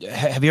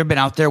 have you ever been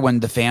out there when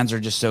the fans are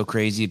just so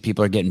crazy,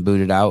 people are getting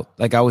booted out?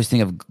 Like I always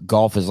think of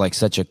golf as like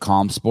such a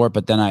calm sport,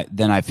 but then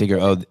I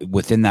figure,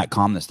 within that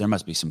calmness, there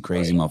must be some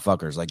crazy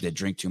motherfuckers, like they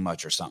drink too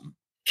much or something.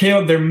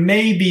 Caleb, there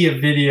may be a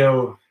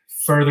video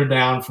further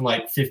down from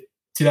like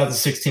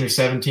 2016 or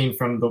 17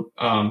 from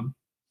the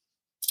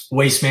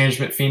Waste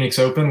Management Phoenix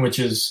Open, which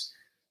is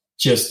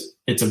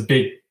it's a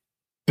big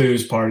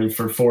booze party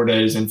for 4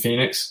 days in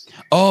Phoenix.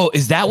 Oh,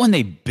 is that when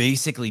they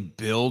basically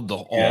build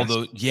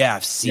those? Yeah,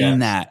 I've seen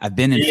that. I've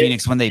been in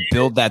Phoenix when they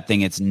build that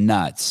thing. It's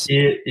nuts.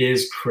 It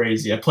is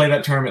crazy. I played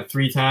that tournament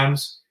 3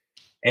 times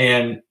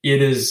and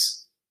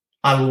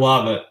I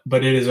love it,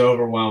 but it is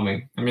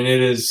overwhelming. I mean,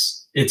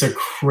 it's a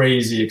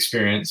crazy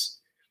experience.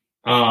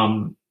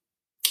 And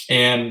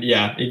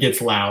yeah, it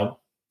gets loud.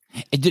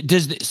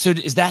 So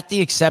is that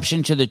the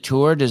exception to the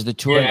tour? Does the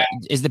tour,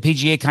 is the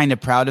PGA kind of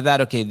proud of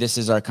that? Okay, this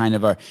is our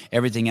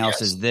everything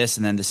else is this,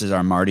 and then this is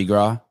our Mardi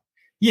Gras.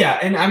 Yeah.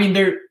 And I mean,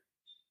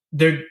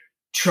 they're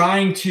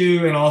trying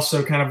to, and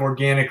also kind of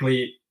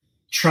organically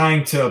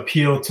trying to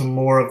appeal to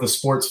more of the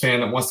sports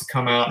fan that wants to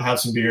come out, have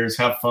some beers,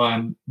 have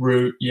fun,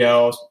 root,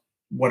 yell,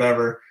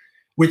 whatever,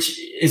 which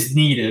is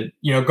needed.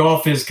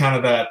 Golf is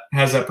kind of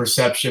has that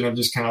perception of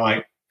just kind of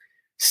like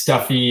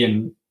stuffy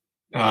and,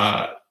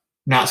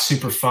 not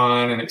super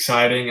fun and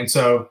exciting. And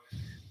so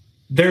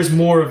there's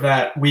more of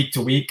that week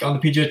to week on the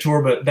PGA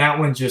Tour, but that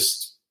one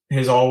just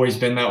has always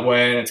been that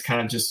way. And it's kind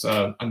of just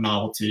a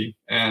novelty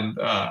and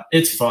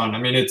it's fun. I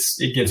mean,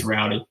 it gets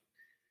rowdy.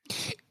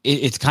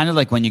 It's kind of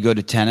like when you go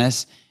to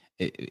tennis,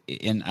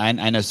 and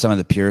I know some of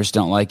the purists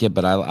don't like it,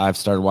 but I've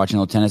started watching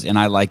a little tennis, and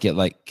I like it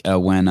like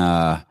when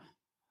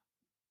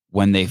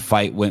they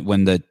fight,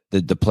 when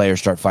the players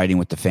start fighting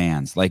with the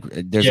fans. Like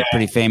there's a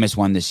pretty famous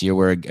one this year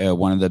where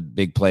one of the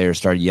big players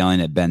started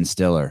yelling at Ben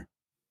Stiller.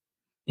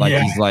 Like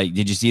he's like,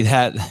 did you see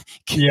that?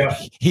 Yeah.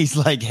 He's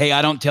like, hey,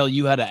 I don't tell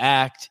you how to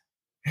act.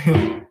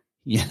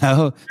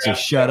 So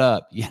shut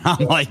up.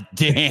 I'm like,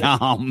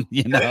 damn,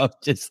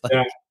 just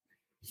like.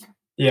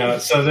 Yeah.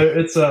 So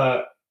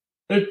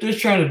they're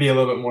trying to be a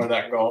little bit more of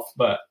that golf,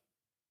 but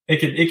it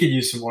could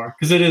use some more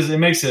because it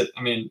makes it.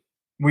 I mean,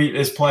 we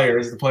as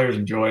players, the players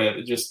enjoy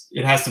it.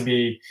 It has to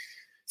be.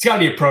 It's got to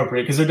be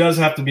appropriate because there does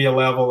have to be a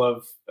level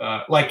of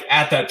like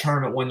at that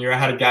tournament one year, I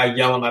had a guy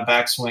yell on my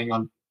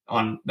backswing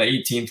on the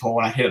 18th hole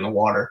when I hit it in the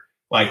water.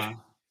 Like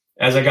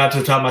as I got to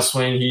the top of my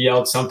swing, he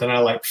yelled something. I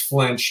like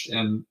flinched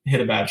and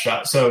hit a bad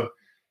shot. So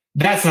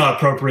that's not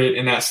appropriate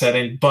in that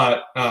setting.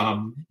 But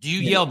do you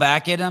yell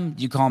back at him?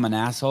 Do you call him an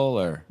asshole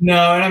or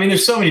no? And I mean,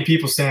 there's so many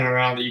people standing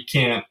around that you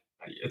can't.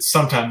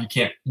 Sometimes you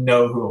can't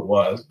know who it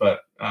was,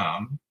 but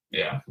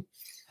yeah.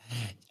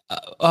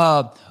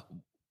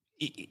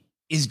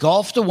 Is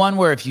golf the one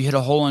where if you hit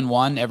a hole in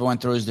one, everyone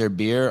throws their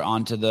beer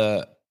onto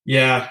the?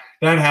 Yeah,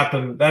 that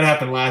happened. That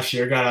happened last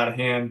year. It got out of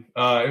hand.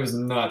 It was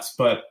nuts.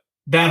 But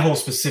that hole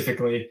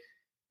specifically,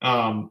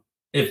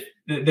 if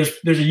there's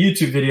a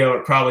YouTube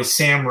video, probably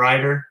Sam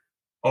Ryder,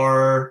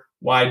 Ryder.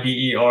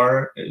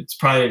 It's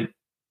probably,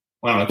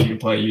 I don't know if you can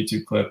play a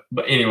YouTube clip,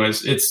 but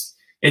anyways,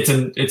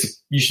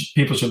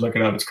 people should look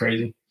it up. It's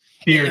crazy.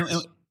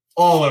 Beers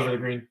all over the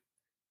green.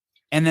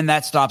 And then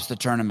that stops the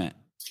tournament.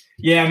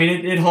 Yeah, I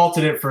mean, it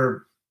halted it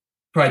for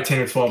probably 10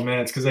 or 12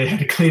 minutes because they had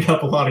to clean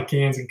up a lot of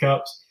cans and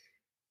cups.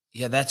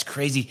 Yeah, that's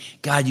crazy.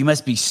 God, you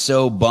must be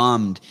so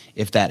bummed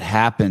if that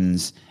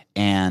happens.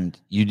 And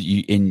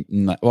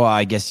well,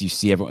 I guess you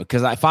see everyone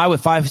because if I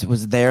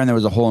was there and there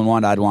was a hole in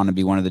one, I'd want to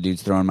be one of the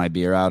dudes throwing my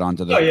beer out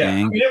onto the thing.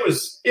 I mean,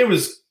 it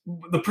was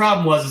the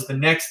problem was the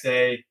next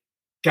day,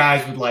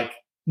 guys would like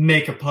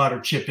make a putt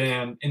or chip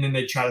in, and then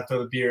they try to throw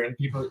the beer, and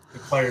the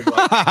players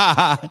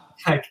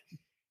like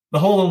the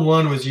hole in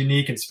one was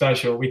unique and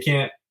special. We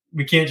can't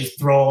just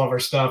throw all of our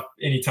stuff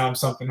anytime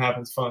something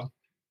happens fun.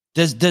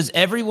 Does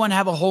everyone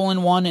have a hole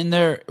in one in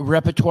their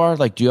repertoire?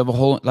 Like, do you have a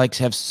hole? Like,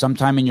 have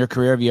sometime in your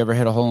career have you ever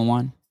hit a hole in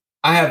one?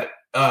 I have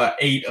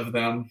 8 of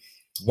them.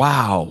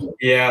 Wow.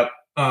 Yeah.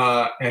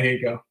 Here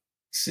you go. Let's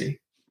see.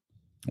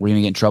 We're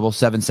gonna get in trouble.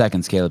 7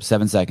 seconds, Caleb.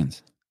 7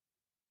 seconds.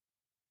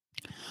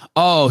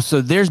 Oh,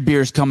 so there's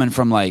beers coming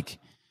from like.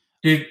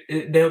 Dude,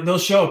 they'll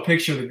show a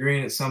picture of the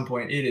green at some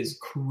point. It is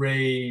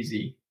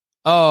crazy.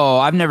 Oh,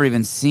 I've never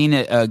even seen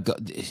it.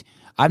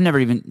 I didn't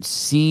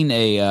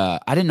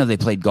know they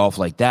played golf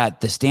like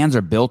that. The stands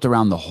are built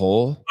around the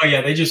hole. Oh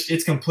yeah,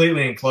 it's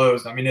completely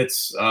enclosed. I mean,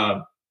 it's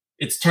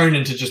turned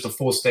into just a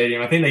full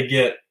stadium. I think they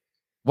get.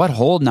 What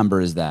hole number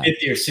is that?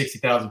 50 or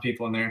 60,000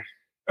 people in there.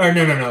 Or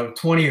no,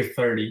 20 or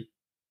 30.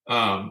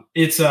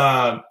 It's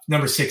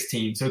number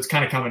 16, so it's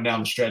kind of coming down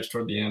the stretch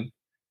toward the end.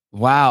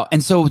 Wow.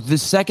 And so the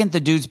second the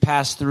dudes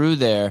pass through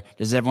there,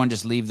 does everyone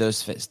just leave those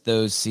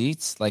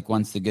seats? Like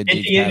once the good dudes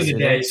at the end of the day.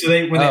 There? So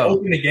when they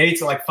open the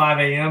gates at like 5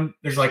 a.m.,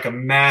 there's like a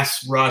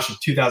mass rush of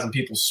 2,000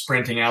 people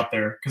sprinting out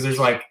there because there's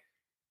like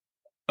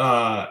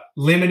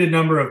limited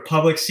number of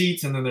public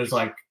seats, and then there's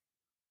like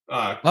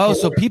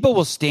so people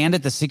will stand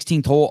at the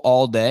 16th hole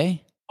all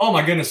day? Oh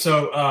my goodness.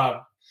 So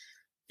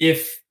there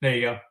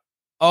you go.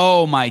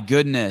 Oh my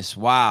goodness.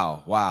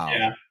 Wow.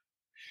 Yeah.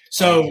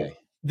 So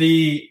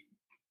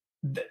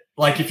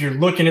like if you're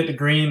looking at the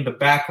green, the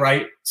back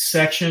right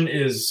section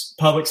is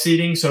public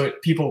seating. So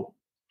people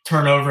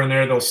turn over in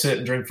there, they'll sit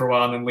and drink for a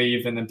while and then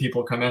leave, and then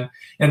people come in.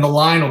 And the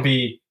line will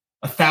be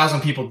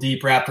 1,000 people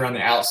deep wrapped around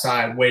the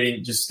outside,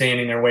 just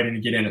standing there waiting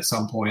to get in at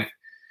some point.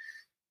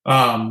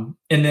 And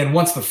then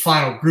once the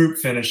final group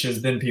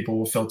finishes, then people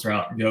will filter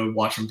out and go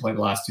watch them play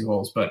the last 2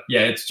 holes. But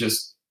yeah, it's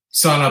just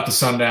sun up to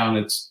sundown.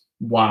 It's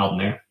wild in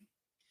there.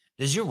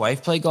 Does your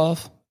wife play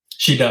golf?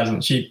 She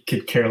doesn't. She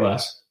could care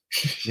less.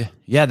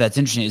 Yeah, that's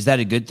interesting. Is that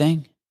a good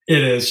thing?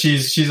 It is.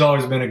 She's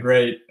always been a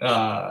great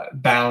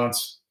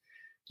balance.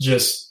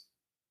 Just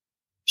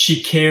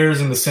she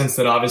cares in the sense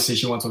that obviously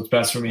she wants what's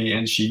best for me,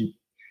 and she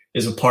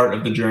is a part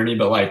of the journey.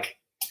 But like,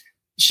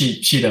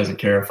 she doesn't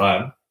care if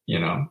I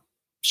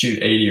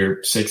shoot 80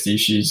 or 60.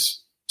 She's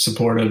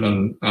supportive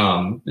and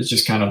it's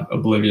just kind of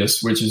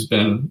oblivious, which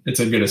it's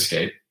a good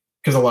escape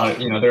because a lot of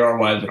there are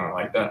wives that aren't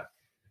like that.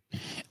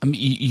 I mean,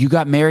 you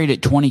got married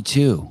at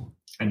 22.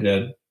 I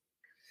did.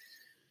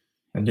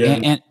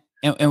 And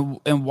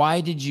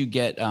why did you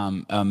get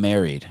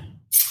married?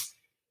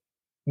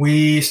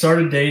 We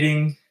started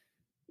dating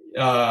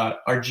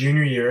our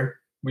junior year.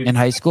 In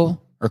high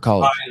school or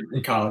college?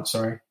 In college,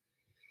 sorry.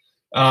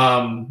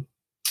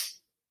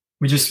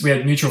 We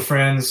had mutual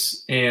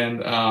friends,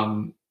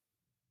 and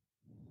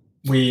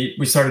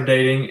we started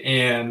dating,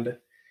 and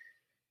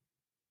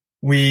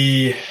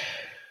we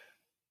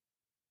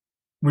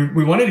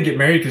wanted to get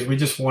married because we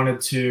just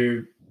wanted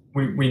to.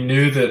 We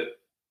knew that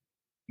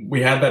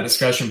we had that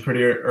discussion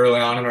pretty early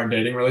on in our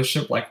dating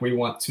relationship. Like we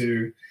want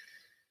to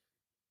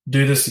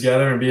do this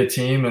together and be a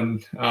team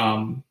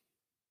and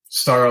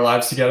start our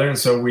lives together. And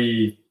so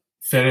we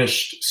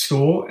finished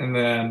school, and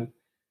then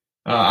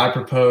I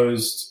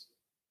proposed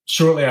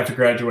shortly after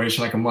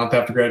graduation, like a month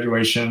after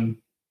graduation.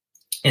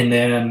 And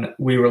then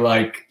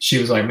she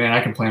was like, man,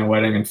 I can plan a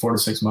wedding in 4 to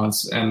 6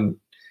 months. And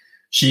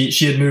she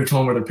had moved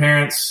home with her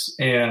parents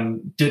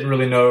and didn't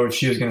really know if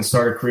she was going to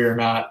start a career or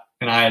not.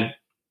 And I had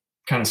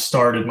kind of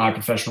started my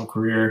professional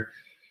career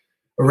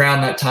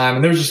around that time.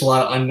 And there was just a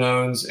lot of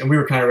unknowns, and we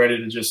were kind of ready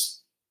to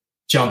just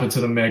jump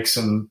into the mix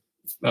and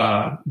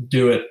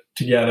do it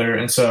together.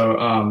 And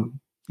so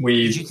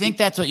Did you think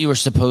that's what you were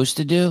supposed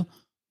to do?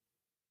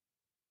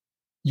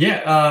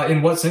 Yeah.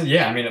 In what sense?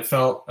 Yeah. I mean, it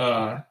felt,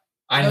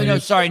 No,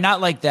 sorry.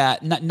 Not like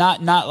that.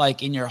 Not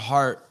like in your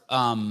heart.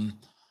 But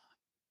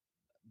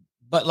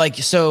like,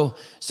 so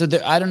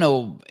there, I don't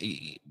know,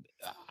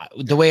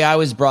 the way I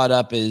was brought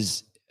up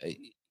is,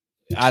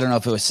 I don't know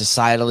if it was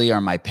societally or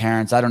my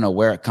parents, I don't know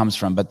where it comes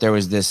from, but there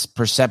was this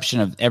perception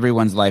of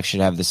everyone's life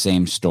should have the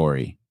same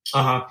story.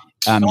 Uh-huh.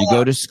 You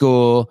go to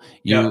school,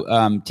 you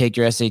take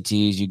your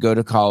SATs, you go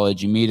to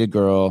college, you meet a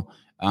girl,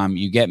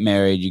 you get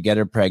married, you get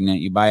her pregnant,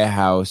 you buy a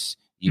house,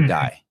 you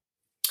die.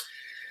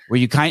 Were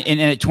you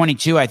and at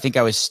 22, I think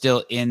I was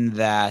still in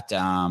that,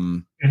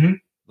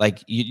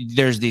 like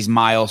there's these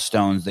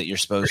milestones that you're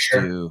supposed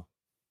to.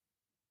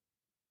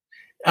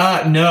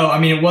 No, I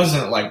mean, it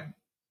wasn't like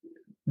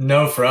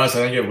no for us. I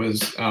think it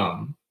was,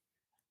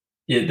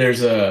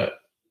 there's a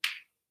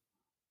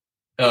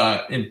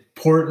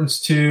importance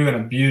to and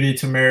a beauty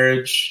to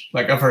marriage.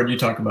 Like I've heard you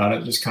talk about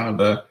it, just kind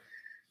of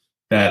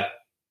that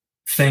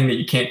thing that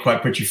you can't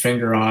quite put your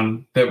finger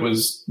on that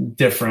was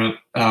different.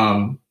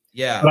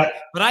 Yeah,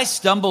 but I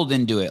stumbled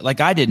into it. Like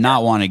I did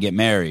not want to get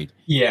married.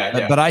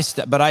 Yeah. But I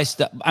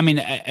mean,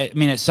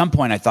 at some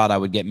point I thought I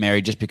would get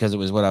married just because it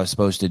was what I was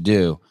supposed to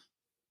do.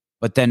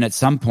 But then at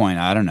some point,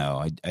 I don't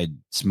know, I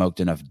smoked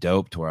enough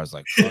dope to where I was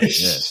like, fuck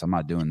this, I'm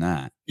not doing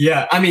that.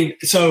 Yeah. I mean,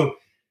 so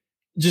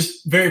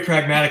just very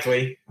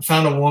pragmatically, I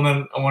found a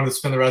woman I wanted to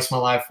spend the rest of my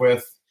life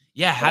with.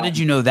 Yeah. How did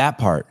you know that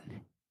part?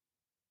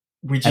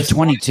 At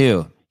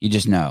 22, you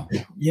just know.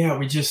 Yeah.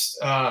 We just,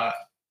 I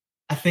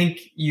think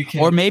you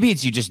can, or maybe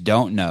it's you just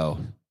don't know.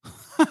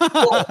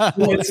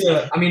 it's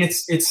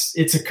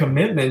a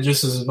commitment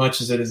just as much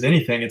as it is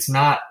anything. It's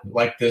not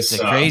like this.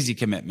 It's a crazy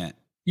commitment.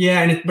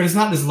 Yeah, but it's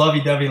not this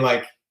lovey-dovey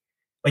like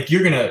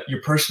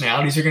your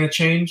personalities are gonna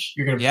change.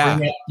 You're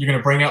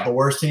gonna bring out the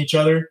worst in each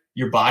other.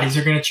 Your bodies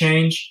are gonna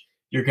change.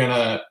 You're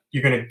gonna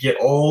get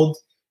old.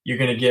 You're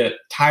gonna get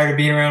tired of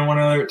being around one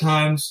another at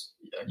times.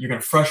 You're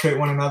gonna frustrate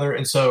one another,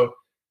 and so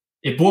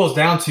it boils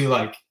down to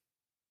like,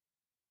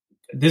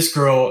 this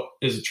girl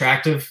is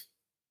attractive.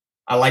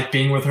 I like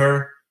being with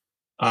her.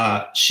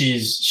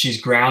 She's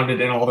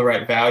grounded in all the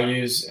right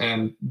values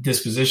and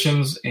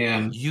dispositions.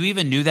 And you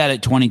even knew that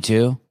at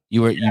 22.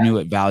 You knew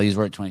what values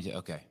were at 22.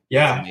 Okay.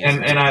 Yeah,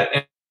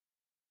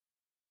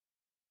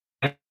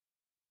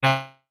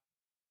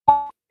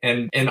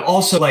 and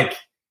also like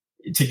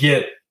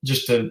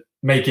to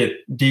make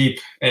it deep.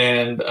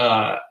 And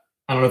I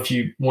don't know if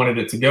you wanted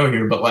it to go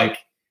here, but like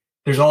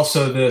there's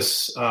also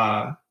this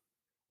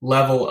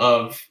level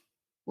of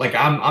like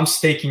I'm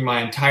staking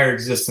my entire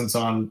existence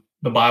on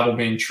the Bible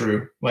being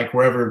true, like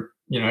wherever,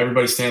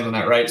 everybody stands on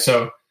that, right?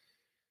 So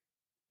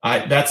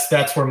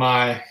that's where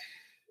my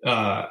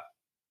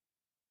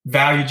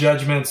value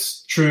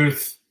judgments,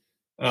 truth,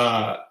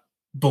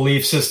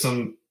 belief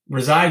system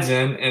resides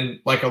in. And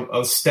like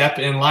a step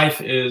in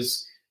life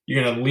is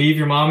you're going to leave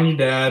your mom and your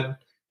dad, and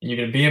you're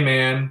going to be a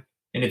man.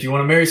 And if you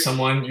want to marry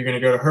someone, you're going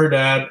to go to her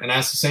dad and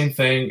ask the same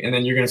thing, and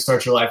then you're going to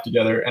start your life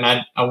together. And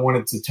I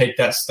wanted to take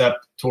that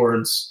step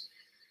towards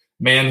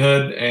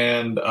manhood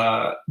and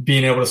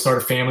being able to start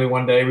a family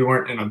one day. We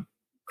weren't in a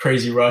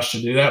crazy rush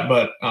to do that,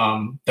 but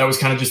that was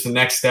kind of just the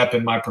next step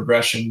in my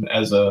progression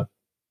as a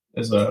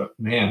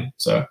man.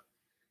 So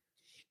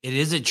it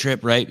is a trip,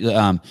 right?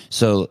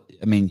 So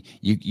I mean,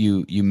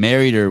 you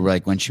married her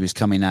like when she was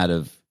coming out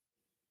of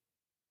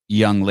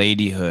young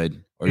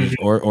ladyhood,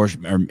 or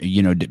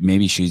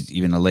maybe she's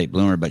even a late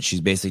bloomer, but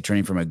she's basically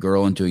turning from a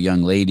girl into a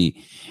young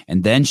lady,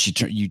 and then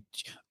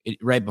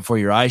right before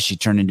your eyes, she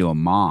turned into a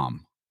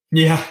mom.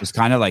 Yeah, it's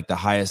kind of like the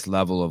highest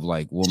level of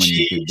like woman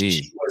you could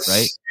be,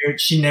 right?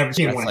 She never.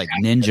 That's like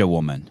ninja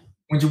woman.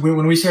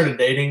 When we started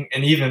dating,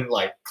 and even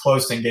like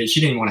close to engaged,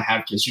 she didn't want to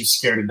have kids. She was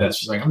scared to death.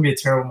 She's like, I'm gonna be a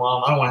terrible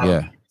mom. I don't want to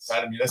have kids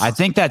inside of me. I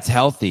think that's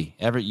healthy.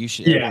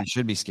 Everyone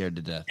should be scared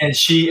to death. And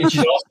she's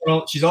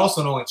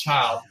also an only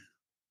child,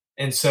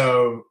 and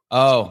so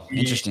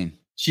interesting.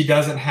 She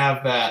doesn't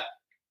have that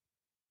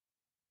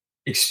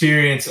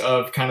experience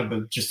of kind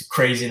of just the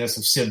craziness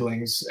of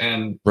siblings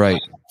and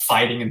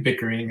fighting and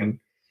bickering and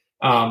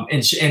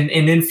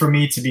then for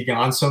me to be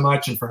gone so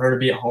much and for her to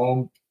be at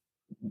home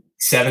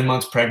 7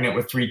 months pregnant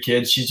with 3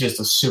 kids, she's just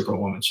a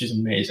superwoman. She's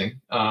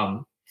amazing.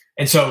 And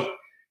so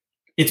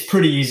it's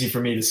pretty easy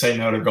for me to say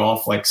no to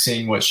golf, like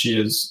seeing what she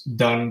has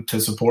done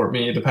to support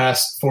me the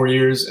past 4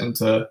 years, and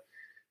to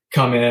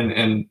come in,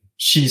 and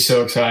she's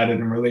so excited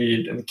and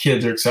relieved, and the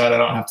kids are excited I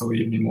don't have to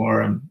leave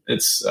anymore. And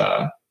it's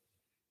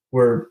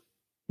we're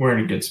in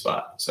a good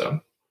spot.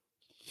 So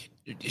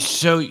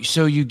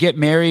you get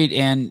married,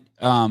 and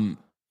how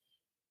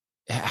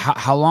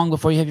long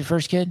before you have your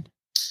first kid?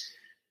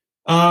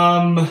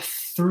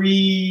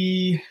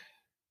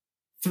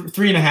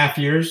 3.5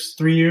 years,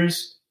 3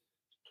 years,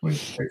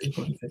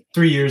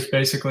 3 years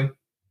basically.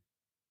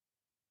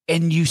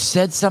 And you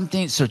said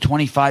something. So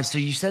 25. So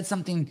you said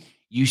something.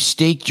 You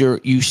staked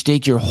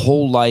your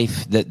whole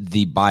life that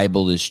the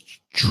Bible is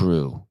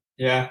true.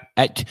 Yeah.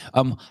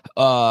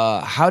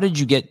 How did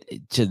you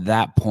get to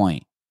that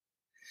point?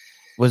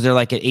 Was there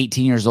like at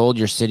 18 years old,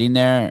 you're sitting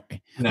there?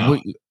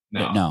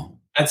 No.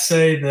 I'd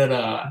say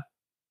that.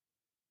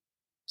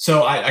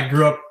 So I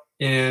grew up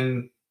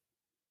in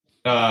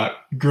a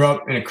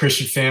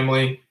Christian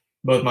family.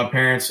 Both my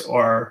parents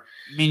are.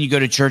 You mean you go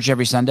to church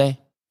every Sunday?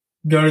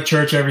 Go to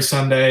church every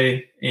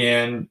Sunday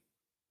and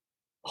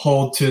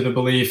hold to the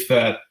belief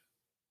that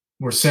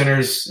we're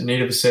sinners in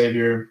need of a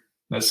Savior.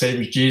 That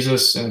Savior is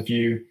Jesus, and if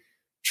you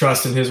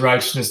trust in His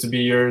righteousness to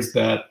be yours,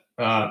 that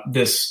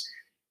this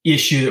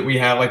issue that we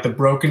have, like the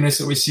brokenness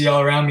that we see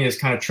all around me, is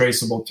kind of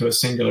traceable to a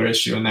singular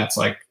issue, and that's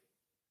like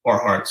our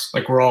hearts.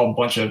 Like we're all a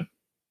bunch of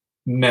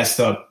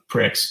messed up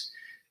pricks,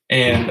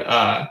 and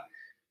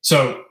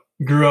so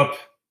grew up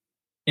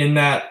in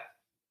that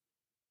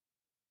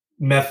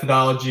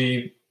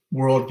methodology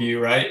worldview,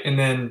 right? And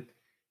then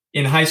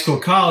in high school,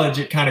 college,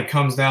 it kind of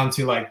comes down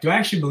to like, do I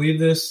actually believe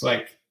this?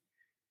 Like,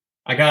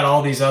 I got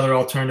all these other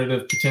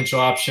alternative potential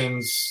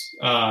options.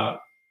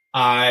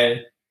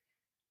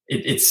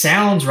 It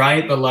sounds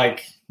right, but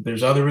like,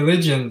 there's other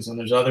religions and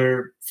there's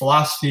other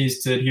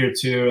philosophies to adhere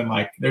to, and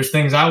like, there's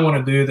things I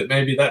want to do that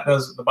maybe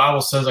the Bible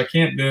says I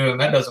can't do,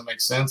 and that doesn't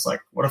make sense. Like,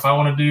 what if I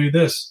want to do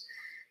this?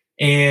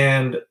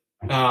 And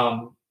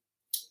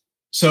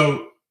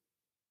so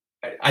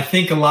I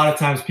think a lot of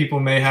times people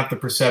may have the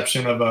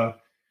perception of a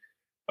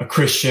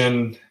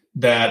Christian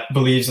that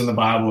believes in the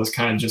Bible is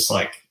kind of just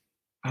like,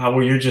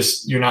 well,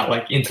 you're not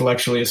like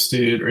intellectually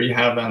astute, or you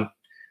haven't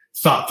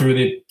thought through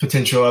the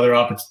potential other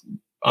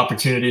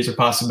opportunities or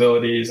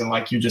possibilities, and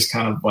like you're just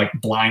kind of like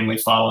blindly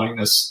following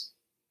this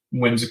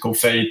whimsical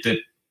faith that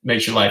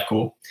makes your life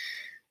cool.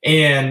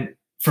 And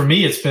for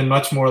me, it's been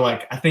much more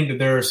like, I think that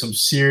there are some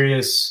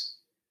serious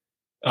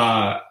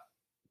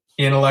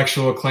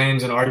intellectual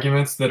claims and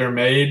arguments that are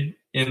made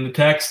in the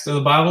text of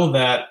the Bible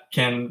that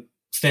can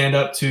stand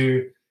up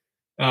to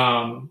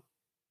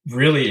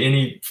really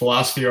any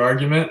philosophy or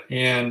argument.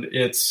 And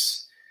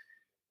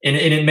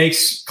it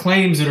makes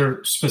claims that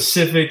are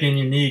specific and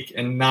unique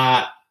and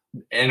not,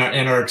 and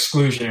are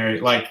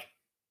exclusionary. Like,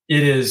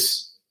 it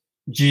is,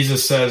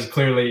 Jesus says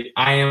clearly,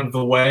 I am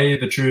the way,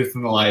 the truth,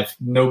 and the life.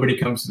 Nobody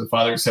comes to the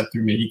Father except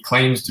through me. He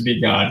claims to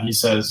be God. He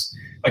says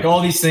like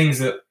all these things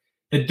that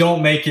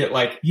don't make it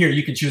like, here,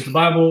 you can choose the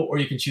Bible, or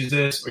you can choose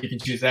this, or you can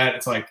choose that.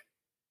 It's like,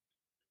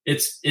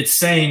 it's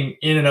saying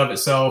in and of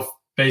itself,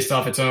 based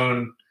off its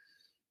own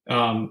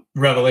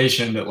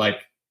revelation, that like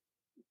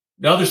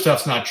the other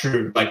stuff's not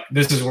true. Like,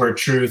 this is where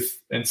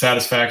truth and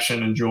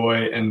satisfaction and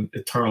joy and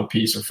eternal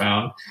peace are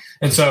found.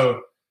 And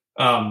so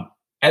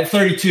at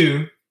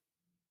 32,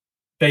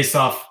 based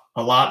off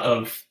a lot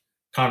of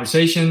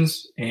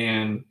conversations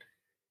and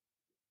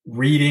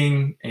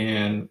reading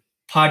and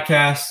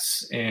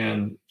podcasts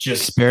and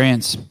just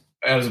experience,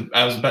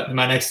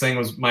 my next thing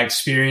was my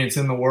experience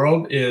in the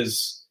world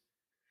is,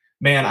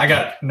 man, I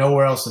got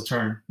nowhere else to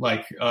turn.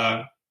 Like,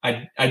 I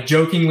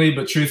jokingly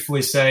but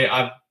truthfully say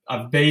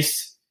I've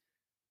based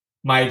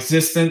my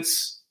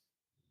existence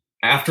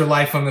after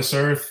life on this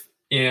earth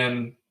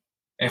in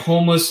a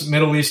homeless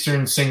Middle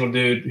Eastern single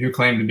dude who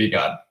claimed to be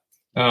God.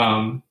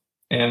 And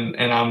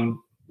I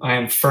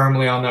am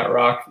firmly on that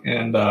rock.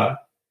 And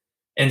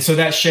so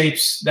that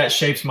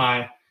shapes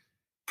my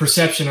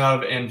perception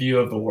of and view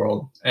of the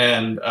world.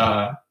 And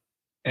that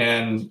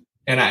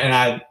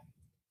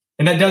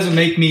doesn't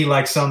make me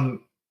like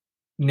some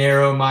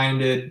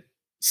narrow-minded,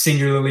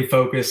 singularly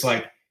focused.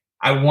 Like,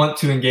 I want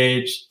to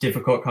engage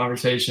difficult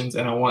conversations,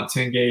 and I want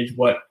to engage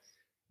what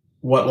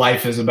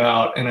life is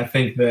about. And I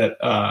think that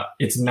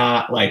it's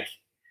not like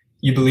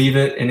you believe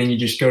it and then you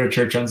just go to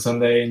church on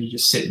Sunday and you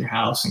just sit in your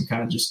house and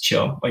kind of just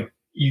chill. Like,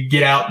 you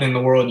get out in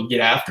the world and you get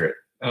after it.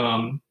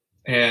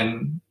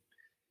 And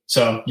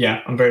so,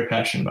 yeah, I'm very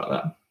passionate about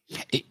that.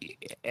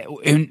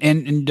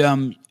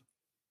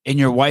 And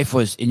your wife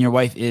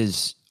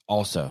is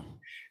also.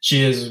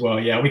 She is as well.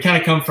 Yeah. We kind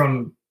of come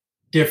from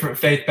different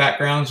faith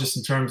backgrounds, just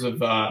in terms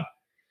of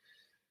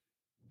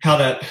how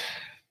that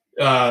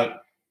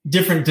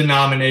different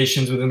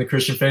denominations within the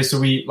Christian faith. So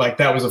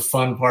that was a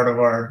fun part of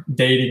our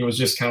dating, was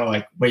just kind of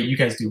like, wait, you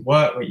guys do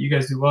what? Wait, you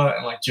guys do what?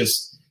 And like,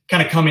 just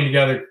kind of coming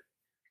together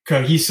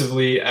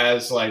cohesively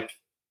as like,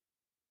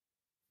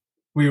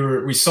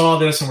 we saw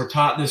this and we're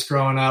taught this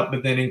growing up,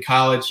 but then in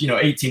college,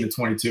 18 to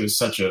 22 is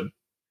such a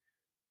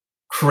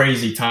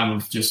crazy time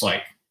of just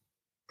like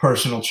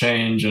personal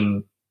change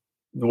and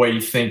the way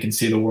you think and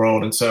see the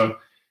world. And so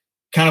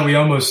kind of we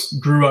almost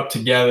grew up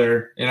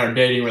together in our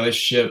dating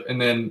relationship.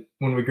 And then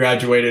when we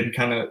graduated and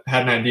kind of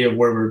had an idea of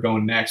where we were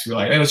going next, we were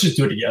like, hey, let's just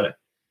do it together.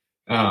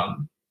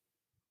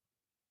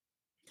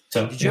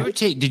 So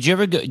did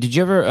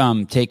you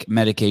ever take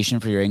medication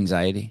for your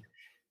anxiety?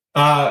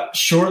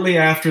 Shortly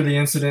after the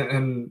incident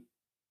in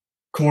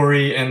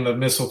Corey and the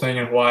missile thing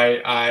in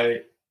Hawaii,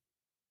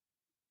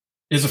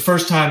 is the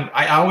first time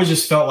I always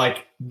just felt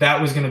like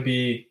that was going to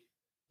be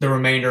the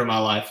remainder of my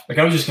life. Like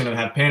I was just going to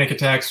have panic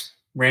attacks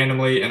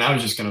randomly and I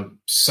was just going to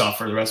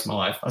suffer the rest of my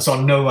life. I saw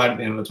no light at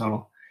the end of the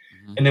tunnel.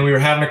 Mm-hmm. And then we were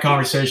having a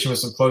conversation with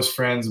some close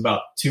friends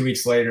about 2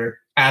 weeks later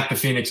at the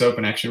Phoenix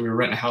Open. Actually, we were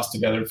renting a house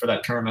together for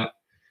that tournament.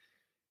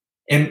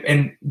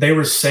 And they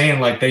were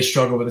saying like they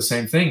struggle with the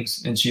same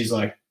things. And she's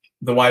like,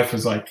 the wife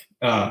was like,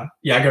 yeah,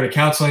 I go to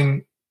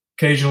counseling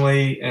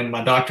occasionally and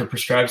my doctor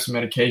prescribes some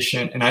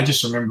medication. And I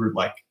just remembered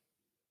like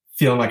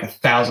feeling like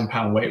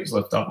 1,000-pound weight was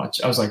lifted off my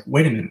chest. I was like,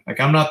 wait a minute, like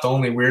I'm not the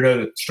only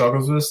weirdo that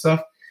struggles with this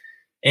stuff.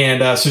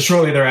 And so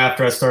shortly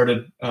thereafter, I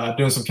started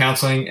doing some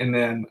counseling and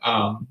then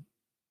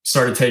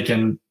started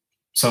taking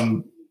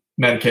some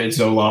medicated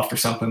Zoloft or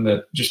something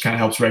that just kind of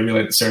helps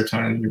regulate the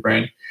serotonin in your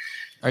brain.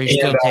 Are you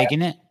still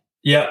taking it?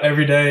 Yeah,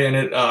 every day. And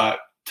it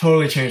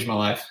totally changed my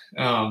life.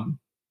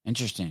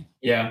 Interesting.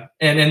 Yeah.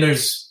 And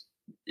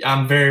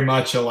I'm very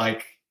much a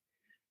like,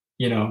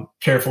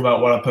 careful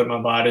about what I put in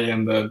my body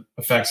and the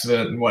effects of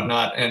it and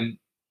whatnot. And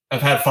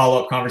I've had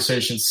follow-up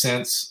conversations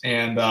since.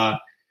 And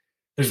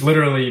there's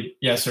literally,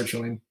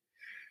 sertraline.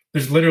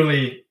 There's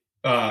literally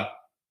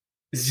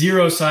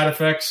 0 side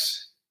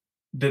effects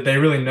that they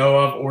really know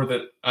of or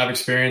that I've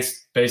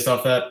experienced based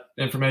off that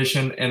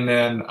information. And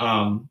then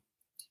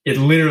it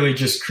literally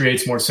just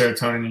creates more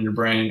serotonin in your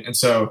brain. And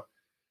so,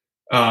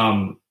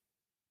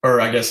 or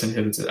I guess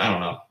inhibits it. I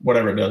don't know,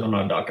 whatever it does. I'm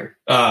not a doctor.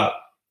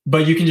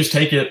 But you can just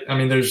take it. I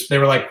mean, they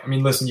were like,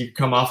 listen, you can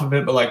come off of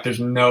it, but like, there's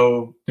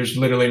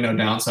literally no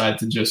downside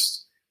to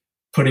just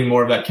putting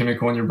more of that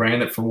chemical in your brain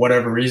that for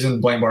whatever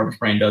reason, Blayne Barber's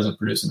brain doesn't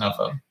produce enough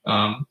of.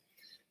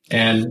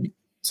 And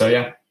so,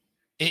 yeah.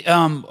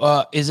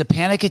 Is a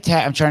panic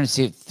attack? I'm trying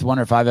to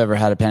wonder if I've ever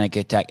had a panic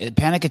attack. A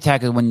panic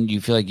attack is when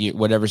you feel like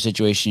whatever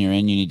situation you're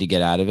in, you need to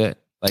get out of it.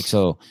 Like,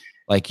 so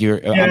like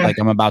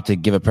I'm about to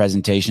give a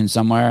presentation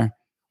somewhere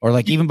or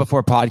like even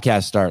before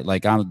podcasts start,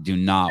 like I do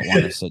not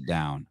want to sit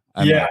down.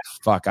 Like,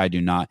 fuck, I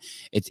do not.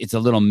 It's a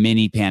little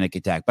mini panic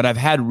attack, but I've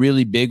had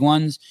really big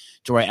ones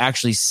to where I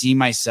actually see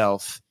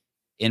myself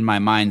in my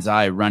mind's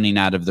eye running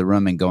out of the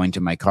room and going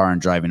to my car and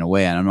driving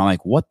away. And I'm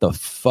like, what the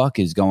fuck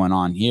is going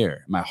on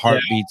here? My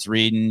heartbeat's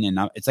reading. And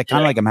it's like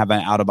kind of like I'm having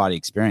an out of body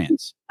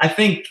experience. I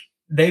think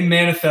they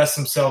manifest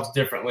themselves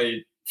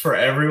differently for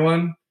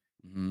everyone.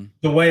 Mm-hmm.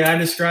 The way I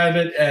describe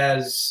it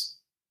as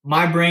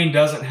my brain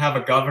doesn't have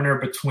a governor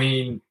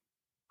between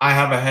I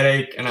have a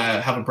headache and I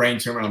have a brain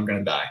tumor and I'm going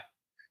to die.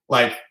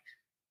 Like,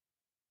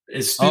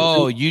 it's stupid.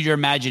 Oh, your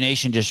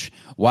imagination just,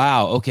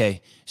 wow.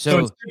 Okay.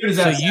 So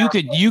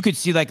you could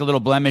see like a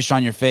little blemish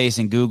on your face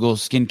and Google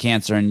skin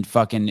cancer and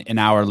fucking an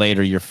hour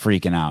later, you're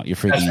freaking out. You're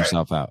freaking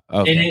yourself out.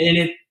 Okay.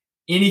 And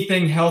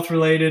anything health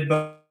related,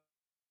 but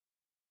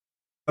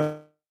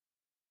like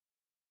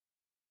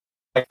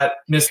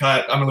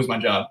miscut, I'm gonna lose my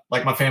job.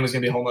 Like my family's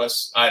gonna be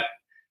homeless. That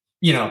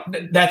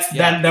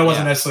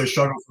wasn't necessarily a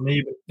struggle for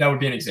me, but that would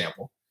be an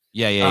example.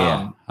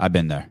 Yeah. I've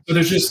been there. So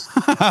there's just,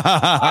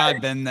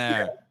 I've been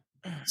there.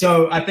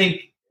 So I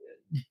think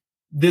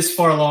this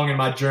far along in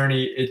my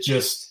journey,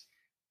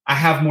 I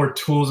have more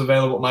tools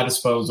available at my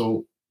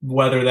disposal,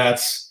 whether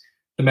that's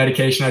the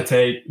medication I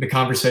take, the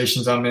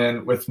conversations I'm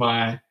in with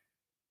my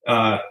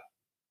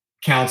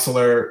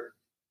counselor,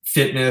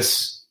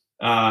 fitness,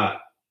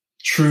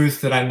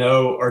 truth that I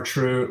know are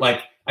true.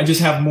 Like I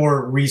just have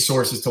more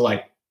resources to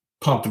like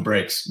pump the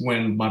brakes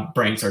when my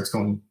brain starts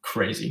going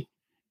crazy.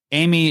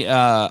 Amy,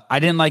 I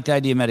didn't like the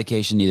idea of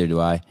medication, neither do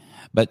I.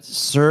 But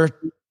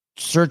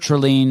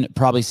sertraline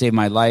probably saved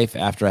my life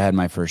after I had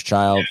my first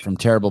child, from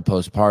terrible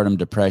postpartum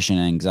depression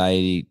and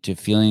anxiety to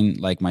feeling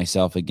like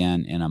myself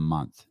again in a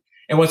month.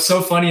 And what's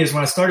so funny is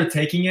when I started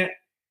taking it,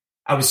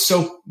 I was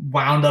so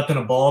wound up in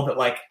a ball that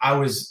like I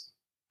was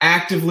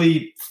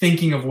actively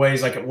thinking of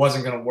ways like it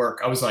wasn't going to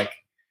work. I was like,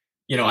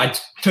 I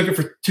took it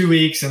for 2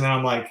 weeks and then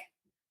I'm like,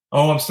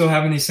 oh, I'm still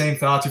having these same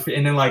thoughts.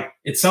 And then like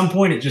at some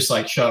point it just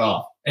like shut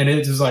off. And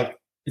it's just like,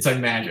 it's like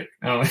magic.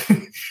 I don't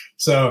know.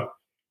 So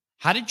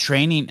how does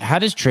training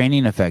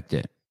affect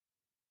it?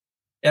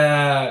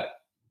 To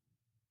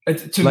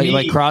me,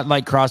 like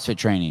CrossFit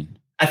training.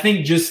 I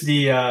think just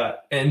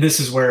and this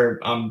is where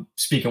I'm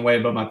speaking way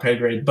above my pay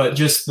grade, but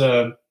just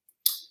the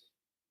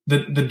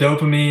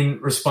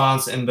dopamine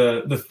response and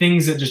the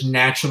things that just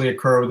naturally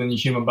occur within the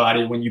human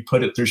body when you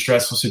put it through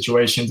stressful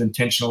situations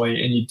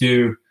intentionally and you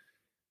do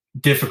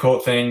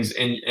difficult things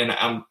and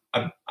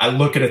I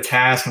look at a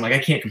task, I'm like, I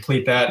can't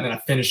complete that. And then I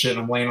finish it and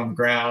I'm laying on the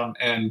ground.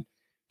 And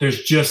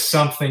there's just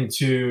something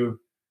to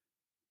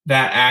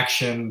that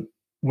action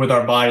with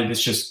our body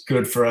that's just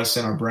good for us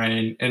in our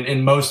brain.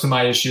 And most of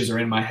my issues are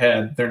in my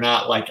head. They're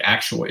not like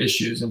actual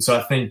issues. And so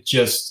I think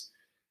just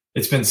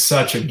it's been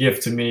such a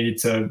gift to me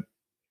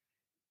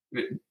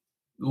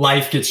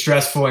life gets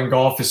stressful and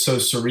golf is so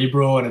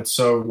cerebral and it's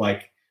so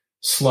like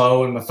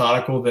slow and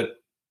methodical that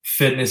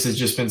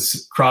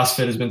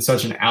CrossFit has been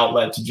such an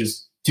outlet to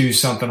just do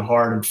something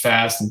hard and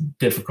fast and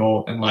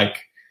difficult and like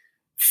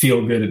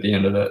feel good at the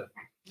end of it.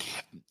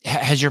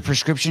 Has your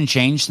prescription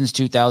changed since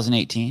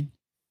 2018?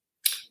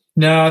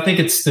 No, I think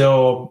it's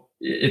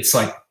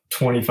like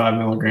 25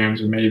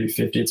 milligrams or maybe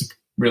 50. It's a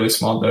really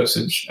small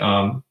dosage,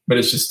 but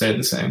it's just stayed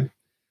the same.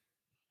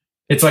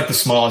 It's like the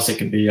smallest it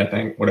could be, I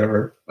think,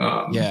 whatever.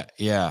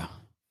 Yeah.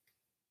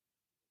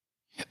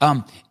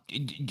 And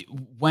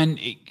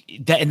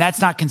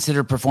that's not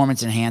considered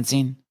performance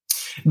enhancing?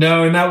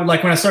 No, and that,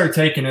 like, when I started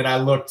taking it, I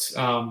looked,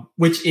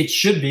 which it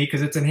should be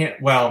because it's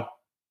enhanced. Well,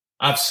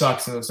 I've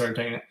sucked since I started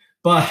taking it,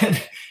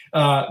 but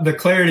the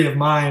clarity of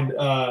mind,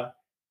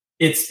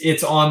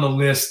 it's on the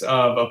list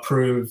of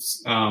approved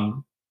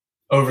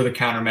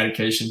over-the-counter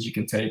medications you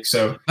can take.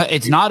 So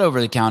it's not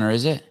over-the-counter,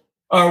 is it?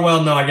 Oh,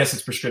 well, no, I guess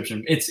it's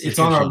prescription. It's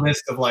on our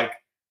list of like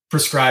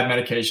prescribed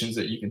medications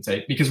that you can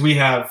take because we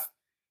have,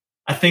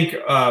 I think,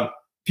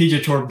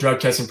 PGA Tour drug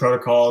testing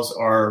protocols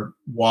are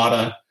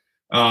WADA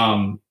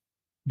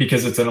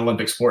because it's an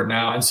Olympic sport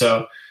now. And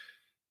so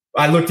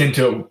I looked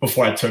into it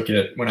before I took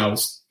it when I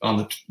was on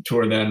the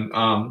tour then.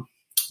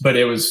 But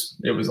it was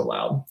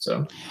allowed.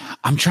 So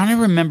I'm trying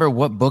to remember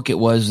what book it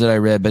was that I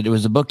read, but it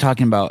was a book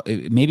talking about,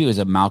 maybe it was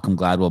a Malcolm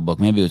Gladwell book.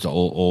 Maybe it was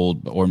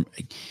old, or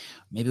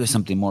maybe it was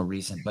something more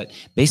recent, but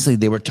basically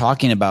they were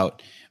talking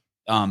about,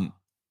 and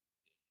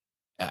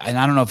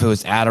I don't know if it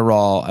was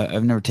Adderall.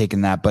 I've never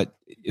taken that, but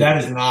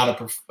that is not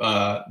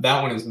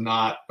that one is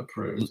not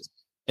approved.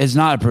 It's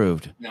not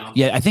approved. No.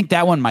 Yeah. I think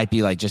that one might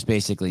be like just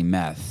basically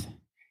meth.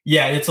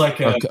 Yeah. It's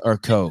like or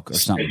Coke or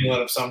something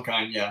stimulant of some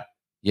kind. Yeah.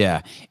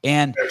 Yeah.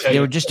 And they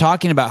were just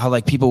talking about how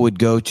like people would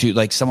go to,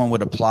 like someone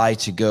would apply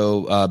to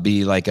go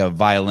be like a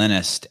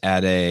violinist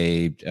at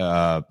a,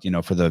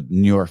 for the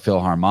New York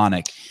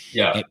Philharmonic.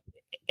 Yeah.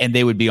 And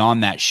they would be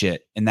on that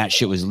shit, and that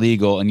shit was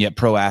legal. And yet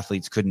pro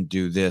athletes couldn't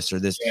do this or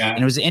this. Yeah.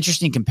 And it was an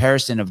interesting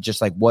comparison of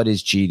just like, what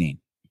is cheating?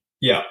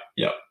 Yeah.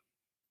 Yeah.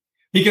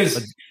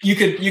 Because you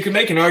could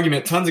make an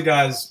argument. Tons of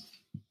guys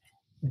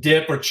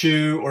dip or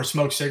chew or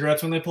smoke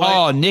cigarettes when they play.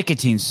 Oh,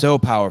 nicotine's so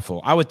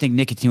powerful. I would think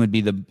nicotine would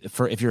be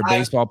if you're a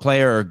baseball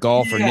player or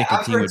golfer,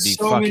 nicotine would be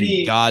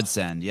fucking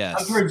godsend. Yes.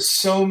 I've heard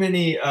so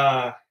many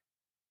arguments.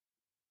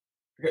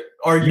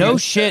 No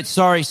shit.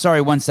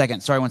 Sorry. 1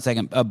 second.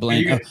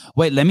 Blayne.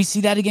 Wait, let me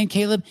see that again,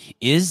 Caleb.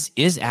 Is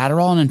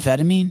Adderall an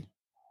amphetamine?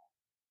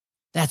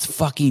 That's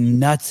fucking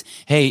nuts.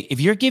 Hey,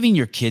 if you're giving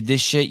your kid this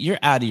shit, you're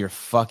out of your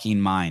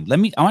fucking mind. I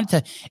want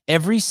to tell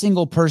every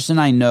single person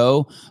I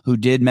know who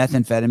did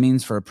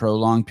methamphetamines for a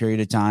prolonged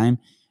period of time,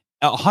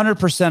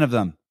 100% of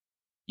them,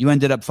 you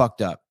ended up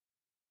fucked up.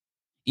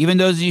 Even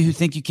those of you who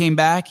think you came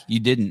back, you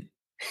didn't.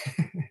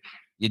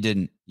 You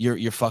didn't.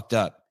 You're fucked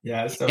up.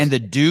 Yeah. And the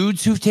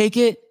dudes who take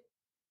it,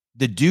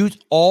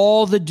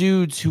 all the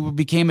dudes who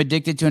became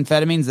addicted to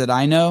amphetamines that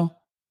I know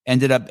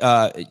ended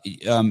up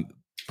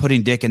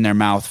putting dick in their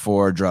mouth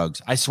for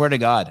drugs. I swear to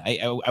God.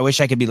 I wish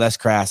I could be less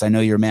crass. I know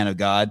you're a man of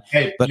God,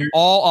 but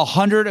all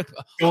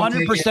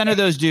 100% of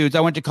those dudes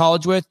I went to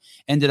college with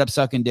ended up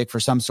sucking dick for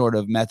some sort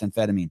of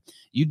methamphetamine.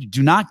 You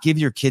do not give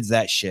your kids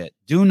that shit.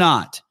 Do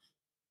not.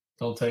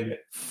 Don't take it.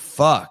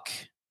 Fuck.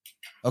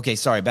 Okay,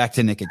 sorry. Back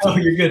to nicotine. Oh,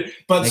 you're good.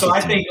 But nicotine. So I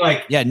think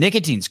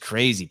nicotine's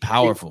crazy,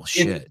 powerful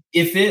shit.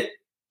 If it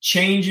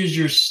changes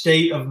your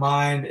state of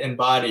mind and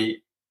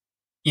body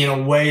in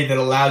a way that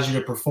allows you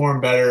to perform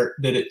better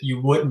that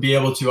you wouldn't be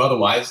able to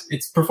otherwise,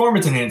 it's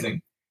performance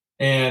enhancing.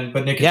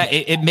 But nicotine. Yeah,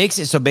 it makes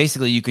it so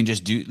basically you can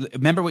just do.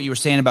 Remember what you were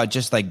saying about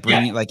just like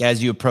bringing, like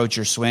as you approach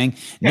your swing,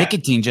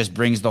 nicotine just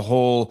brings the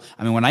whole.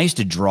 I mean, when I used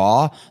to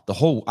draw,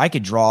 I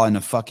could draw in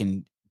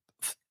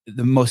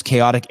the most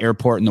chaotic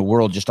airport in the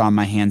world just on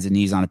my hands and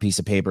knees on a piece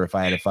of paper if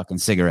I had a fucking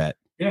cigarette.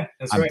 Yeah,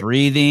 that's I'm right.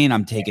 breathing,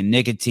 I'm taking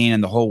nicotine,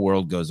 and the whole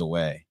world goes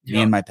away. Yep.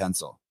 Me and my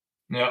pencil.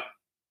 Yeah.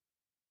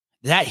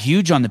 That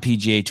huge on the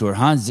PGA Tour,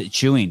 huh? Is it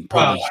chewing?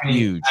 Probably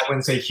huge. I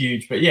wouldn't say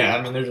huge, but yeah,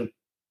 I mean, there's a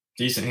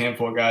decent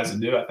handful of guys that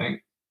do, I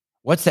think.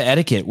 What's the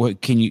etiquette? What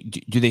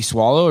do they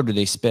swallow or do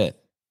they spit?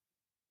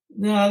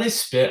 No, they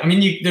spit. I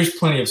mean, there's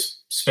plenty of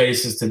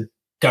spaces to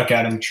duck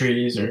out in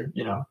trees or,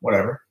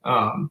 whatever.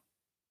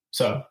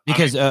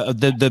 Because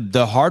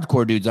the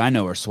hardcore dudes I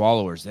know are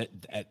swallowers.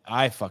 That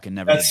I fucking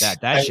never did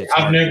that. That shit's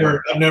I've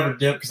never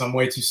dipped because I'm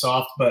way too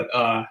soft. But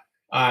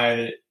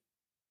I've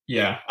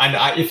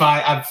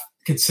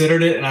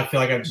considered it, and I feel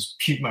like I've just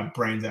puked my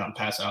brains out and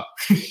pass out.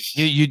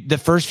 you the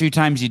first few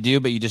times you do,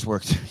 but you just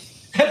work through.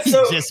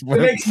 It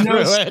makes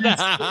no sense. It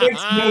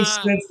makes no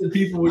sense that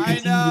people would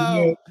continue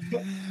to do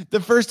it.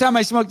 The first time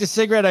I smoked a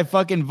cigarette, I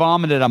fucking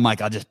vomited. I'm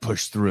like, I'll just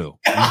push through.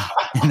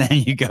 And then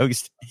you go,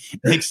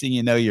 next thing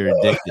you know, you're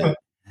addicted.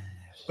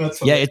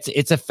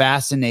 It's a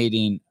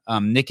fascinating,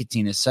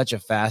 nicotine is such a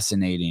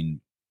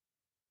fascinating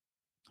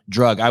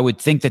drug. I would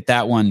think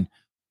that one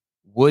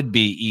would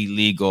be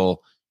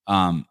illegal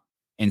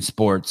in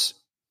sports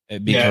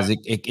because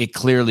it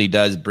clearly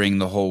does bring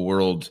the whole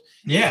world.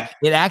 Yeah,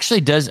 it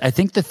actually does. I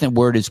think the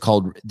word is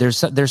called. There's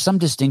some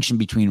distinction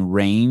between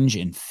range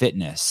and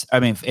fitness. I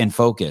mean, and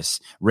focus,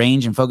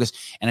 range and focus.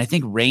 And I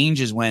think range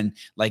is when,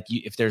 like,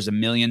 if there's a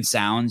million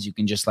sounds, you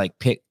can just like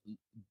pick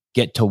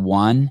get to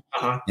 1.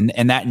 Uh-huh.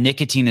 And that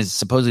nicotine is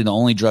supposedly the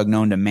only drug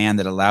known to man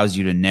that allows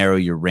you to narrow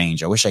your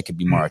range. I wish I could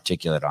be more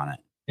articulate on it.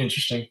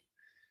 Interesting.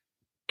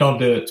 Don't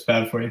do it. It's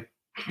bad for you.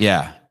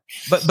 Yeah.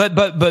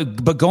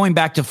 But going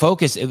back to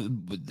focus,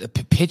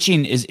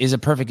 pitching is a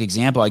perfect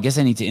example. I guess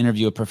I need to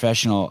interview a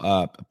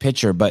professional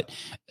pitcher, but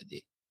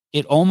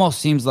it almost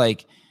seems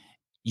like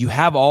you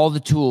have all the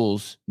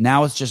tools.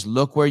 Now it's just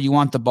look where you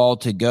want the ball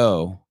to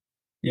go.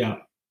 Yeah.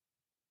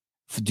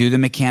 Do the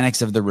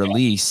mechanics of the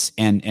release,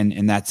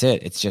 and that's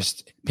it. It's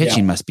just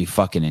pitching must be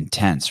fucking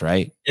intense,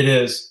 right? It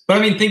is. But I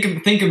mean,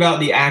 think about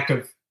the act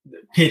of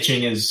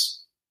pitching is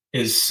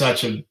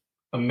such an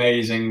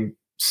amazing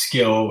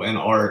skill and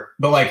art.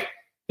 But like,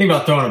 think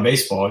about throwing a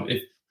baseball.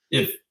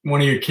 If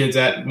one of your kids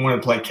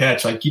want to play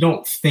catch, like, you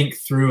don't think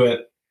through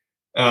it.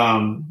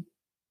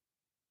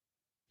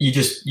 You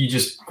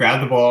just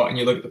grab the ball and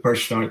you look at the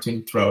person throwing it to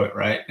and throw it,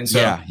 right? And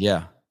so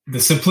the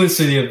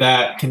simplicity of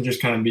that can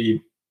just kind of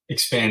be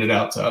expanded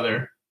out to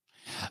other.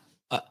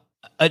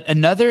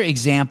 Another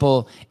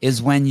example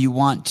is when you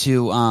want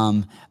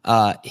to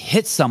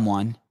hit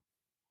someone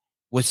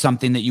with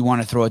something that you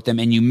want to throw at them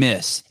and you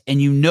miss,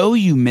 and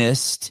you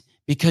missed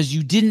because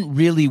you didn't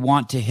really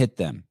want to hit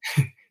them.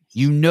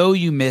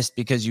 You missed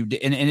because you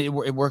did, and it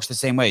works the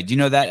same way. Do you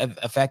know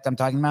that effect I'm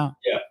talking about?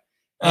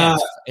 Yeah.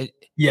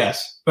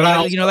 Yes, but I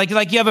also,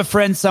 like you have a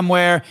friend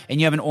somewhere and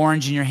you have an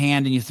orange in your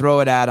hand and you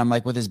throw it at him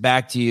like with his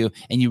back to you,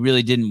 and you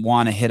really didn't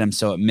want to hit him,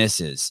 so it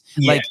misses.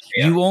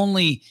 You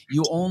only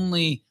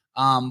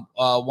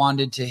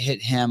wanted to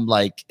hit him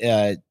like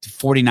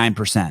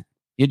 49%.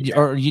 Do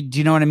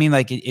you know what I mean?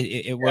 Like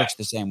it works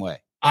the same way.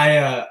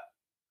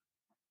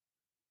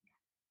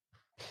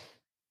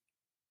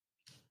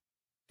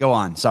 Go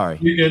on. Sorry.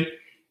 You're good.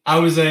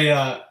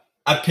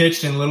 I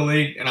pitched in Little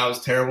League and I was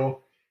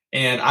terrible,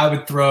 and I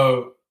would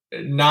throw.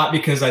 Not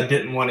because I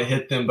didn't want to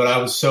hit them, but I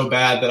was so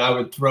bad that I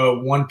would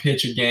throw one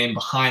pitch a game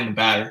behind the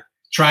batter,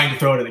 trying to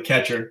throw it to the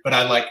catcher. But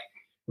I'd like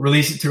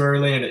release it too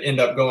early and it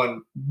end up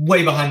going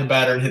way behind the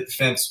batter and hit the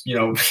fence.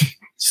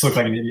 Just look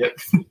like an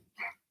idiot.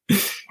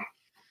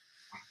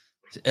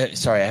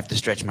 Sorry, I have to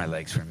stretch my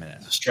legs for a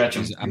minute. Stretch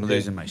them. I'm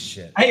losing my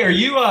shit. Hey, are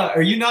you at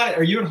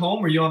home?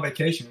 Or are you on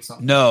vacation or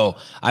something? No,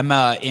 I'm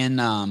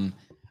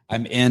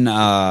in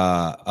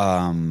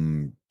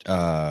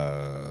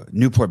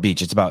Newport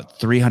Beach. It's about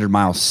 300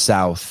 miles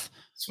south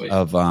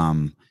of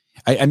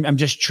I'm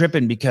just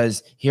tripping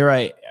because here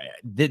I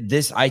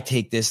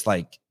take this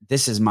like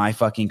this is my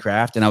fucking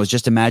craft, and I was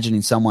just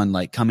imagining someone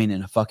like coming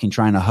and fucking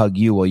trying to hug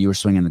you while you were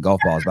swinging the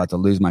golf ball. I was about to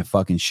lose my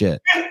fucking shit.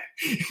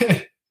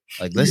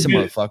 Like, listen,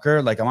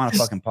 motherfucker, like I'm on a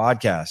fucking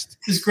podcast.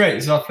 This is great.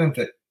 It's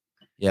authentic.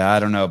 Yeah, I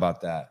don't know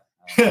about that.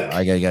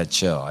 I gotta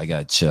chill. I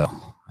got a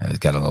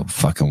little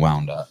fucking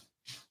wound up.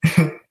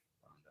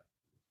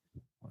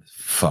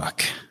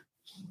 Fuck.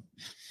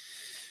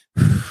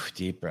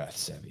 Deep breath,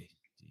 Sebi.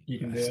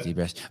 Deep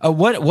breaths.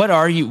 What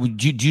are you?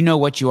 Do you know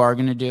what you are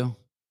going to do?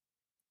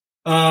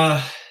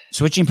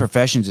 Switching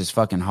professions is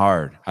fucking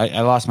hard.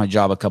 I lost my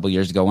job a couple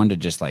years ago. I wanted to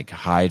just like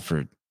I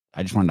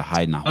just wanted to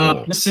hide in a hole.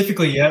 Not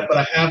specifically yet, but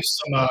I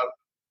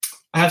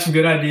have some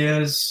good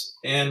ideas,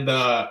 and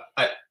I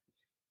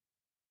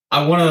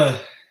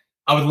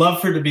would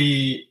love for it to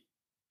be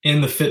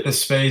in the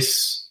fitness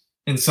space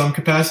in some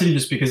capacity,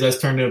 just because that's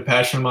turned into a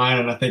passion of mine,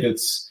 and I think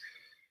it's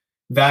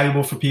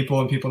valuable for people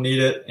and people need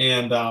it.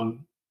 And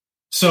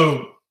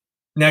so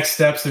next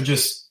steps are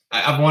just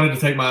I've wanted to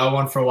take my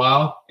L1 for a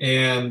while,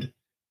 and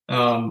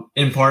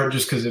in part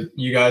just because of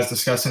you guys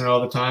discussing it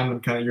all the time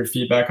and kind of your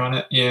feedback on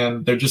it.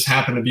 And there just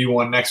happened to be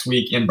one next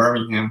week in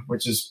Birmingham,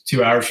 which is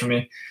 2 hours from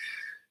me.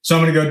 So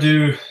I'm going to go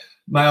do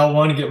my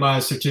L1 and get my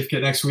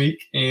certificate next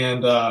week,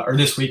 and or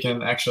this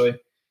weekend actually.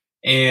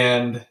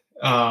 And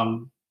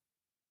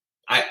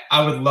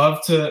I would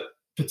love to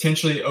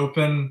potentially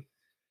open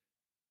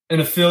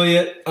an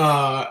affiliate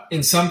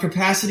in some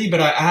capacity, but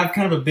I have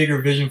kind of a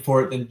bigger vision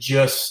for it than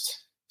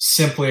just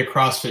simply a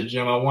CrossFit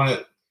gym. I want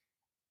it.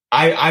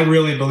 I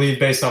really believe,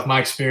 based off my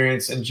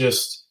experience and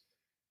just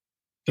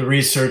the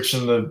research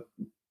and the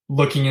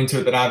looking into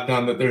it that I've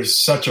done, that there's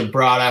such a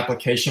broad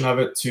application of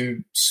it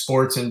to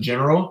sports in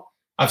general.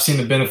 I've seen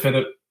the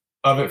benefit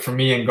of it for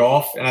me in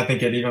golf, and I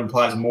think it even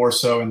applies more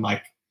so in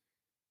like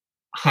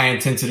high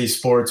intensity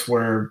sports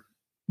where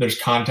there's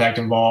contact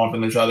involved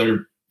and there's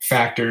other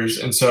factors.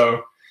 And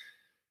so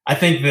I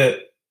think that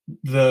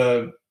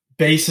the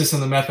basis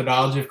and the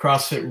methodology of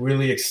CrossFit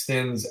really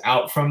extends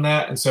out from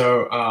that. And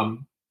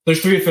so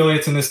there's 3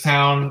 affiliates in this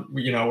town.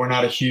 We're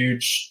not a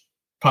huge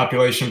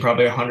population,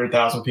 probably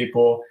 100,000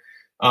 people.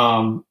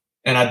 And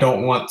I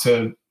don't want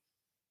to,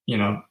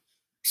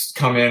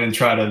 come in and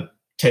try to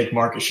take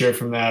market share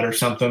from that or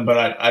something.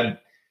 But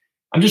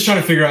I'm just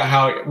trying to figure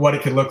out what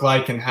it could look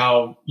like and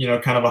how,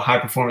 kind of a high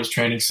performance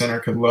training center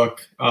could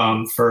look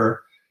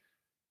for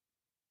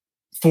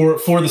the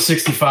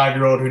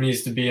 65-year-old who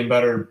needs to be in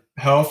better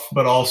health,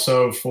 but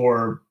also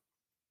for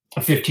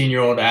a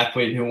 15-year-old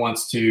athlete who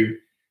wants to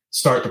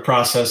start the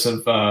process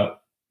of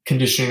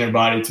conditioning their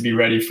body to be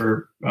ready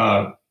for,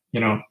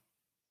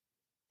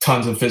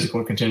 tons of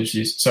physical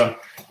contingencies. So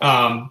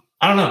I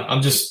don't know.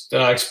 I'm just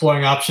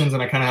exploring options,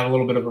 and I kind of have a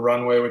little bit of a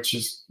runway, which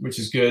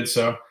is good.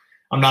 So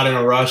I'm not in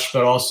a rush,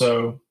 but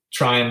also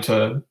trying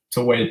to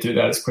wade through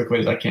that as quickly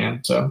as I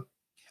can. So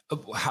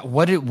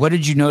what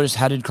did you notice?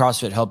 How did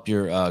CrossFit help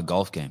your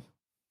golf game?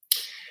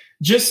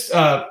 Just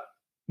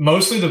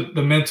mostly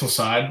the mental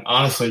side.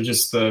 Honestly,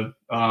 just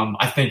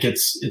I think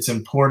it's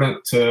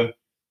important to,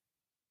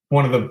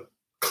 one of the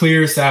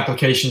clearest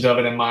applications of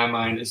it in my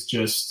mind is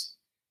just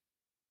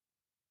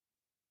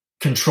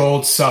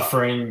controlled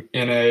suffering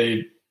in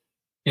a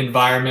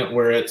environment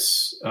where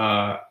it's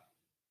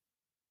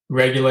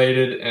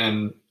regulated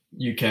and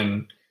you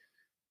can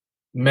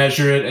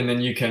measure it, and then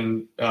you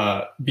can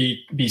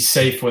be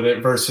safe with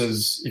it,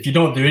 versus if you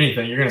don't do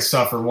anything, you're going to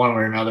suffer one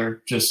way or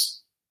another,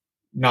 just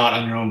not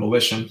on your own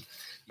volition.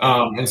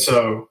 And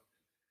so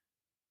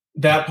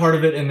that part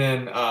of it. And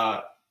then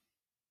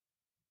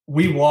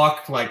we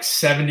walk like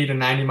 70 to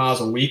 90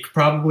 miles a week,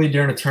 probably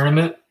during a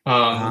tournament.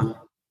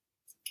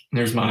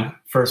 There's my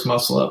first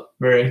muscle up.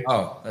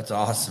 That's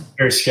awesome.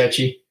 Very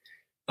sketchy.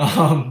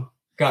 Gotten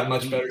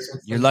much better since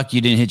then. You're lucky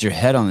you didn't hit your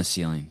head on the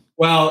ceiling.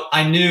 Well,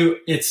 I knew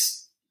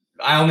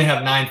I only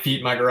have 9 feet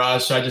in my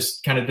garage, so I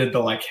just kind of did the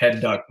like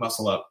head duck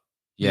muscle up.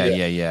 Yeah.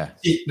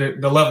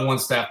 The level 1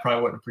 staff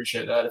probably wouldn't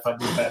appreciate that if I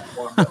did that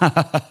for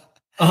them.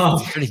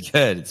 It's pretty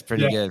good. It's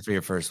pretty good for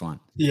your first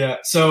one. Yeah.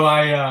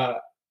 So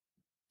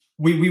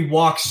we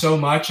walk so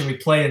much and we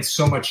play in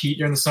so much heat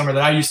during the summer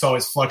that I used to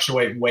always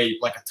fluctuate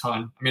weight like a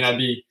ton. I mean,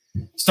 I'd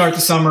start the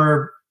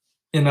summer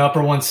in the upper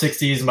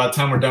 160s, and by the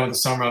time we're done with the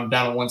summer, I'm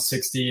down to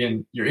 160,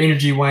 and your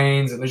energy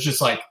wanes, and there's just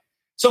like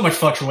so much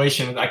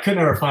fluctuation. I couldn't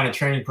ever find a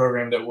training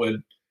program that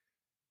would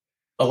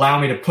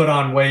allow me to put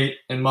on weight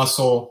and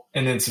muscle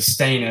and then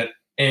sustain it.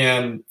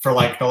 And for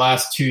like the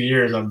last 2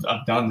 years,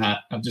 I've done that.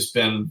 I've just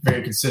been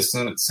very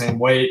consistent at the same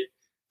weight,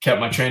 kept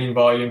my training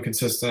volume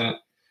consistent.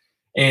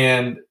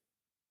 And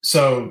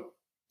so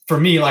for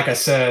me, like I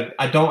said,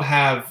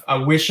 I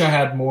wish I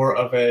had more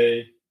of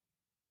a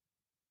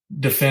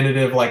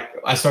definitive, like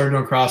I started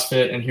doing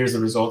CrossFit and here's the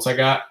results I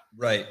got.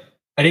 Right.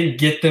 I didn't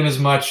get them as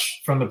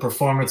much from the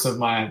performance of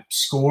my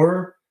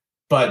score,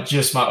 but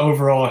just my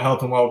overall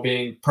health and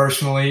well-being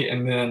personally,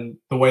 and then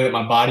the way that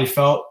my body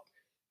felt.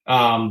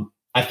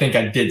 I think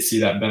I did see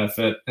that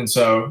benefit. And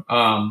so,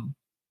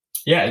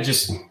 it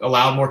just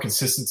allowed more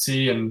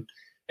consistency. And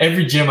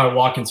every gym I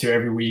walk into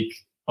every week,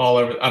 all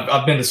over,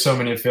 I've been to so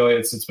many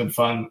affiliates. It's been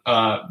fun.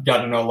 Gotten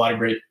to know a lot of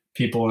great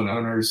people and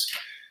owners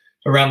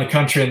around the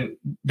country. And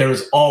there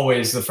was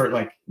always the first,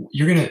 like,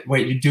 you're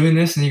doing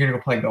this and you're going to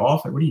go play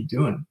golf? Like, what are you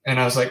doing? And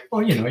I was like,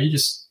 well, if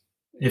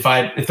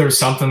there was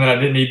something that I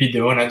didn't need to be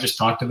doing, I'd just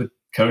talk to the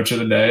coach of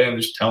the day and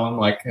just tell him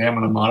like, hey, I'm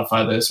going to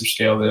modify this or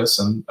scale this.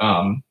 And,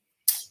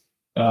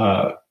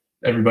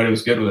 everybody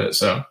was good with it.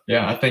 So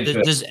yeah, I think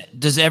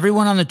does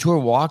everyone on the tour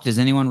walk? Does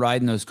anyone ride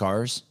in those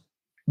cars?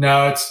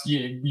 No, it's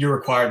you're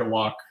required to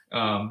walk.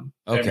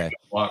 Okay.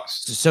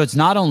 Walks. So it's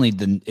not only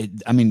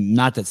I'm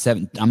not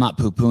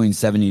poo-pooing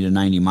 70 to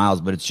 90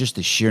 miles, but it's just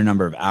the sheer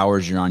number of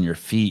hours you're on your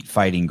feet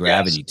fighting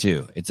gravity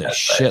too. It's a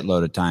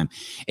shitload of time.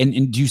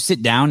 And do you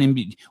sit down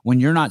when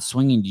you're not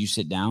swinging? Do you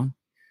sit down?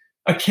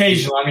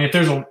 Occasionally. I mean,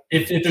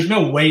 if there's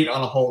no weight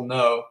on a hole,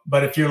 no.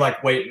 But if you're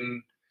like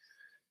waiting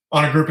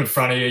on a group in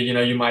front of you,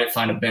 you might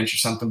find a bench or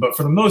something. But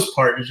for the most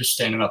part, you're just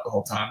standing up the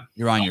whole time.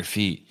 You're on your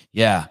feet.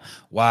 Yeah.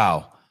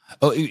 Wow.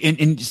 Oh,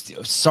 and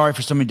sorry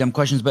for so many dumb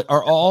questions, but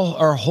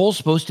are holes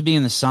supposed to be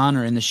in the sun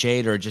or in the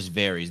shade, or it just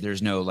varies?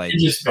 There's no like. It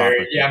just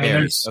varies. Yeah, I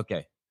mean,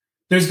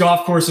 there's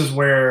golf courses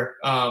where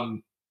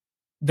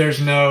there's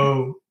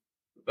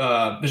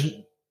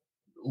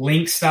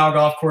link style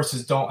golf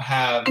courses don't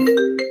have. There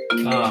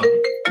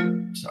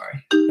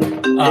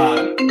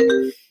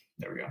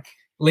we go.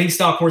 Link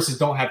style courses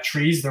don't have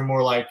trees. They're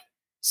more like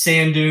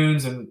sand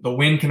dunes, and the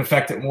wind can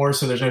affect it more.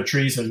 So there's no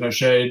trees, there's no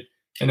shade.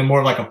 And then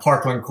more like a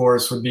parkland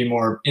course would be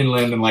more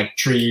inland and like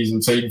trees.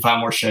 And so you can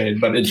find more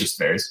shade, but it just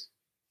varies.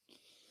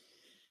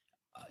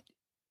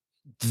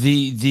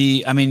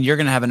 I mean, you're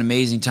going to have an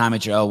amazing time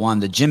at your L1.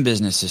 The gym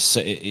business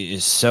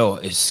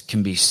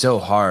can be so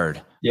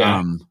hard.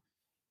 Yeah.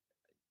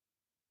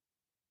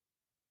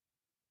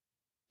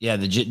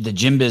 The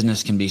gym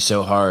business can be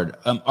so hard.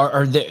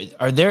 Are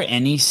there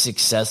any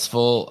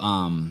successful,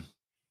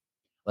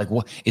 like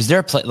what is there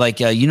a place like,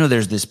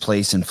 there's this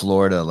place in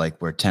Florida, like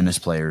where tennis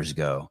players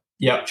go.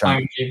 Yeah.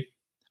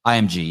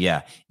 IMG.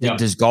 Yeah.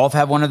 Does golf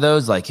have one of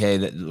those? Like,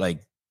 hey,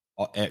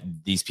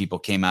 these people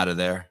came out of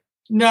there.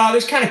 No,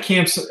 there's kind of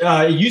camps.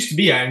 It used to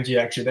be IMG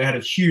actually. They had a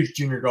huge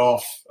junior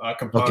golf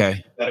component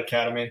at that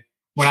academy.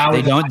 When I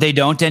was they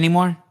don't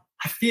anymore.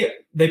 I feel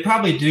they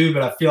probably do,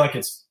 but I feel like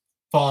it's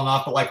fallen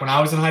off. But like when I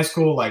was in high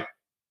school, like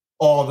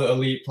all the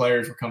elite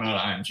players were coming out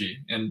of IMG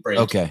and break.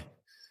 Okay.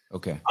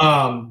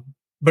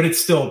 But it's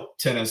still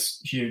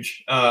tennis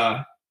huge.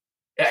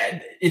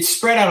 It's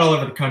spread out all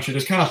over the country.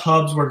 There's kind of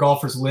hubs where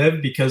golfers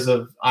live because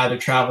of either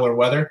travel or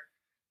weather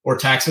or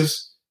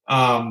taxes.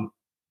 And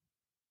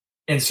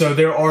so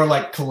there are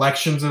like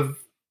collections of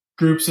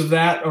groups of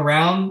that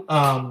around.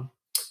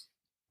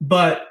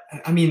 But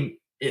I mean,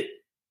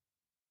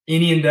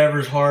 any endeavor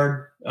is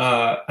hard.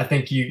 I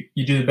think you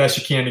do the best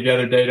you can to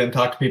gather data and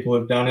talk to people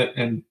who've done it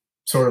and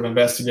sort of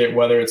investigate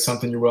whether it's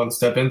something you're willing to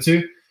step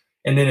into.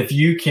 And then if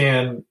you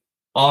can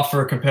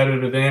offer a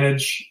competitive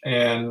advantage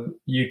and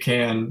you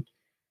can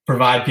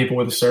provide people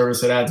with a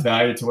service that adds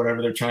value to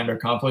whatever they're trying to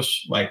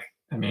accomplish,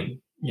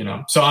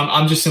 so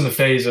I'm just in the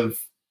phase of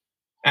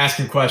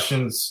asking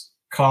questions,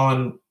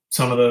 calling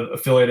some of the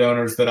affiliate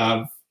owners that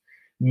I've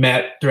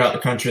met throughout the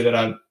country that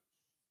I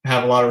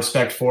have a lot of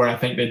respect for, and I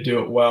think they do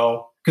it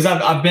well. Because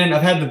I've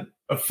had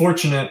a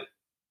fortunate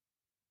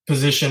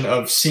position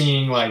of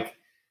seeing like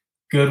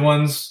good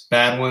ones,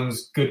 bad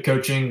ones, good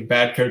coaching,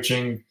 bad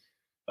coaching,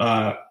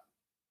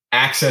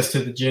 access to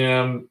the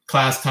gym,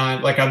 class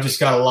time. Like I've just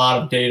got a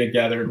lot of data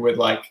gathered with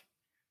like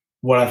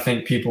what I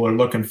think people are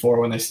looking for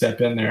when they step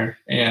in there.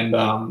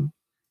 And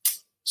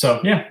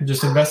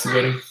just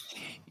investigating.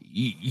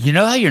 You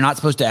know how you're not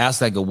supposed to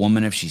ask like a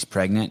woman if she's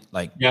pregnant,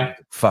 like yeah,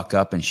 fuck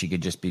up and she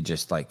could just be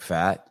just like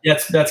fat.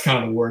 That's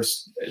kind of the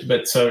worst.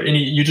 But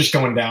you're just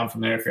going down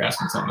from there if you're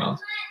asking something else.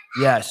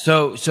 Yeah.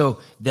 So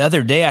the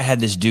other day I had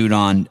this dude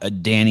on,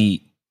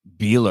 Danny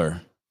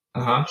Beeler.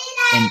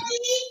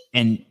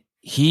 And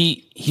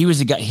he was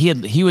a guy.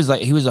 He was a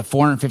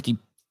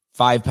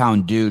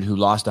 455-pound dude who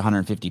lost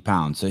 150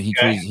 pounds. So he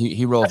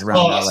rolls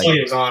around. I saw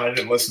he was on. I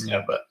didn't listen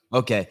yet, but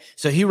okay.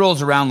 So he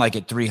rolls around like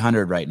at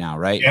 300 right now,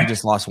 right? Yeah. He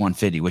just lost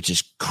 150, which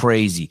is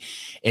crazy.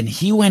 And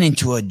he went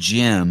into a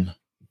gym,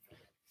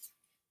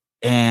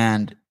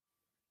 and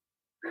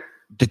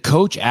the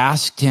coach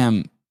asked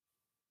him,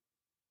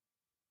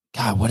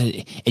 "God,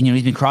 and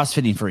he's been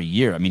CrossFitting for a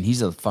year. I mean,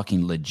 he's a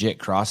fucking legit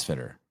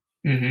CrossFitter."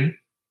 Mm-hmm.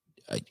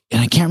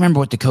 And I can't remember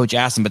what the coach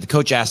asked him, but the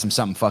coach asked him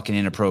something fucking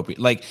inappropriate.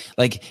 Like,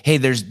 hey,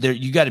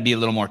 you got to be a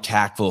little more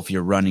tactful if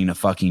you're running a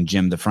fucking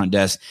gym, the front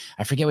desk.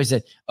 I forget what he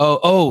said.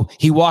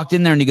 He walked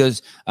in there and he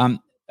goes,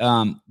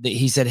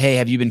 he said, "Hey,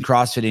 have you been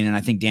CrossFitting?" And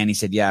I think Danny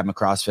said, "Yeah, I'm a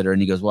CrossFitter." And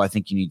he goes, "Well, I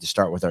think you need to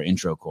start with our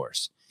intro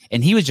course."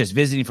 And he was just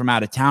visiting from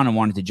out of town and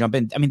wanted to jump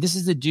in. I mean, this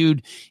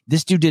dude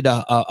did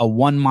a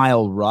 1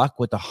 mile ruck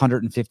with a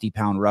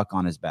 150-pound ruck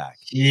on his back.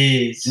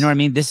 Jeez. You know what I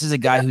mean? This is a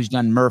guy who's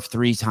done Murph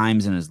 3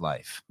 times in his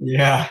life.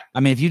 Yeah. I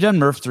mean, if you've done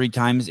Murph 3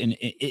 times and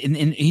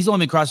he's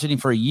only been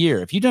CrossFitting for a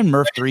year. If you've done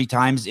Murph 3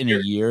 times in a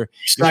year,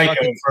 you're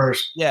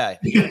first. Yeah,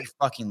 you're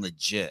fucking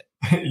legit.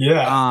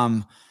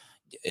 Yeah.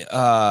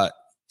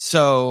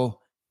 So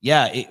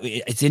yeah,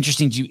 it's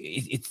interesting.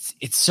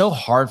 It's so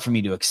hard for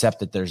me to accept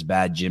that there's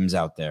bad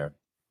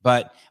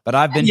I've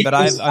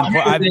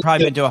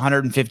probably been to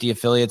 150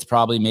 affiliates,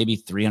 probably maybe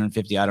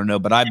 350. I don't know,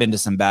 but I've been to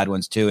some bad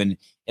ones too. And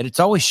it's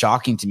always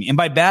shocking to me. And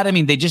by bad, I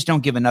mean, they just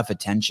don't give enough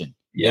attention.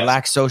 Yes. They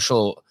lack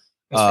social,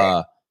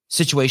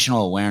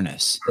 situational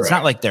awareness. Correct. It's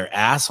not like they're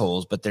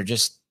assholes, but they're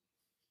just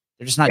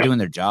not doing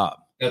their job.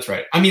 That's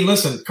right. I mean,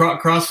 listen,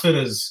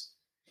 CrossFit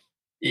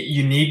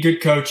you need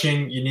good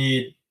coaching. You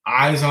need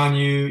eyes on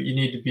you. You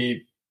need to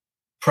be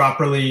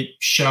properly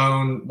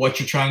shown what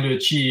you're trying to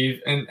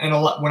achieve. And a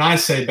lot, when I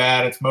say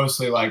bad, it's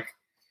mostly like,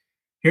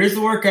 here's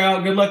the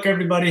workout. Good luck,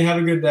 everybody. Have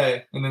a good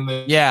day. And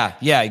then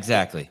yeah,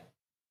 exactly.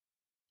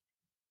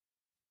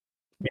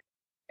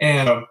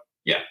 And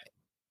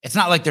it's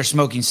not like they're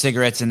smoking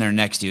cigarettes and they're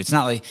next to you. It's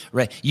not like,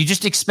 right. You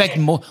just expect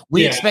more.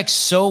 We expect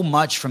so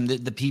much from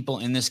the people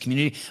in this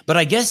community. But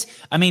I guess,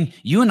 I mean,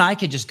 you and I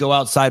could just go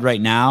outside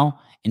right now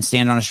and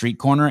stand on a street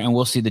corner and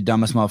we'll see the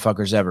dumbest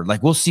motherfuckers ever.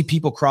 Like we'll see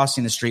people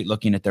crossing the street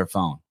looking at their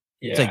phone.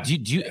 Yeah. It's like, do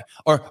you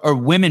or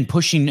women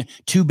pushing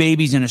 2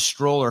 babies in a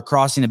stroller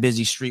crossing a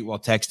busy street while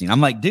texting.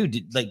 I'm like, dude,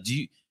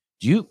 do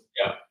you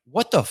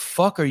what the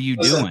fuck are you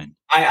doing?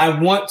 I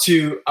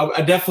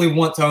definitely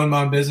want to own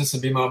my own business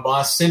and be my own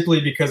boss,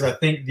 simply because I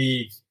think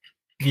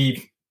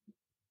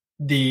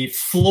the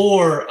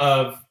floor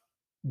of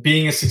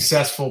being a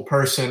successful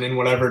person in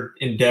whatever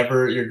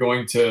endeavor you're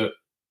going to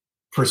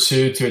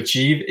pursue to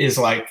achieve is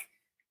like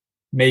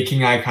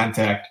making eye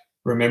contact,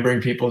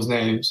 remembering people's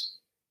names,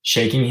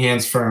 shaking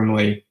hands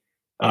firmly,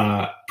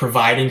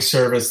 providing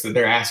service that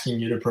they're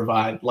asking you to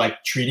provide,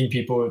 like treating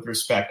people with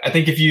respect. I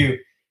think if you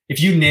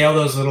nail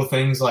those little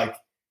things, like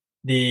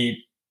the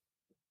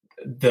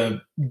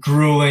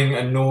grueling,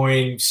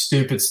 annoying,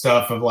 stupid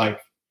stuff of like,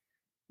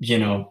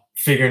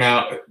 figuring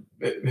out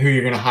who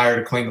you're going to hire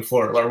to clean the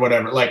floor or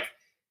whatever, like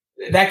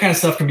that kind of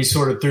stuff can be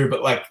sorted through,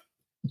 but like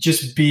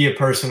just be a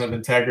person of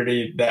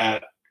integrity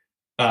that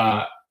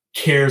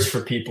cares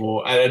for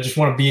people. I just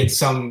want to be in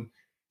some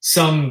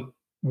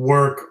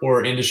work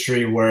or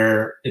industry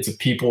where it's a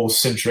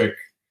people-centric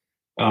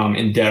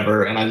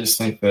endeavor. And I just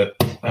think that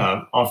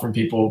offering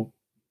people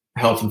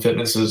health and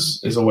fitness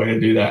is a way to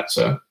do that.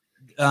 So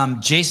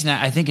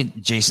I think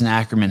Jason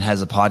Ackerman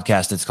has a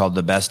podcast that's called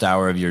The Best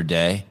Hour of Your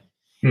Day.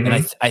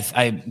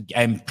 Mm-hmm. And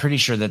I'm pretty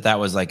sure that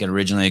was like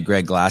originally a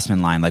Greg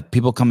Glassman line. Like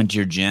people come into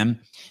your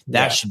gym,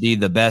 that should be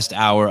the best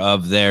hour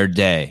of their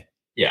day.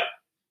 Yeah.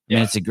 I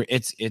mean, it's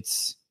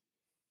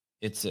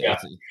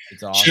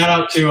awesome. Shout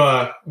out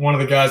to one of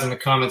the guys in the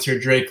comments here,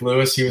 Drake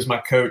Lewis. He was my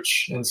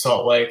coach in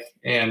Salt Lake,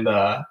 and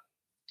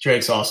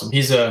Drake's awesome.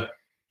 He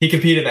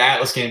competed at the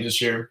Atlas Games this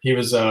year.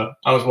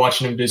 I was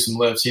watching him do some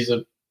lifts. He's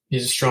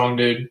He's a strong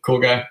dude, cool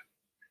guy.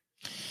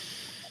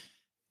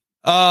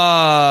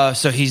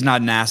 So he's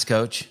not an ass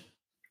coach.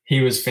 He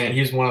was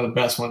one of the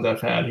best ones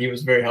I've had. He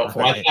was very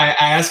helpful. I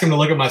asked him to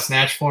look at my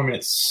snatch form, and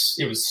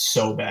it was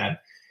so bad.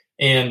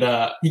 And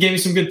he gave me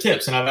some good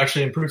tips, and I've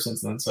actually improved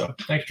since then. So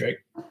thanks, Drake.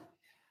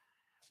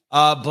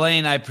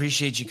 Blayne, I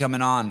appreciate you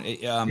coming on.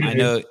 I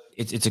know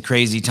it's a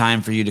crazy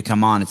time for you to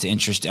come on. It's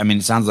interesting. I mean,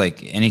 it sounds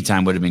like any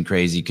time would have been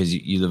crazy because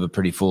you live a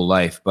pretty full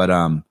life. But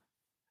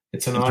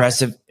it's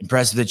impressive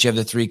that you have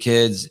the 3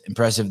 kids.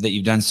 Impressive that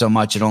you've done so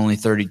much at only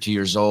 32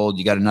 years old.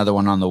 You got another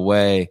one on the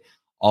way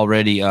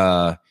already.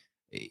 I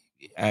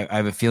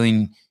have a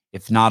feeling,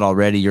 if not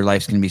already, your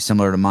life's going to be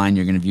similar to mine.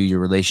 You're going to view your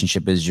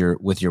relationship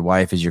with your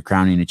wife as your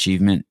crowning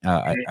achievement.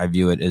 I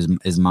view it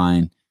as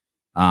mine.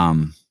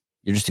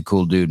 You're just a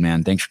cool dude,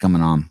 man. Thanks for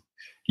coming on.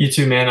 You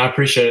too, man. I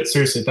appreciate it.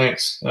 Seriously,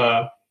 thanks.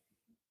 I'll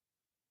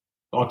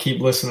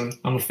keep listening.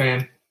 I'm a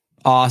fan.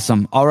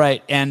 Awesome. All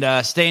right.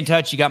 And stay in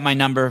touch. You got my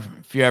number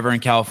if you're ever in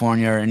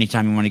California or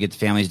anytime you want to get the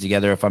families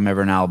together. If I'm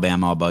ever in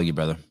Alabama, I'll bug you,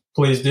 brother.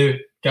 Please do.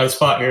 Got a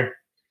spot here.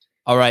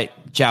 All right.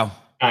 Ciao. All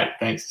right.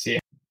 Thanks. See ya.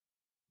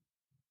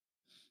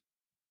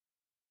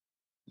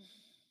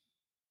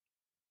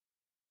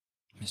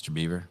 Mr.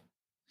 Beaver,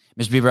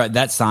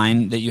 that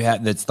sign that you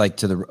had that's like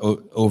to the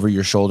over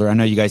your shoulder. I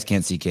know you guys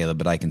can't see Caleb,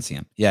 but I can see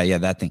him. Yeah,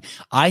 that thing.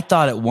 I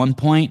thought at one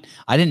point,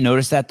 I didn't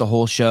notice that the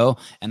whole show,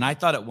 and I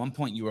thought at one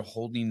point you were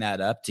holding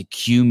that up to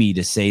cue me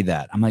to say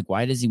that. I'm like,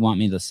 why does he want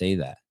me to say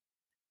that?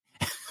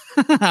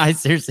 I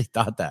seriously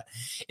thought that.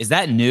 Is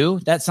that new,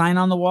 that sign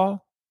on the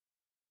wall?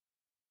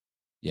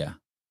 Yeah.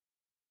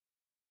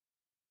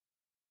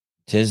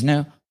 'Tis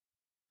new.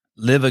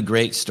 Live a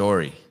great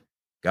story.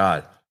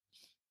 God.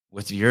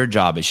 With your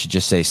job, it should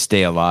just say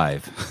 "stay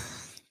alive."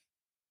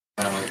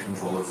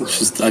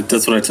 That's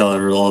what I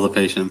tell all the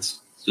patients.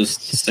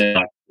 Just stay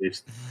alive,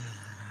 please.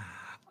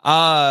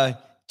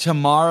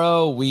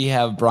 Tomorrow we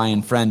have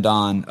Brian Friend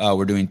on.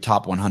 We're doing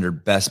top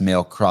 100 best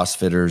male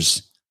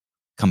CrossFitters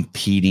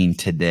competing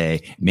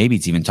today. Maybe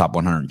it's even top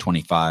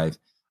 125.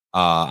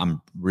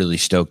 I'm really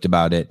stoked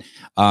about it.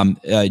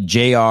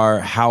 JR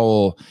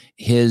Howell,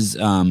 his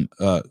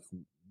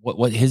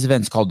what his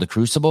event's called, the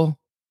Crucible.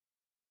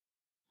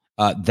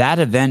 That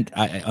event,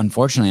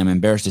 unfortunately, I'm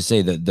embarrassed to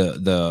say that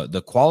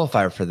the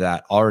qualifier for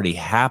that already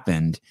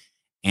happened,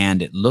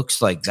 and it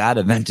looks like that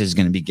event is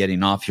going to be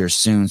getting off here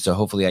soon. So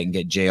hopefully, I can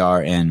get JR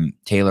and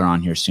Taylor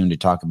on here soon to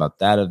talk about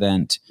that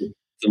event.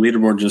 The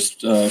leaderboard just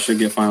should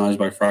get finalized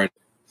by Friday.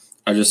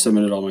 I just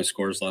submitted all my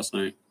scores last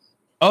night.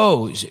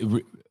 Oh,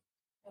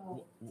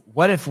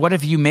 what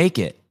if you make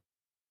it?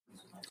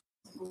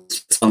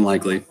 It's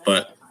unlikely,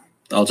 but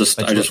I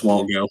just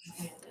won't go.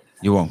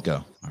 You won't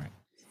go. All right.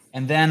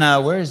 And then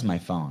where is my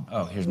phone?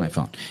 Oh, here's my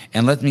phone.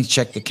 And let me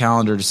check the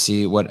calendar to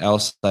see what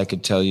else I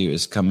could tell you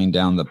is coming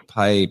down the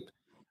pipe.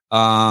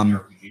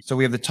 So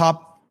we have the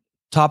top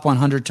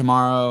 100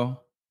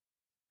 tomorrow.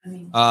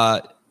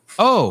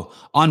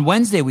 On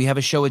Wednesday we have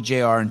a show with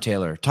JR and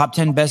Taylor. Top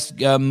 10 best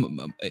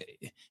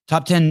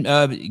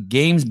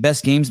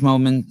best games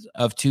moments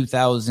of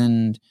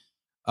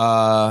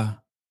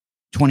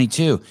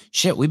 2022.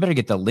 Shit, we better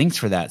get the links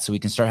for that so we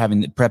can start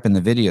prepping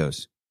the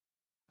videos.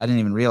 I didn't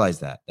even realize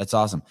that. That's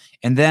awesome.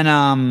 And then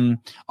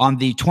on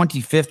the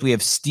 25th, we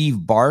have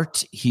Steve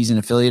Bart. He's an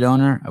affiliate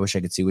owner. I wish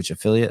I could see which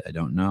affiliate. I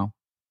don't know.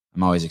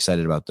 I'm always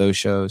excited about those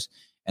shows.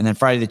 And then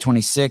Friday the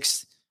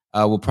 26th,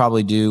 we'll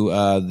probably do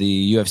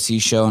the UFC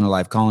show and a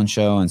live call-in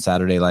show, and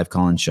Saturday live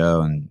call-in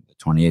show, and the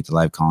 28th a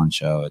live call-in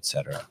show, et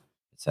cetera,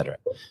 et cetera.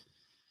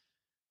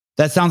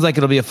 That sounds like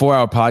it'll be a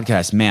 4-hour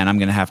podcast. Man, I'm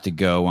going to have to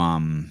go.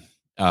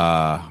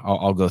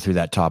 I'll go through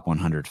that top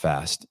 100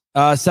 fast.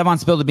 Sevon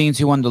spilled the beans.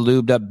 Who won the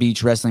lubed up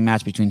beach wrestling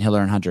match between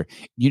Hiller and Hunter?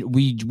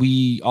 We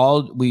swam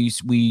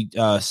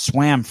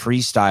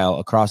freestyle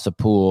across the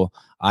pool.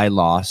 I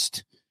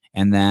lost,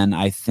 and then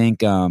I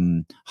think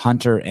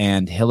Hunter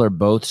and Hiller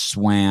both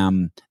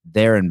swam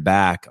there and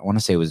back. I want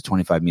to say it was a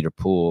 25-meter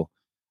pool,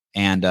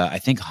 and I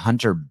think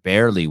Hunter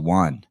barely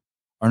won,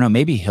 or no,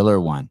 maybe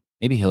Hiller won.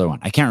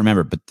 I can't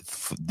remember, but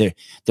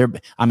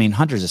I mean,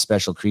 Hunter's a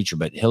special creature,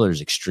 but Hiller's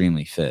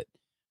extremely fit.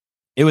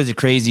 It was a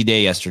crazy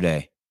day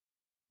yesterday.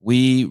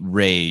 We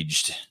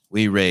raged,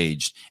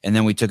 and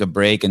then we took a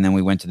break, and then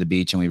we went to the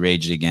beach and we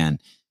raged again.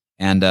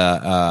 And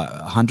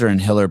Hunter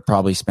and Hiller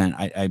probably spent,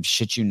 I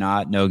shit you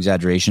not, no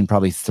exaggeration,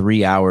 probably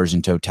 3 hours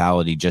in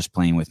totality just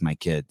playing with my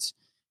kids,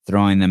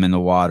 throwing them in the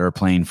water,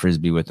 playing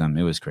Frisbee with them.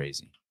 It was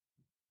crazy.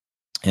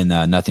 And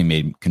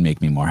nothing can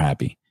make me more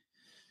happy.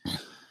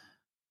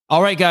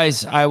 All right,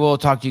 guys, I will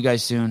talk to you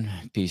guys soon.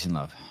 Peace and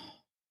love.